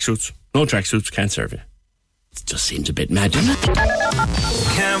tracksuits. No tracksuits, can't serve you. It just seems a bit mad, doesn't it?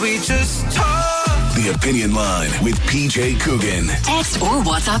 Can we just talk? The Opinion Line with PJ Coogan. Text or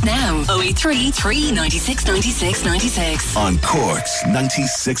WhatsApp now. 083 396 96 96. On Cork's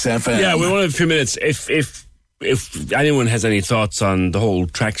 96 FM. Yeah, we only have a few minutes. If anyone has any thoughts on the whole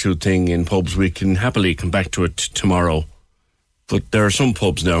tracksuit thing in pubs, we can happily come back to it tomorrow. But there are some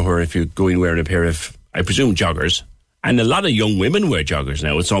pubs now where if you go in wearing a pair of, I presume, joggers, and a lot of young women wear joggers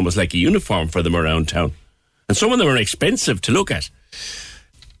now. It's almost like a uniform for them around town. And some of them are expensive to look at.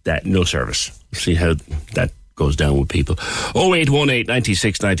 That no service. See how that goes down with people. 0818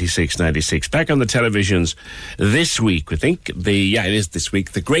 96 96 96. Back on the televisions this week, we think. It is this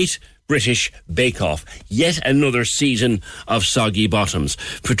week. The Great British Bake Off. Yet another season of soggy bottoms.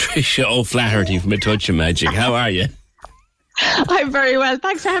 Patricia O'Flaherty from A Touch of Magic. How are you? I'm very well.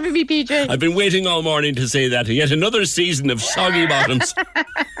 Thanks for having me, PJ. I've been waiting all morning to say that. Yet another season of soggy bottoms.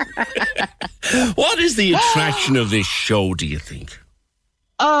 What is the attraction of this show, do you think?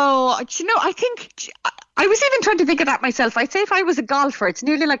 Oh, I think I was even trying to think of that myself. I'd say if I was a golfer, it's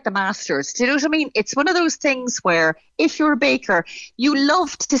nearly like the Masters. Do you know what I mean? It's one of those things where if you're a baker, you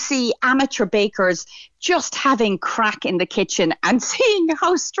loved to see amateur bakers just having crack in the kitchen and seeing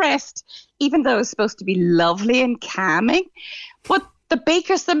how stressed, even though it's supposed to be lovely and calming. But the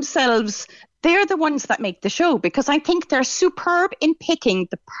bakers themselves, they're the ones that make the show, because I think they're superb in picking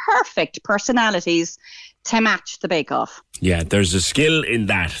the perfect personalities to match the bake-off. Yeah, there's a skill in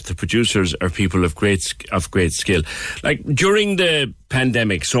that. The producers are people of great skill. Like during the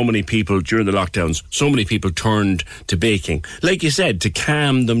pandemic, during the lockdowns, so many people turned to baking. Like you said, to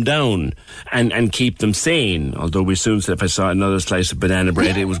calm them down and keep them sane. Although we soon said if I saw another slice of banana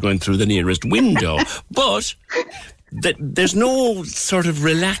bread, it was going through the nearest window. But there's no sort of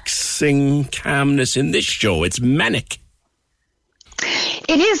relaxing calmness in this show. It's manic.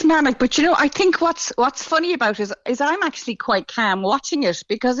 It is manic, but I think what's funny about it is I'm actually quite calm watching it,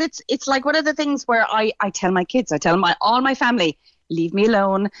 because it's like one of the things where I tell my kids, all my family, leave me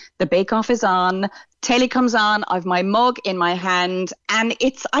alone. The bake-off is on, telly comes on, I've my mug in my hand, and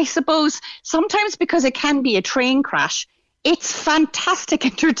it's, I suppose, sometimes because it can be a train crash, it's fantastic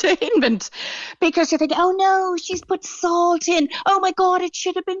entertainment, because you think, oh no, she's put salt in. Oh my God, it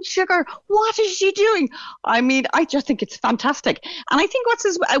should have been sugar. What is she doing? I mean, I just think it's fantastic. And I think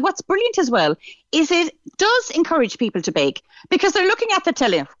what's brilliant as well is it does encourage people to bake, because they're looking at the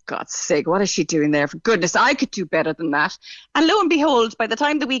telly. For God's sake, what is she doing there? For goodness, I could do better than that. And lo and behold, by the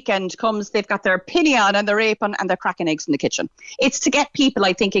time the weekend comes, they've got their pinny on and their apron and they're cracking eggs in the kitchen. It's to get people,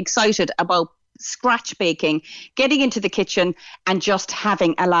 I think, excited about scratch baking, getting into the kitchen and just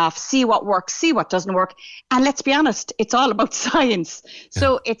having a laugh, see what works, see what doesn't work. And let's be honest, it's all about science.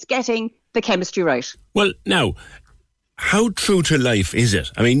 So it's getting the chemistry right. Well, now, how true to life is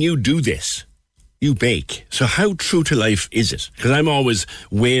it? I mean, you do this, you bake. So how true to life is it? Because I'm always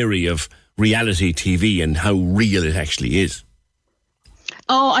wary of reality TV and how real it actually is.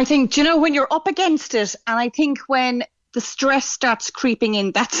 Oh, I think, when you're up against it, and I think when the stress starts creeping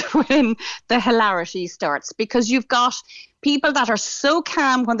in, that's when the hilarity starts, because you've got people that are so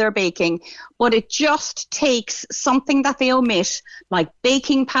calm when they're baking, but it just takes something that they omit, like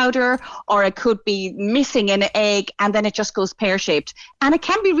baking powder, or it could be missing an egg, and then it just goes pear-shaped. And it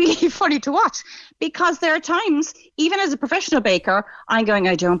can be really funny to watch, because there are times, even as a professional baker, I'm going,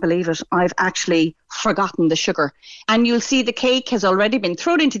 I don't believe it, I've actually forgotten the sugar. And you'll see the cake has already been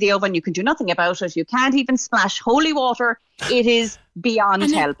thrown into the oven. You can do nothing about it. You can't even splash holy water. It is beyond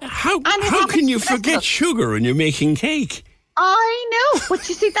help. How can you forget sugar when you're making cake? I know, but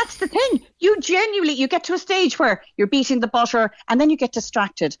you see, that's the thing. You get to a stage where you're beating the butter and then you get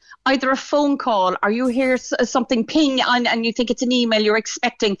distracted. Either a phone call or you hear something ping and you think it's an email you're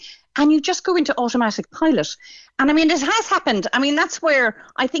expecting and you just go into automatic pilot. And I mean, it has happened. I mean, that's where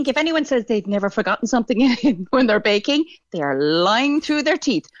I think if anyone says they've never forgotten something when they're baking, they are lying through their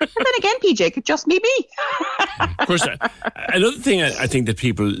teeth. And then again, PJ, could just be me. Of course, another thing I think that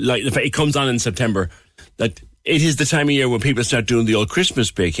people like, it comes on in September, that it is the time of year when people start doing the old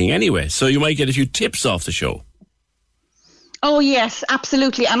Christmas baking anyway. So you might get a few tips off the show. Oh, yes,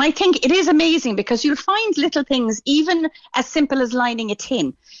 absolutely. And I think it is amazing because you'll find little things, even as simple as lining a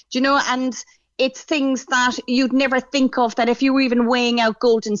tin, and it's things that you'd never think of, that if you were even weighing out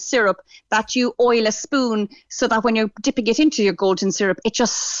golden syrup, that you oil a spoon so that when you're dipping it into your golden syrup, it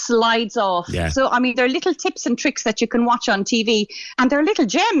just slides off. Yeah. So, I mean, there are little tips and tricks that you can watch on TV, and they're little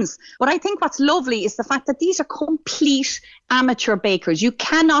gems. But I think what's lovely is the fact that these are complete amateur bakers. You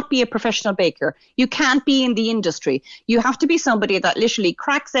cannot be a professional baker. You can't be in the industry. You have to be somebody that literally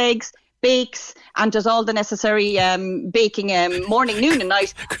cracks eggs, bakes, and does all the necessary baking morning, noon and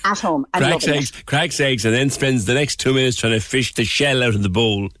night at home. And cracks eggs and then spends the next 2 minutes trying to fish the shell out of the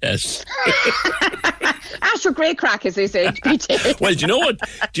bowl. Yes. That's your great crack, as they say. Well, do you know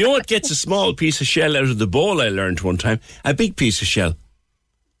what gets a small piece of shell out of the bowl? I learned one time. A big piece of shell.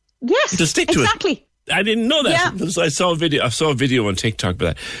 Yes, it'll stick to exactly. it. I didn't know that. Yeah. I saw a video on TikTok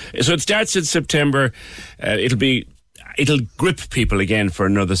about that. So it starts in September. It'll grip people again for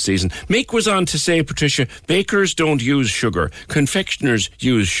another season. Mick was on to say, Patricia, bakers don't use sugar. Confectioners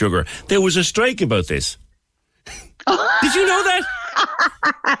use sugar. There was a strike about this. Did you know that?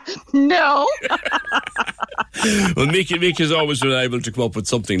 No. Well, Mick is always reliable to come up with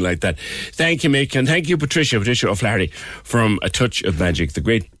something like that. Thank you, Mick, and thank you, Patricia O'Flaherty from A Touch of Magic, the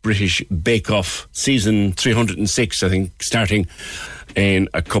Great British Bake Off, season 306, I think, starting in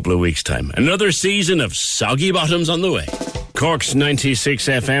a couple of weeks' time. Another season of soggy bottoms on the way. Cork's 96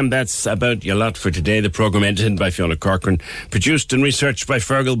 FM, that's about your lot for today. The programme edited by Fiona Corcoran, produced and researched by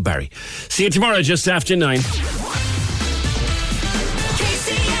Fergal Barry. See you tomorrow just after 9.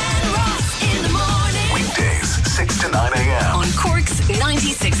 Weekdays, 6 to 9 a.m. On Cork's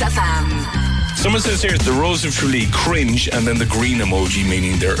 96 FM. Someone says here, the Rose of Tralee, cringe, and then the green emoji,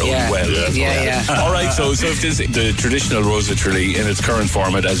 meaning they're unwell. Yeah. All right, so if there's the traditional Rose of Tralee in its current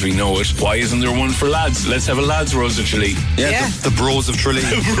format as we know it, why isn't there one for lads? Let's have a lads Rose of Tralee. Yeah. The Bros of Tralee.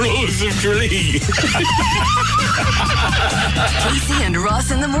 The Bros of Tralee. Casey and Ross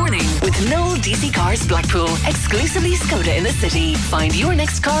in the morning with Noel DC Cars Blackpool, exclusively Skoda in the city. Find your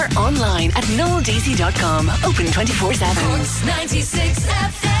next car online at noeldc.com. Open 24/7. 96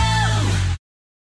 FM.